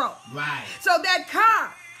 Temporal. Right. So that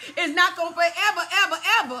car is not going to forever, ever,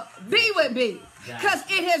 ever be with me, because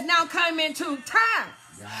it has now come into time.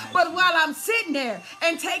 Right. But while I'm sitting there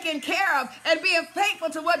and taking care of and being faithful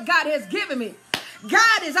to what God has given me,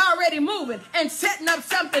 God is already moving and setting up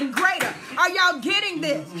something greater. Are y'all getting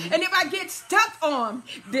this? And if I get stuck on,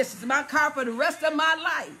 this is my car for the rest of my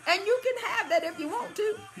life. And you can have that if you want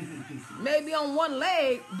to. Maybe on one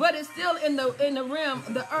leg, but it's still in the realm,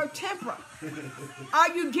 the earth temporal.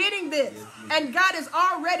 Are you getting this? And God is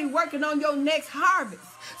already working on your next harvest.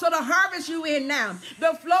 So the harvest you in now,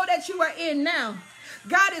 the flow that you are in now,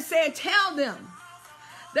 God is saying, tell them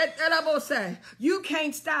that I will say, you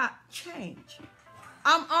can't stop change.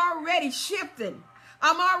 I'm already shifting.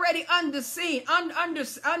 I'm already undercurrent.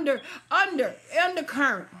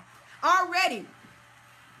 Already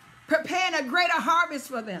preparing a greater harvest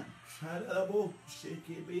for them.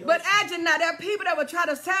 But imagine now, there are people that will try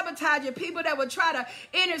to sabotage you, people that will try to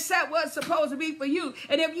intercept what's supposed to be for you.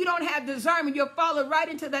 And if you don't have discernment, you'll fall right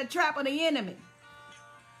into that trap of the enemy.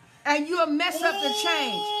 And you'll mess up the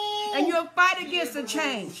change. And you'll fight against the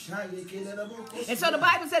change. And so the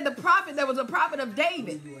Bible said the prophet that was a prophet of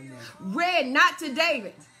David ran not to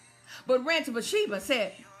David, but ran to Bathsheba,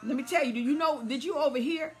 said, let me tell you, did you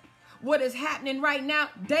overhear what is happening right now?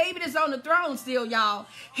 David is on the throne still, y'all.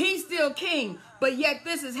 He's still king, but yet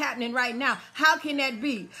this is happening right now. How can that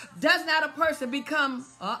be? Does not a person become,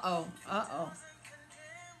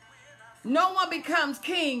 no one becomes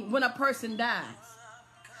king when a person dies.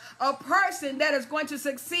 A person that is going to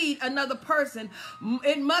succeed another person,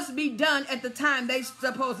 it must be done at the time they're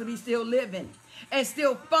supposed to be still living and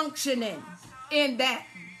still functioning in that.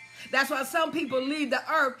 That's why some people leave the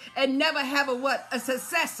earth and never have a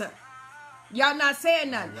successor. Y'all not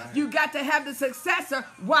saying nothing. Right. You got to have the successor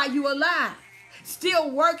while you alive,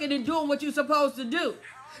 still working and doing what you're supposed to do.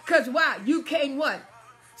 Because why? You can't what?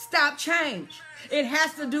 Stop change. It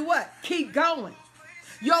has to do what? Keep going.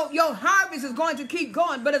 Your harvest is going to keep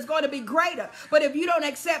going, but it's going to be greater. But if you don't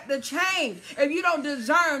accept the change, if you don't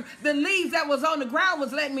discern, the leaves that was on the ground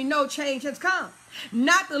was letting me know change has come.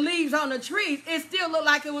 Not the leaves on the trees. It still looked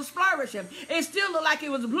like it was flourishing. It still looked like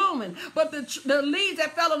it was blooming. But the leaves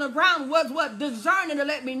that fell on the ground was what? Discerning to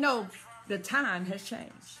let me know the time has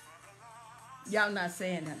changed. Y'all not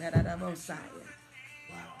saying that. Messiah.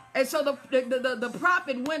 Wow. And so the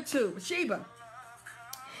prophet went to Sheba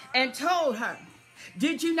and told her,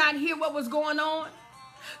 did you not hear what was going on?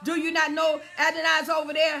 Do you not know Adonai's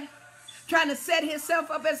over there trying to set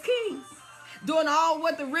himself up as king? Doing all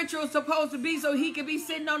what the ritual is supposed to be so he could be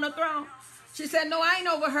sitting on the throne. She said, no, I ain't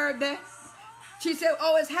overheard that. She said,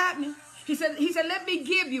 oh, it's happening. He said, let me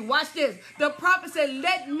give you, watch this. The prophet said,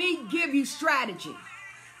 let me give you strategy.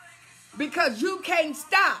 Because you can't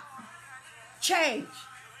stop change.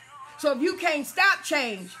 So if you can't stop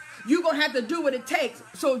change, you're going to have to do what it takes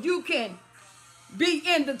so you can be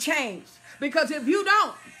in the change. Because if you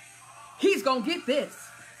don't, he's going to get this.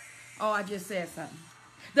 Oh, I just said something.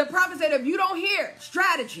 The prophet said, if you don't hear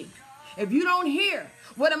strategy, if you don't hear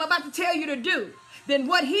what I'm about to tell you to do, then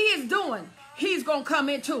what he is doing, he's going to come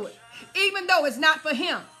into it. Even though it's not for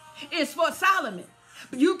him, it's for Solomon.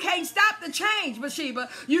 You can't stop the change, Bathsheba.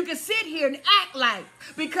 You can sit here and act like,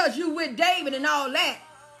 because you with David and all that,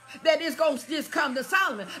 that it's going to just come to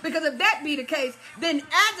Solomon. Because if that be the case, then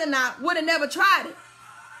Adonai would have never tried it.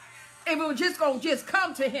 If it was just going to just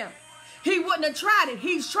come to him. He wouldn't have tried it.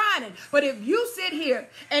 He's trying it. But if you sit here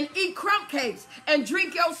and eat crumb cakes and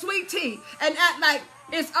drink your sweet tea and act like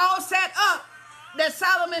it's all set up that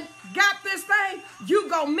Solomon got this thing, you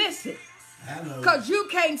gonna miss it. Because you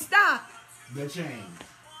can't stop the change.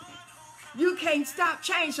 You can't stop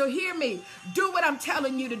change. So hear me. Do what I'm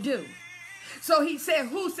telling you to do. So he said,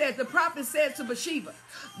 who says? The prophet said to Bathsheba,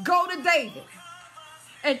 go to David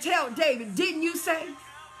and tell David, didn't you say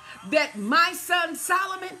that my son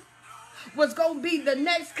Solomon was going to be the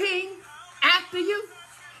next king after you?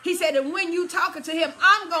 He said, and when you talking to him,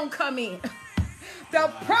 I'm going to come in.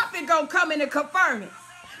 The prophet going to come in and confirm it.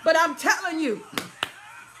 But I'm telling you,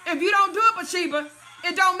 if you don't do it, Bathsheba,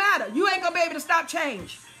 it don't matter. You ain't going to be able to stop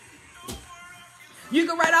change. You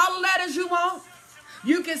can write all the letters you want.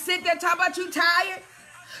 You can sit there and talk about you tired.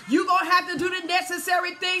 You're going to have to do the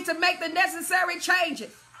necessary things to make the necessary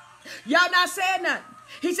changes. Y'all not saying nothing.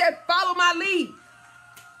 He said, follow my lead.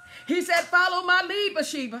 He said, follow my lead,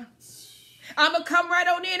 Bathsheba. I'm going to come right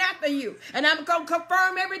on in after you. And I'm going to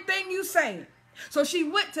confirm everything you saying. So she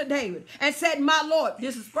went to David and said, my Lord,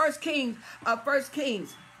 this is 1 Kings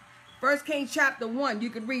chapter 1. You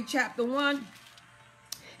can read chapter 1.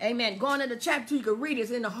 Amen. Going into chapter 2, you can read it.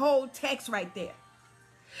 It's in the whole text right there.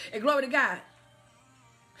 And glory to God.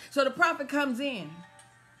 So the prophet comes in.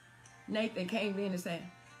 Nathan came in and said,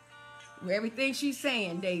 well, everything she's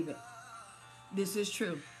saying, David, this is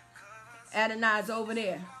true. Adonai's over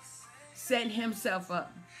there setting himself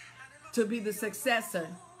up to be the successor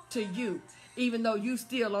to you, even though you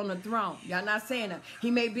still on the throne. Y'all not saying that. He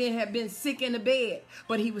may have been sick in the bed,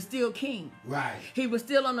 but he was still king. Right. He was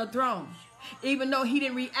still on the throne. Even though he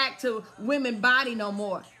didn't react to women's body no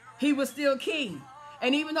more, he was still king.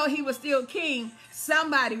 And even though he was still king,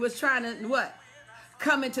 somebody was trying to, what?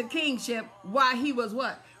 Come into kingship while he was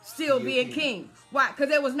what? Still being king. Why? Because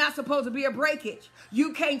there was not supposed to be a breakage.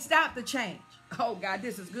 You can't stop the change. Oh, God,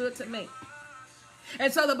 this is good to me.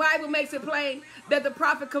 And so the Bible makes it plain that the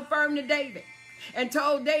prophet confirmed to David and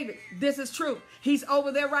told David, this is true. He's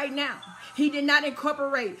over there right now. He did not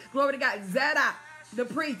incorporate, glory to God, Zadok, the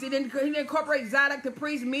priest. He didn't incorporate Zadok, the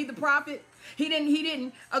priest, me, the prophet. He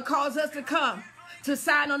didn't cause us to come to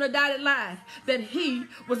sign on the dotted line that he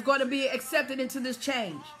was going to be accepted into this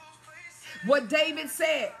change. What David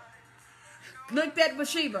said, looked at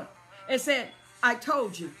Bathsheba and said, I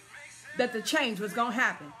told you that the change was going to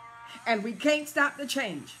happen. And we can't stop the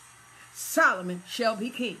change. Solomon shall be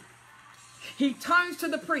king. He turns to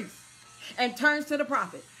the priest and turns to the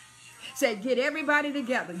prophet. Said, get everybody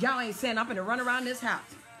together. Y'all ain't saying I'm going to run around this house.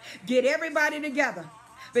 Get everybody together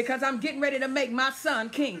because I'm getting ready to make my son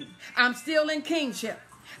king. I'm still in kingship.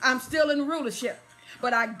 I'm still in rulership.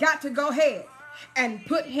 But I got to go ahead and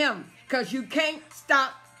put him, because you can't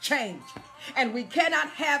stop change. And we cannot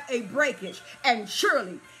have a breakage. And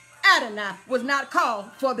surely Adonai was not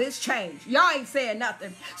called for this change. Y'all ain't saying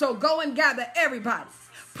nothing. So go and gather everybody.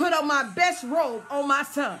 Put on my best robe on my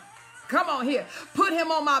son. Come on here. Put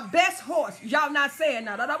him on my best horse. Y'all not saying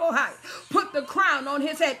nothing. Put the crown on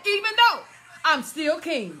his head, even though I'm still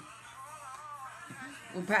king.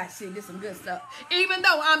 Well, Pastor, see, this is some good stuff. Even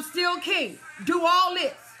though I'm still king, do all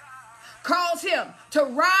this. Cause him to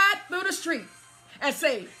ride through the street and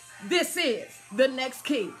say, this is the next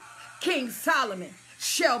king. King Solomon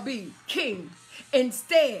shall be king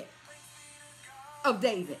instead of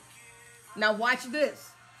David. Now watch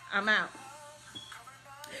this. I'm out.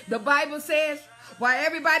 The Bible says, while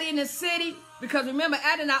everybody in the city, because remember,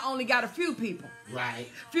 Adonai only got a few people. Right.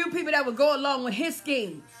 Few people that would go along with his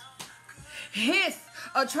schemes. hints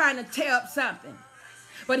of trying to tear up something.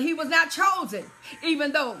 But he was not chosen,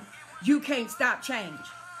 even though you can't stop change.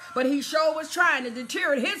 But he sure was trying to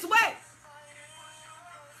deter it his way.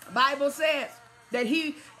 The Bible says that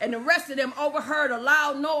he and the rest of them overheard a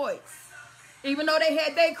loud noise, even though they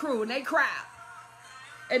had their crew and their crowd,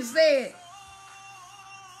 and said,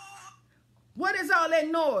 what is all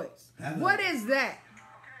that noise? What is that?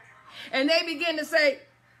 And they begin to say,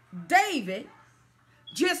 David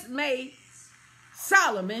just made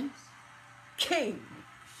Solomon king.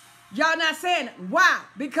 Y'all not saying it. Why?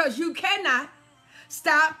 Because you cannot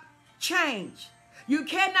stop change. You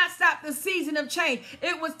cannot stop the season of change.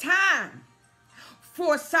 It was time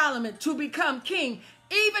for Solomon to become king,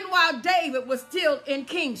 even while David was still in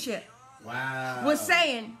kingship. Wow. Was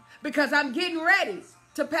saying, because I'm getting ready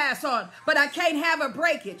to pass on, but I can't have a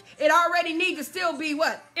breakage. It already needs to still be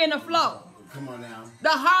what? In a flow. Come on now. The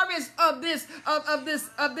harvest of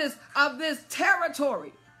this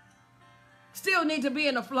territory still need to be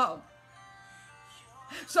in a flow.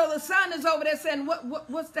 So the son is over there saying,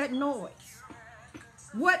 what's that noise?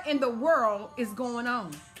 What in the world is going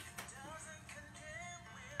on?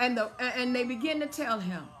 And they begin to tell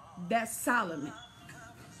him that Solomon,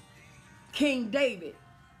 King David,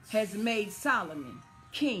 has made Solomon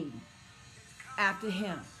king after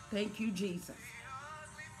him. Thank you, Jesus.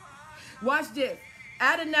 Watch this.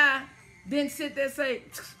 Adonai didn't sit there and say,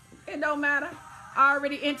 it don't matter. I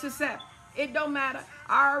already intercept. It don't matter.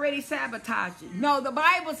 I already sabotaged it. No, the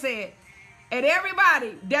Bible said, and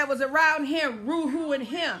everybody that was around him, Ruhu and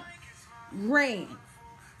him, ran.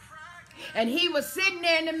 And he was sitting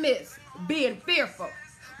there in the midst, being fearful.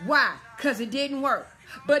 Why? Because it didn't work.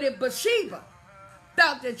 But if Bathsheba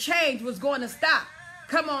thought the change was going to stop,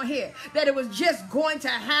 come on here, that it was just going to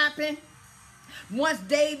happen once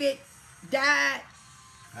David died,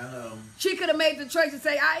 hello, she could have made the choice to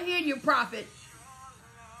say, I hear you, prophet,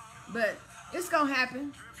 but it's going to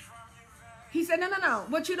happen. He said, no.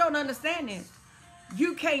 What you don't understand is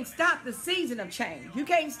you can't stop the season of change. You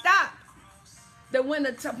can't stop that when the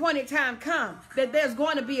appointed time comes that there's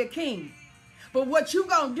going to be a king. But what you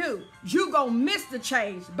going to do, you going to miss the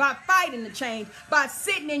change by fighting the change, by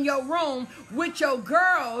sitting in your room with your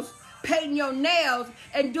girls, painting your nails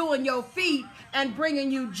and doing your feet and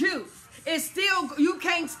bringing you juice. It's still, you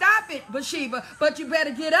can't stop it, Bathsheba, but you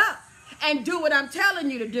better get up and do what I'm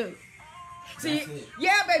telling you to do. See,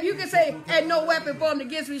 yeah, baby, you can say, and no weapon formed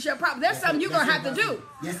against me shall prosper. There's something you're going to have to do.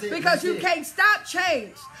 Because you can't stop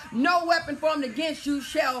change. No weapon formed against you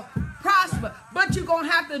shall prosper. But you're going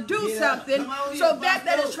to have to do something so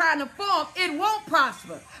that is trying to form, it won't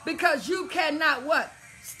prosper. Because you cannot what?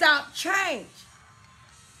 Stop change.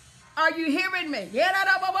 Are you hearing me?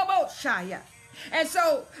 And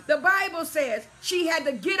so the Bible says she had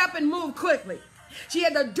to get up and move quickly. She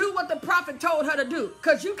had to do what the prophet told her to do,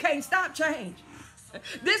 because you can't stop change.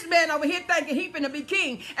 This man over here thinking he's going to be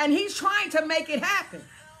king, and he's trying to make it happen.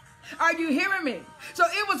 Are you hearing me? So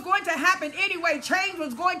it was going to happen anyway. Change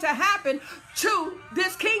was going to happen to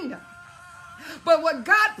this kingdom. But what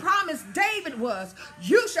God promised David was,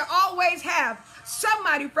 you shall always have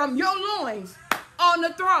somebody from your loins on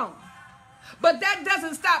the throne. But that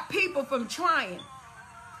doesn't stop people from trying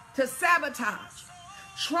to sabotage,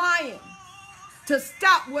 trying to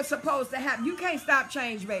stop what's supposed to happen. You can't stop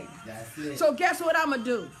change, baby. That's it. So guess what I'm going to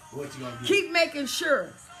do? What you gonna do? Keep making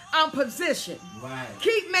sure I'm positioned. Right.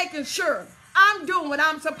 Keep making sure I'm doing what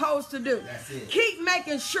I'm supposed to do. That's it. Keep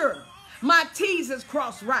making sure my T's is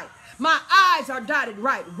crossed right. My I's are dotted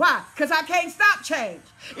right. Why? Because I can't stop change.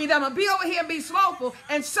 Either I'm going to be over here and be slowful,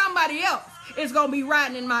 and somebody else is going to be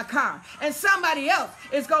riding in my car. And somebody else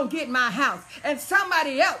is going to get my house. And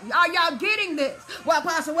somebody else. Are y'all getting this? Well,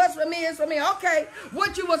 Pastor, what's for me is for me. Okay,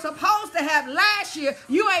 what you were supposed to have last year,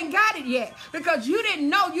 you ain't got it yet. Because you didn't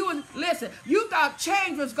know listen, you thought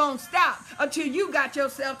change was going to stop until you got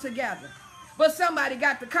yourself together. But somebody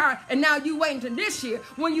got the car, and now you waiting till this year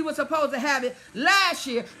when you were supposed to have it last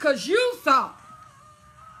year because you thought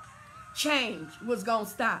change was going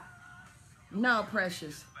to stop. No,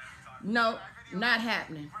 precious. No, not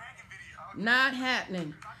happening. Not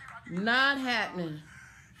happening. Not happening.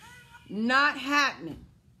 Not happening.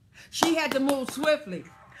 She had to move swiftly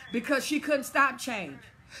because she couldn't stop change.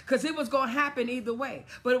 Because it was going to happen either way.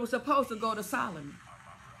 But it was supposed to go to Solomon.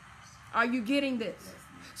 Are you getting this?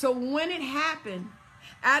 So when it happened,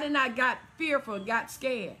 Adonai got fearful, got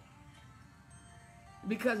scared.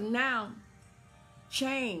 Because now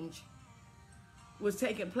change was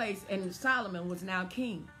taking place and Solomon was now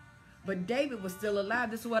king. But David was still alive.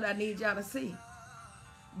 This is what I need y'all to see.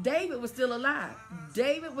 David was still alive.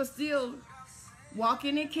 David was still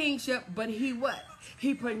walking in kingship, but he what?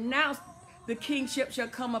 He pronounced the kingship shall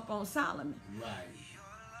come upon Solomon. Right.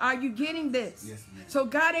 Are you getting this? Yes, ma'am. So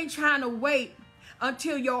God ain't trying to wait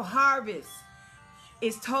until your harvest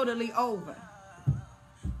is totally over.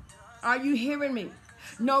 Are you hearing me?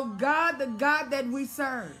 No, God, the God that we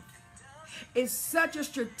serve, is such a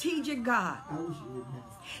strategic God.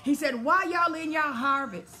 He said, while y'all in your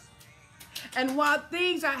harvest, and while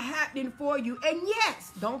things are happening for you, and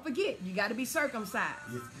yes, don't forget, you got to be circumcised.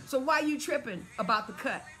 Yes. So why you tripping about the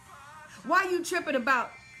cut? Why you tripping about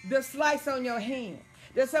the slice on your hand?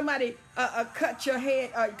 There's somebody cut your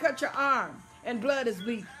head, cut your arm, and blood is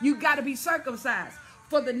bleeding. You got to be circumcised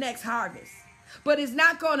for the next harvest. But it's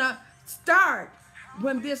not going to start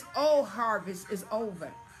when this old harvest is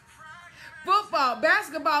over.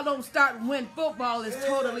 Basketball don't start when football is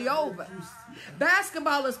totally over.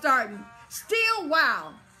 Basketball is starting still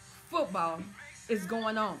while football is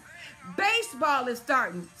going on. Baseball is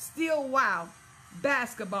starting still while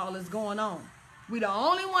basketball is going on. We the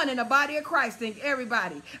only one in the body of Christ think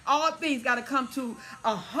everybody, all things got to come to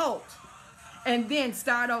a halt and then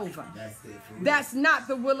start over. That's not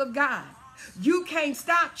the will of God. You can't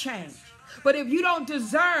stop change. But if you don't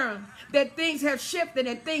discern that things have shifted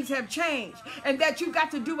and things have changed and that you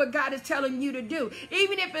got to do what God is telling you to do,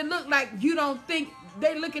 even if it look like you don't think,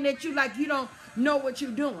 they looking at you like you don't know what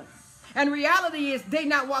you're doing. And reality is they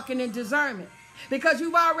not walking in discernment. Because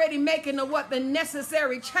you've already making the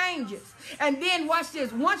necessary changes. And then watch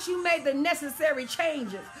this. Once you made the necessary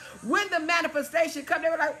changes, when the manifestation comes, they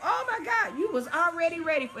were like, oh my God, you was already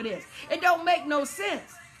ready for this. It don't make no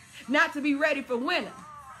sense not to be ready for winter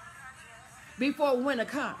before winter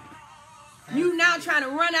comes. You now trying to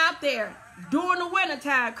run out there during the winter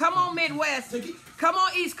time. Come on, Midwest. Come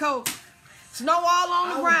on, East Coast. Snow all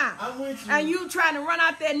on the ground. And you trying to run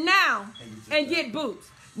out there now and get boots.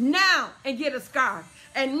 Now and get a scarf,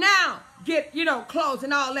 and now get, clothes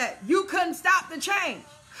and all that. You couldn't stop the change,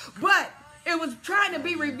 but it was trying to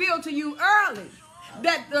be revealed to you early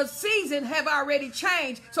that the season have already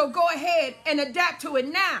changed. So go ahead and adapt to it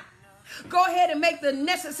now. Go ahead and make the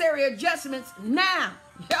necessary adjustments now.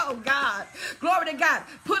 Oh God, glory to God.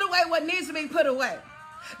 Put away what needs to be put away.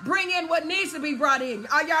 Bring in what needs to be brought in.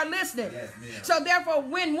 Are y'all listening? Yes, ma'am. So therefore,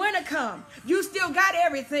 when winter comes, you still got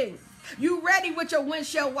everything. You ready with your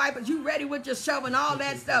windshield wipers. You ready with your shovel and all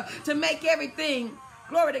that stuff to make everything,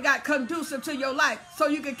 glory to God, conducive to your life so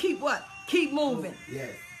you can keep what? Keep moving. Yes.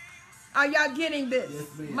 Are y'all getting this?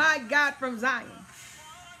 Yes, ma'am. My God from Zion.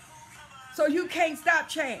 So you can't stop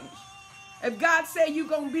change. If God said you're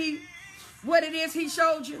going to be what it is he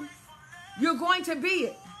showed you, you're going to be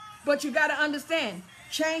it. But you got to understand,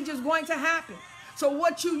 change is going to happen. So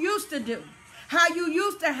what you used to do, how you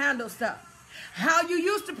used to handle stuff, how you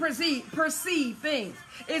used to perceive things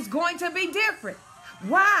is going to be different.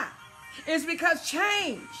 Why? It's because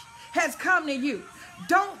change has come to you.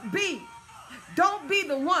 Don't be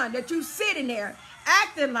the one that you sitting there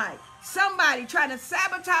acting like somebody trying to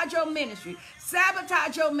sabotage your ministry,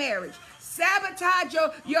 sabotage your marriage, sabotage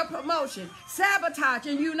your promotion, sabotage,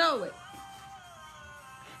 and you know it.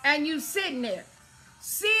 And you sitting there,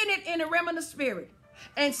 seeing it in the realm of the spirit,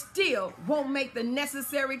 and still won't make the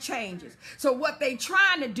necessary changes. So what they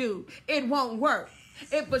trying to do, it won't work.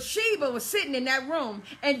 If Bathsheba was sitting in that room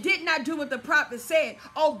and did not do what the prophet said,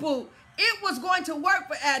 oh boo, it was going to work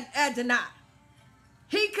for Adonai.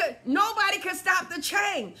 Nobody could stop the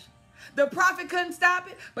change. The prophet couldn't stop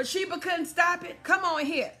it. Bathsheba couldn't stop it. Come on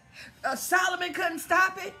here. Solomon couldn't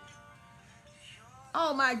stop it.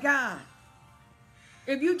 Oh my God.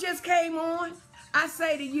 If you just came on, I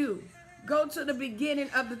say to you, go to the beginning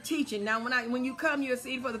of the teaching. Now, when you come, you'll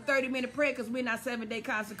see for the 30-minute prayer because we're in our 7-day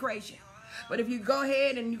consecration. But if you go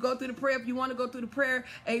ahead and you go through the prayer, if you want to go through the prayer,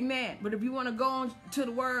 amen. But if you want to go on to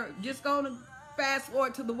the word, just go to fast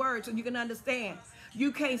forward to the word so you can understand.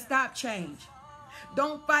 You can't stop change.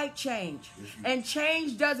 Don't fight change. And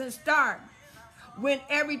change doesn't start when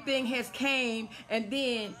everything has came and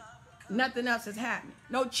then nothing else has happened.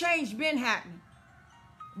 No, change been happening.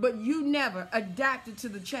 But you never adapted to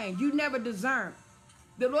the change. You never discerned.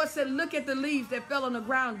 The Lord said, look at the leaves that fell on the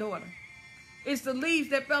ground, daughter. It's the leaves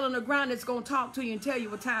that fell on the ground that's going to talk to you and tell you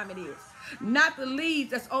what time it is. Not the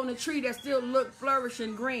leaves that's on the tree that still look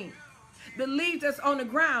flourishing green. The leaves that's on the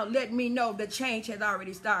ground let me know that change has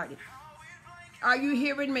already started. Are you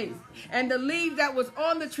hearing me? And the leaves that was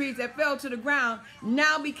on the trees that fell to the ground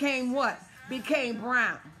now became what? Became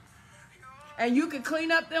brown. And you could clean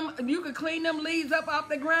them leaves up off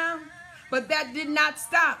the ground, but that did not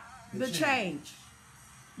stop the change.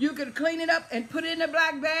 You could clean it up and put it in a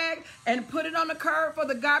black bag and put it on the curb for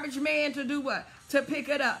the garbage man to do what? To pick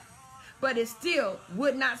it up. But it still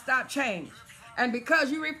would not stop change. And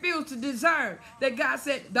because you refuse to discern that God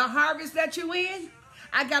said, the harvest that you in,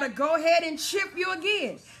 I got to go ahead and chip you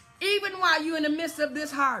again, even while you're in the midst of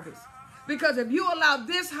this harvest. Because if you allow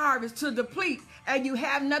this harvest to deplete and you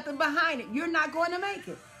have nothing behind it, you're not going to make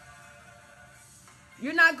it.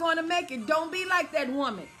 You're not going to make it. Don't be like that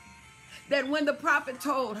woman that when the prophet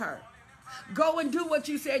told her, go and do what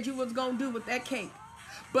you said you was going to do with that cake.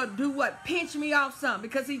 But do what? Pinch me off some,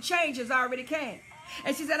 because he changes already came.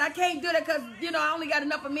 And she said, I can't do that because, I only got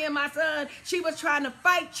enough of me and my son. She was trying to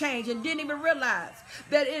fight change and didn't even realize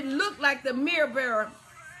that it looked like the mirror bearer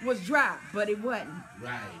was dry, but it wasn't.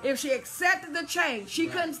 Right. If she accepted the change, she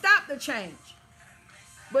couldn't stop the change.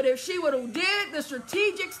 But if she would have did the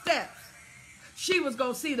strategic steps, she was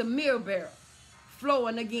going to see the mirror bearer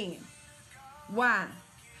flowing again. Why?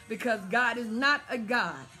 Because God is not a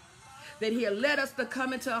God that he'll let us to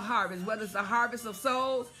come into a harvest, whether it's a harvest of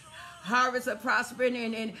souls, harvest of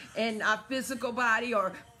prosperity in our physical body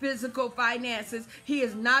or physical finances. He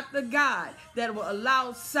is not the God that will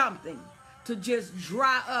allow something to just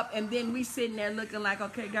dry up and then we sitting there looking like,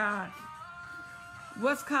 okay, God,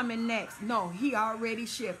 what's coming next? No, he already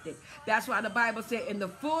shifted. That's why the Bible said in the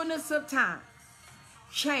fullness of time,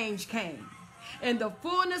 change came. In the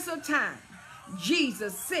fullness of time,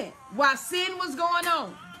 Jesus sent. While sin was going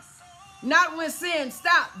on, not when sin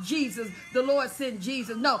stopped, the Lord sent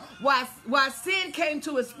Jesus. No, while sin came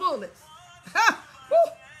to its fullest,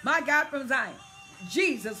 my God from Zion,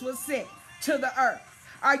 Jesus was sent to the earth.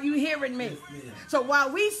 Are you hearing me? Yes, so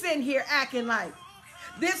while we sit here acting like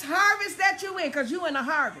this harvest that you in, because you in a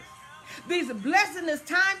harvest, these blessings, this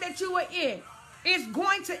time that you are in, it's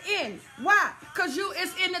going to end. Why? Because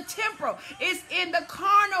it's in the temporal. It's in the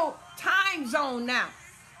carnal time zone now.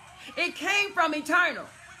 It came from eternal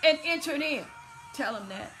and entered in. Tell them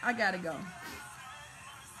that. I got to go.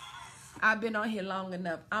 I've been on here long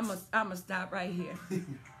enough. I'm gonna stop right here.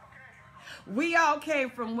 We all came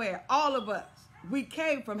from where? All of us. We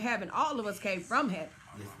came from heaven. All of us came from heaven.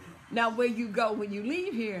 Yes, now, where you go when you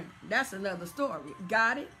leave here, that's another story.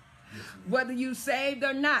 Got it? Yes, whether you saved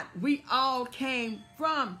or not, we all came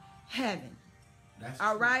from heaven. That's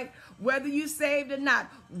all true. right. Whether you saved or not,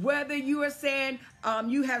 whether you are saying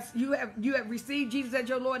you have received Jesus as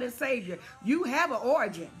your Lord and Savior, you have an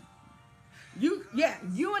origin. You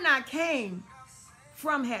and I came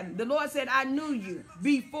from heaven. The Lord said, I knew you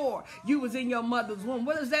before you was in your mother's womb.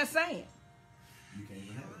 What is that saying? You came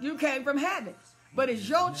from heaven. You came from heaven. But it's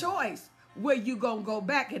your choice where you gonna go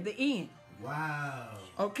back at the end. Wow.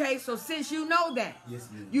 Okay, so since you know that, Yes,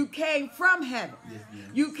 ma'am. you came from heaven. Yes,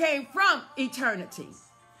 ma'am. You came from eternity,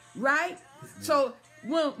 right? Yes, ma'am. So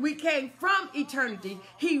when we came from eternity,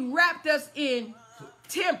 he wrapped us in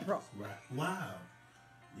temporal Right. Wow.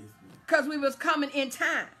 Yes, ma'am. because we was coming in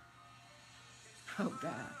time. Oh,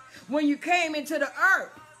 God. When you came into the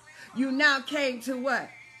earth, you now came to what?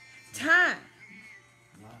 Time.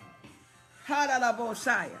 Wow.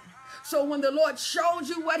 So when the Lord showed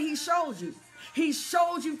you what he showed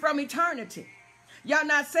you from eternity. Y'all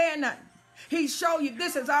not saying nothing. He showed you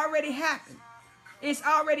this has already happened. It's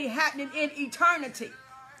already happening in eternity.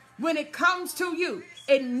 When it comes to you,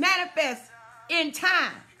 it manifests in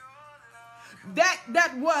time.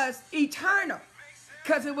 That was eternal.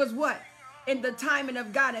 Because it was what? In the timing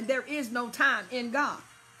of God. And there is no time in God.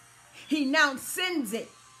 He now sends it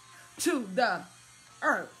to the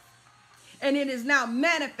earth. And it is now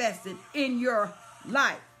manifested in your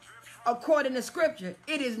life. According to scripture,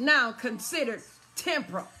 it is now considered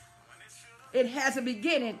temporal. It has a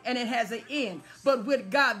beginning and it has an end. But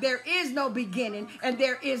with God, there is no beginning and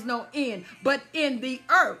there is no end. But in the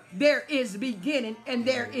earth, there is beginning and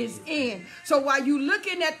there is end. So while you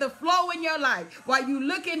looking at the flow in your life, while you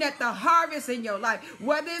looking at the harvest in your life,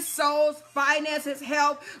 whether it's souls, finances,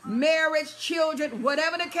 health, marriage, children,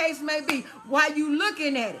 whatever the case may be, while you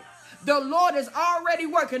looking at it, the Lord is already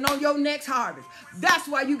working on your next harvest. That's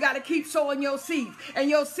why you got to keep sowing your seeds. And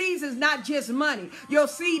your seeds is not just money. Your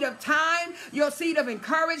seed of time, your seed of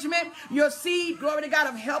encouragement, your seed, glory to God,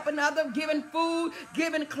 of helping others, giving food,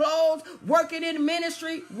 giving clothes, working in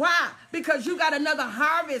ministry. Why? Because you got another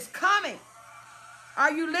harvest coming.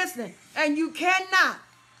 Are you listening? And you cannot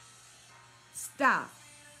stop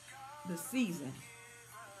the season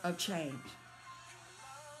of change.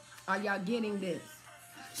 Are y'all getting this?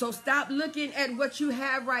 So stop looking at what you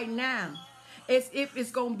have right now as if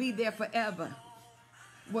it's going to be there forever.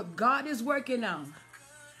 What God is working on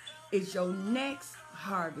is your next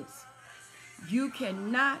harvest. You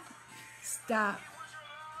cannot stop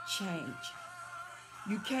change.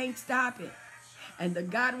 You can't stop it. And the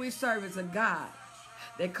God we serve is a God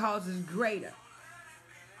that causes greatness.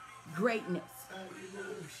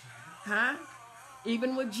 Huh?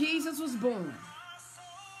 Even when Jesus was born,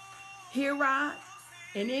 Herod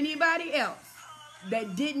and anybody else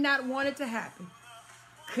that did not want it to happen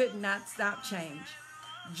could not stop change.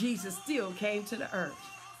 Jesus still came to the earth.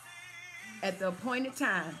 At the appointed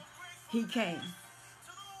time, he came.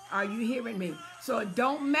 Are you hearing me? So it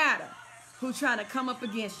don't matter who's trying to come up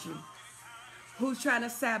against you, who's trying to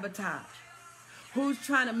sabotage, who's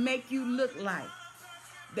trying to make you look like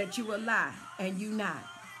that you a lie and you not.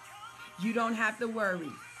 You don't have to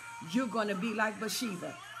worry. You're going to be like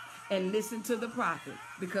Bathsheba and listen to the prophet.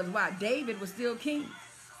 Because why? David was still king.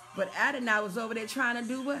 But Adonai was over there trying to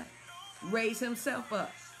do what? Raise himself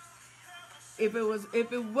up. If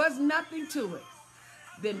it was nothing to it,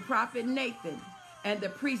 then prophet Nathan and the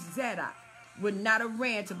priest Zadok would not have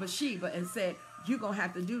ran to Bathsheba and said, you're going to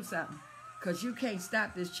have to do something because you can't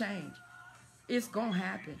stop this change. It's going to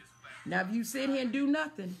happen. Now, if you sit here and do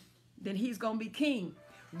nothing, then he's going to be king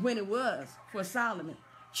when it was for Solomon.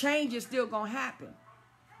 Change is still going to happen,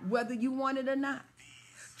 whether you want it or not.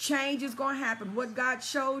 Change is going to happen. What God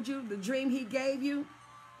showed you, the dream he gave you,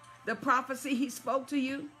 the prophecy he spoke to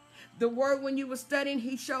you, the word when you were studying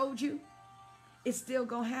he showed you, it's still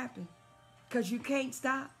going to happen because you can't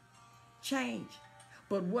stop change.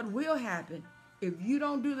 But what will happen if you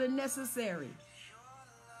don't do the necessary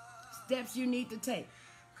steps you need to take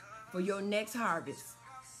for your next harvest?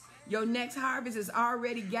 Your next harvest is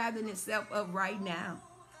already gathering itself up right now.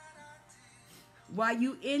 While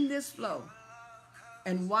you in this flow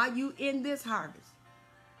and while you in this harvest,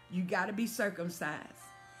 you got to be circumcised.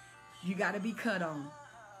 You got to be cut on.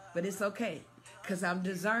 But it's okay because I'm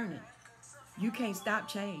discerning. You can't stop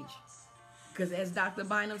change. Because as Dr.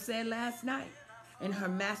 Bynum said last night in her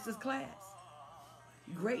master's class,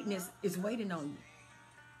 greatness is waiting on you.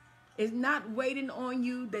 It's not waiting on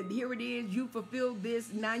you that here it is, you fulfilled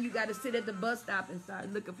this, now you got to sit at the bus stop and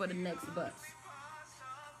start looking for the next bus.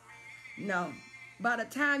 No. By the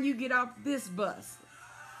time you get off this bus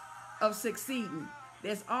of succeeding,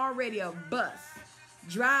 there's already a bus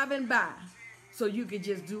driving by so you can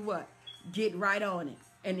just do what? Get right on it.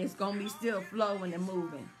 And it's going to be still flowing and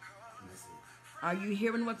moving. Are you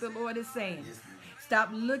hearing what the Lord is saying? Stop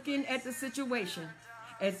looking at the situation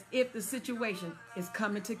as if the situation is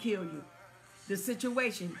coming to kill you. The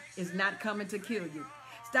situation is not coming to kill you.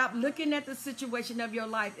 Stop looking at the situation of your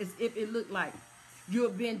life as if it looked like you're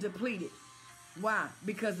being depleted. Why?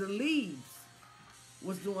 Because the leaves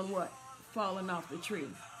was doing what? Falling off the tree.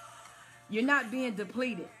 You're not being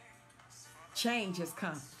depleted. Change has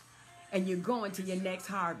come. And you're going to your next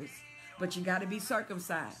harvest. But you got to be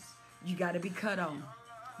circumcised. You got to be cut on.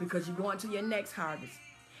 Because you're going to your next harvest.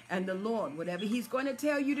 And the Lord, whatever he's going to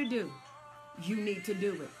tell you to do, you need to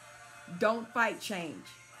do it. Don't fight change.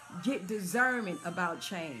 Get discernment about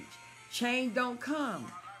change. Change don't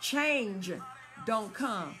come. Change don't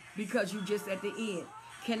come because you just at the end.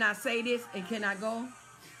 Can I say this and can I go?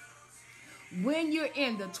 When you're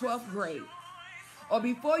in the 12th grade, or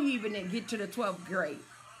before you even get to the 12th grade,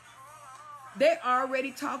 they're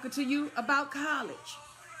already talking to you about college.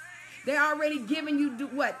 They're already giving you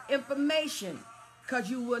what? Information. Because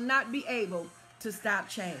you will not be able to stop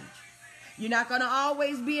change. You're not going to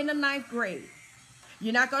always be in the 9th grade.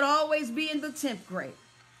 You're not going to always be in the 10th grade.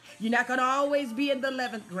 You're not going to always be in the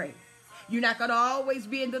 11th grade. You're not going to always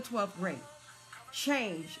be in the 12th grade.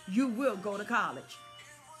 Change. You will go to college.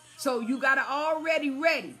 So you got to already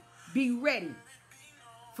be ready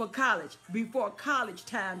for college before college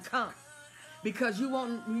time comes. Because you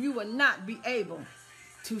will not be able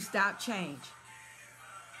to stop change.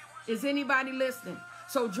 Is anybody listening?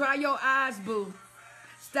 So dry your eyes, boo.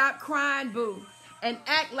 Stop crying, boo. And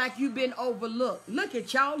act like you've been overlooked. Look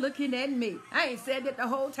at y'all looking at me. I ain't said that the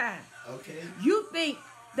whole time. Okay. You think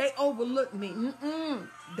they overlooked me.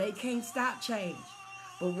 They can't stop change.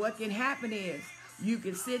 But what can happen is you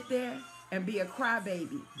can sit there and be a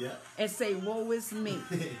crybaby. Yeah. And say, woe is me.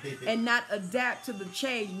 And not adapt to the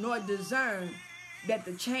change nor discern that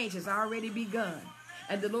the change has already begun.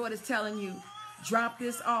 And the Lord is telling you, drop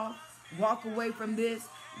this off. Walk away from this.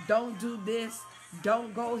 Don't do this.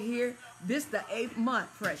 Don't go here. This is the 8th month,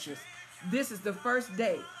 precious. This is the first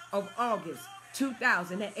day of August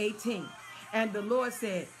 2018. And the Lord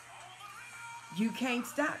said, you can't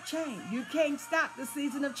stop change. You can't stop the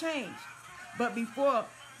season of change. But before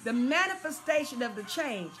the manifestation of the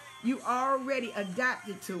change, you already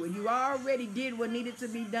adapted to it. You already did what needed to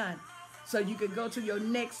be done. So you could go to your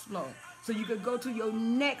next flow. So you could go to your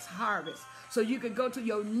next harvest. So you could go to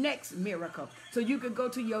your next miracle. So you could go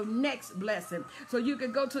to your next blessing. So you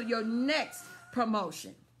could go to your next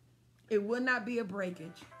promotion. It will not be a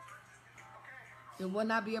breakage. It will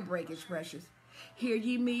not be a breakage, precious. Hear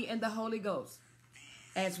ye me and the Holy Ghost.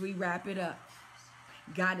 as we wrap it up.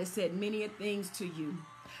 God has said many things to you.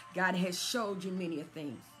 God has showed you many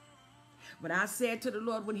things. When I said to the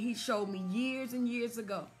Lord, when he showed me years and years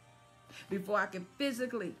ago, before I could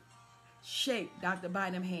physically shake Dr.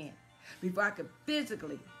 Bynum's hand, before I could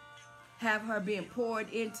physically have her being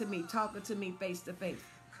poured into me, talking to me face to face,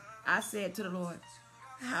 I said to the Lord,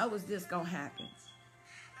 how is this going to happen?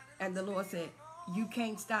 And the Lord said, you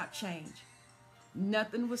can't stop change.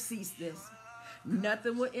 Nothing will cease this.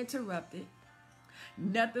 Nothing will interrupt it.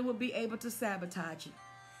 Nothing will be able to sabotage it.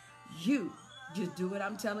 You just do what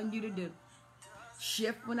I'm telling you to do.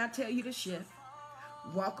 Shift when I tell you to shift.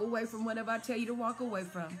 Walk away from whatever I tell you to walk away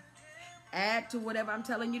from. Add to whatever I'm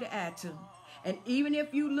telling you to add to. And even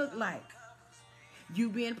if you look like you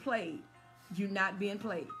being played, you're not being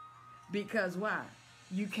played. Because why?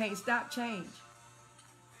 You can't stop change.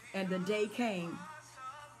 And the day came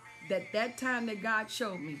that time that God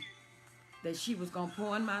showed me that she was going to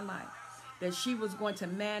pour in my life, that she was going to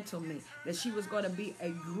mantle me, that she was going to be a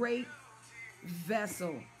great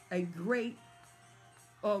vessel, a great,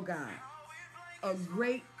 oh God, a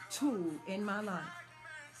great tool in my life.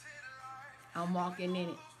 I'm walking in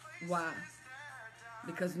it. Why?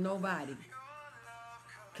 Because nobody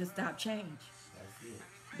could stop change. That's it.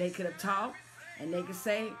 They could have talked and they could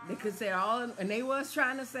say all, and they was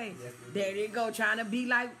trying to say, there they go, trying to be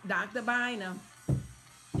like Dr. Bynum.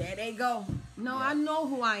 There they go. No, I know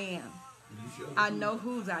who I am. I know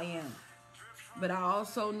whose I am. But I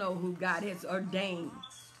also know who God has ordained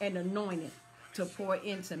and anointed to pour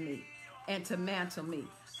into me and to mantle me.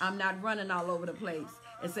 I'm not running all over the place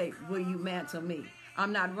and say, will you mantle me?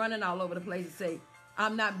 I'm not running all over the place and say,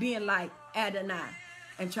 I'm not being like Adonai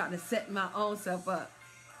and trying to set my own self up.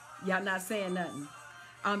 Y'all not saying nothing.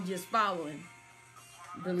 I'm just following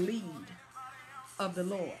the lead of the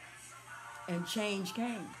Lord. And change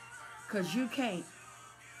came. Because you can't.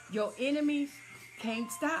 Your enemies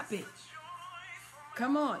can't stop it.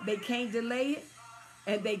 Come on. They can't delay it.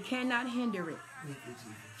 And they cannot hinder it.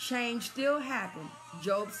 Change still happened.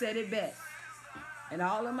 Job said it best. In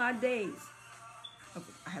all of my days,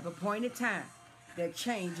 I have appointed time that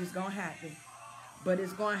change is going to happen. But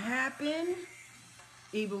it's going to happen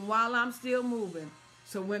even while I'm still moving.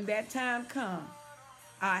 So when that time comes,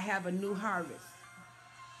 I have a new harvest.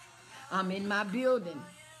 I'm in my building.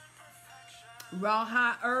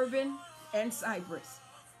 Rawhide, Irvin, and Cypress.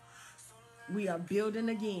 We are building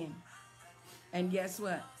again. And guess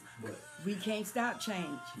what? We can't stop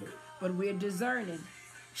change. But we're discerning.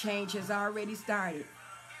 Change has already started.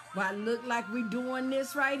 While it look like we're doing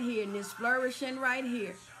this right here and this flourishing right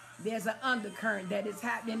here, there's an undercurrent that is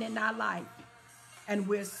happening in our life. And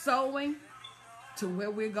we're sowing to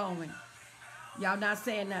where we're going. Y'all not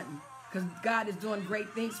saying nothing. Because God is doing great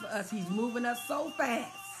things for us. He's moving us so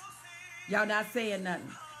fast. Y'all not saying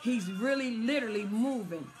nothing. He's really literally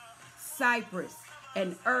moving Cypress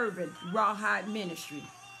and Irvin Rawhide Ministry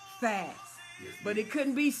fast. Yes, but it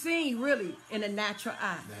couldn't be seen really in a natural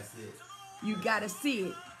eye. That's it. You got to see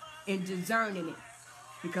it and discerning it.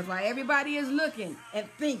 Because while everybody is looking and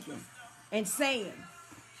thinking and saying,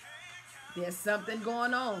 there's something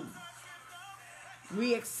going on.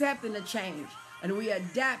 We accepting the change and we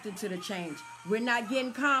adapting to the change. We're not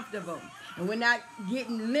getting comfortable and we're not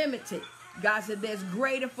getting limited. God said there's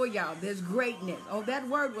greater for y'all. There's greatness. Oh, that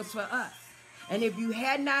word was for us. And if you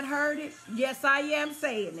had not heard it, yes, I am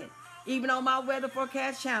saying it. Even on my weather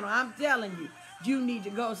forecast channel, I'm telling you, you need to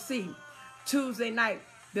go see Tuesday night,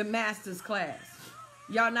 the master's class.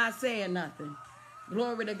 Y'all not saying nothing.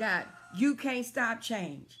 Glory to God. You can't stop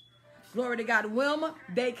change. Glory to God. Wilma,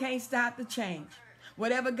 they can't stop the change.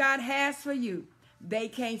 Whatever God has for you, they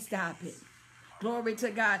can't stop it. Glory to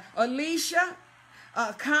God. Alicia,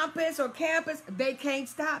 Compass or Campus, they can't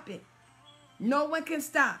stop it. No one can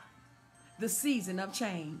stop the season of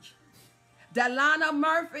change. Delana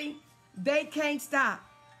Murphy, they can't stop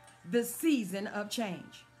the season of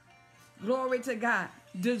change. Glory to God.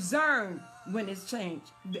 Discern when it's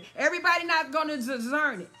changed. Everybody not going to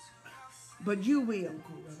discern it, but you will.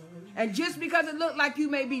 And just because it looked like you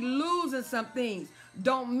may be losing some things,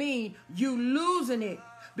 don't mean you losing it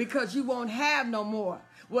because you won't have no more.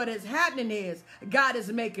 What is happening is God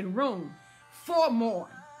is making room for more.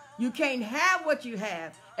 You can't have what you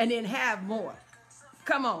have and then have more.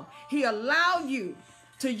 Come on. He allowed you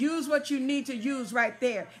to use what you need to use right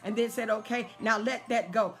there and then said, okay, now let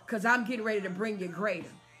that go because I'm getting ready to bring you greater.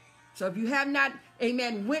 So if you have not,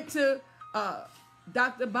 amen, went to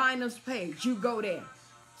Dr. Bynum's page, you go there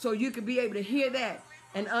so you can be able to hear that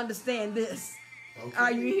and understand this. Okay.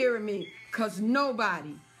 Are you hearing me? Because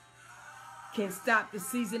nobody can stop the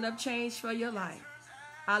season of change for your life.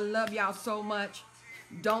 I love y'all so much.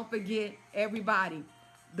 Don't forget, everybody,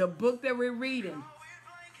 the book that we're reading,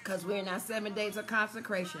 because we're in our 7 days of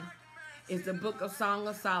consecration, is the book of Song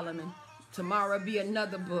of Solomon. Tomorrow will be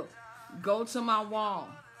another book. Go to my wall,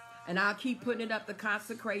 and I'll keep putting it up, the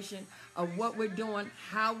consecration of what we're doing,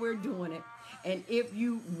 how we're doing it. And if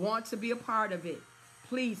you want to be a part of it,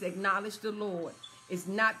 please acknowledge the Lord. It's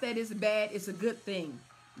not that it's bad, it's a good thing.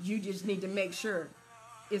 You just need to make sure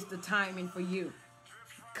it's the timing for you.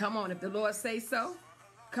 Come on, if the Lord says so,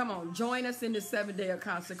 come on, join us in the 7 day of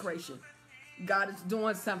consecration. God is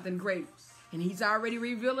doing something great, and he's already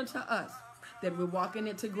revealing to us that we're walking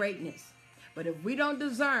into greatness. But if we don't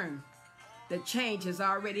discern that change is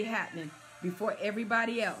already happening before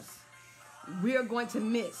everybody else, we are going to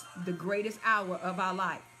miss the greatest hour of our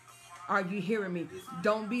life. Are you hearing me?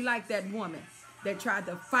 Don't be like that woman that tried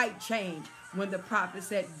to fight change when the prophet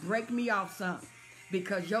said, break me off some,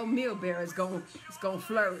 because your meal bearer is going to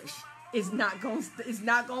flourish. It's not going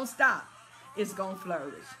to stop. It's going to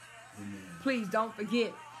flourish. Amen. Please don't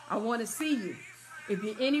forget, I want to see you. If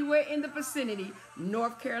you're anywhere in the vicinity,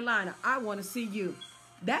 North Carolina, I want to see you.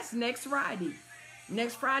 That's next Friday.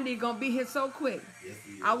 Next Friday, you're going to be here so quick. Yes,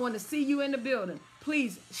 I want to see you in the building.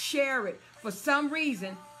 Please share it. For some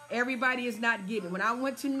reason, everybody is not getting it. When I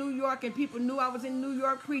went to New York and people knew I was in New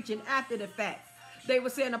York preaching after the fact, they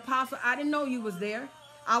were saying, Apostle, I didn't know you was there.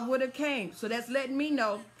 I would have came. So that's letting me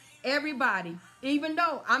know, everybody, even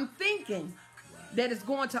though I'm thinking that it's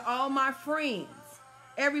going to all my friends,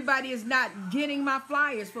 everybody is not getting my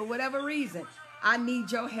flyers for whatever reason. I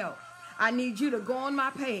need your help. I need you to go on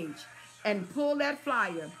my page and pull that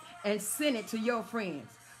flyer and send it to your friends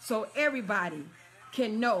so everybody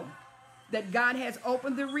can know that God has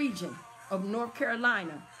opened the region of North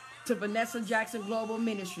Carolina to Vanessa Jackson Global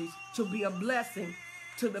Ministries to be a blessing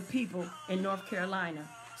to the people in North Carolina.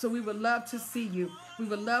 So we would love to see you. We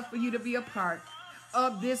would love for you to be a part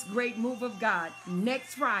of this great move of God.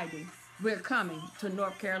 Next Friday, we're coming to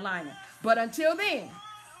North Carolina. But until then,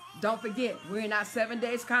 don't forget, we're in our 7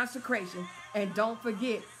 days consecration. And don't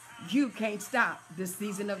forget, you can't stop this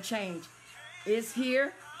season of change. It's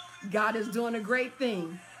here. God is doing a great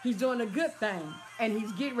thing. He's doing a good thing. And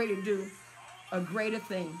he's getting ready to do a greater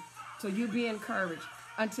thing. So you be encouraged.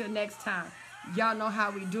 Until next time, y'all know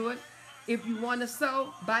how we do it. If you want to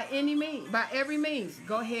sow, by every means,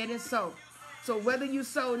 go ahead and sow. So whether you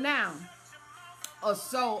sow now or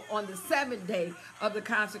sow on the 7th day of the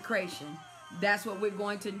consecration, that's what we're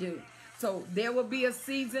going to do. So there will be a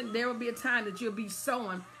season, there will be a time that you'll be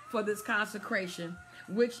sowing for this consecration,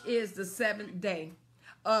 which is the 7th day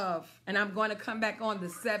of, and I'm going to come back on the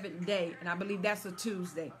 7th day, and I believe that's a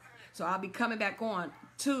Tuesday. So I'll be coming back on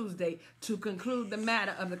Tuesday to conclude the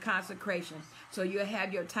matter of the consecration. So you'll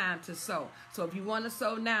have your time to sow. So if you want to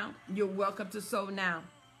sow now, you're welcome to sow now.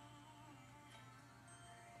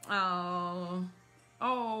 Oh,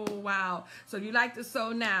 wow. So if you like to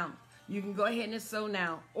sow now, you can go ahead and sow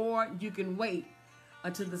now, or you can wait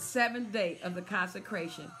until the 7th day of the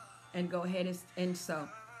consecration and go ahead and sow.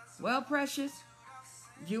 Well, precious,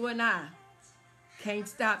 you and I can't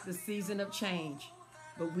stop the season of change,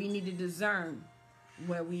 but we need to discern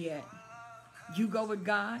where we at. You go with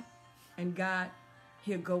God, and God,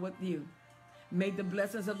 he'll go with you. May the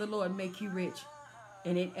blessings of the Lord make you rich,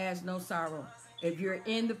 and it adds no sorrow. If you're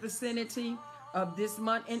in the vicinity of this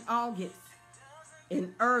month in August,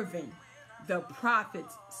 in Irving, the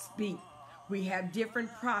prophets speak. We have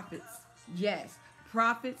different prophets, yes,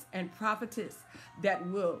 prophets and prophetess that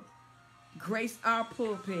will grace our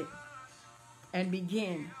pulpit and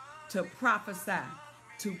begin to prophesy,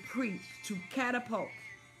 to preach, to catapult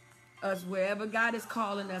us wherever God is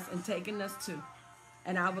calling us and taking us to.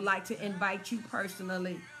 And I would like to invite you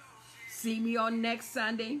personally. See me on next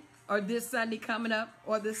Sunday, or this Sunday coming up,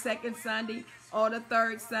 or the 2nd Sunday, or the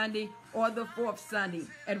 3rd Sunday, or the 4th Sunday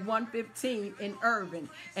at 1:15 in Irving.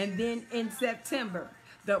 And then in September,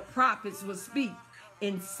 the prophets will speak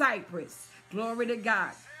in Cyprus. Glory to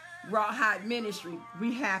God. Rawhide Ministry.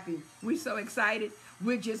 We happy. We so excited.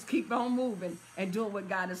 We just keep on moving and doing what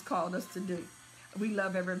God has called us to do. We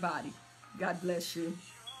love everybody. God bless you.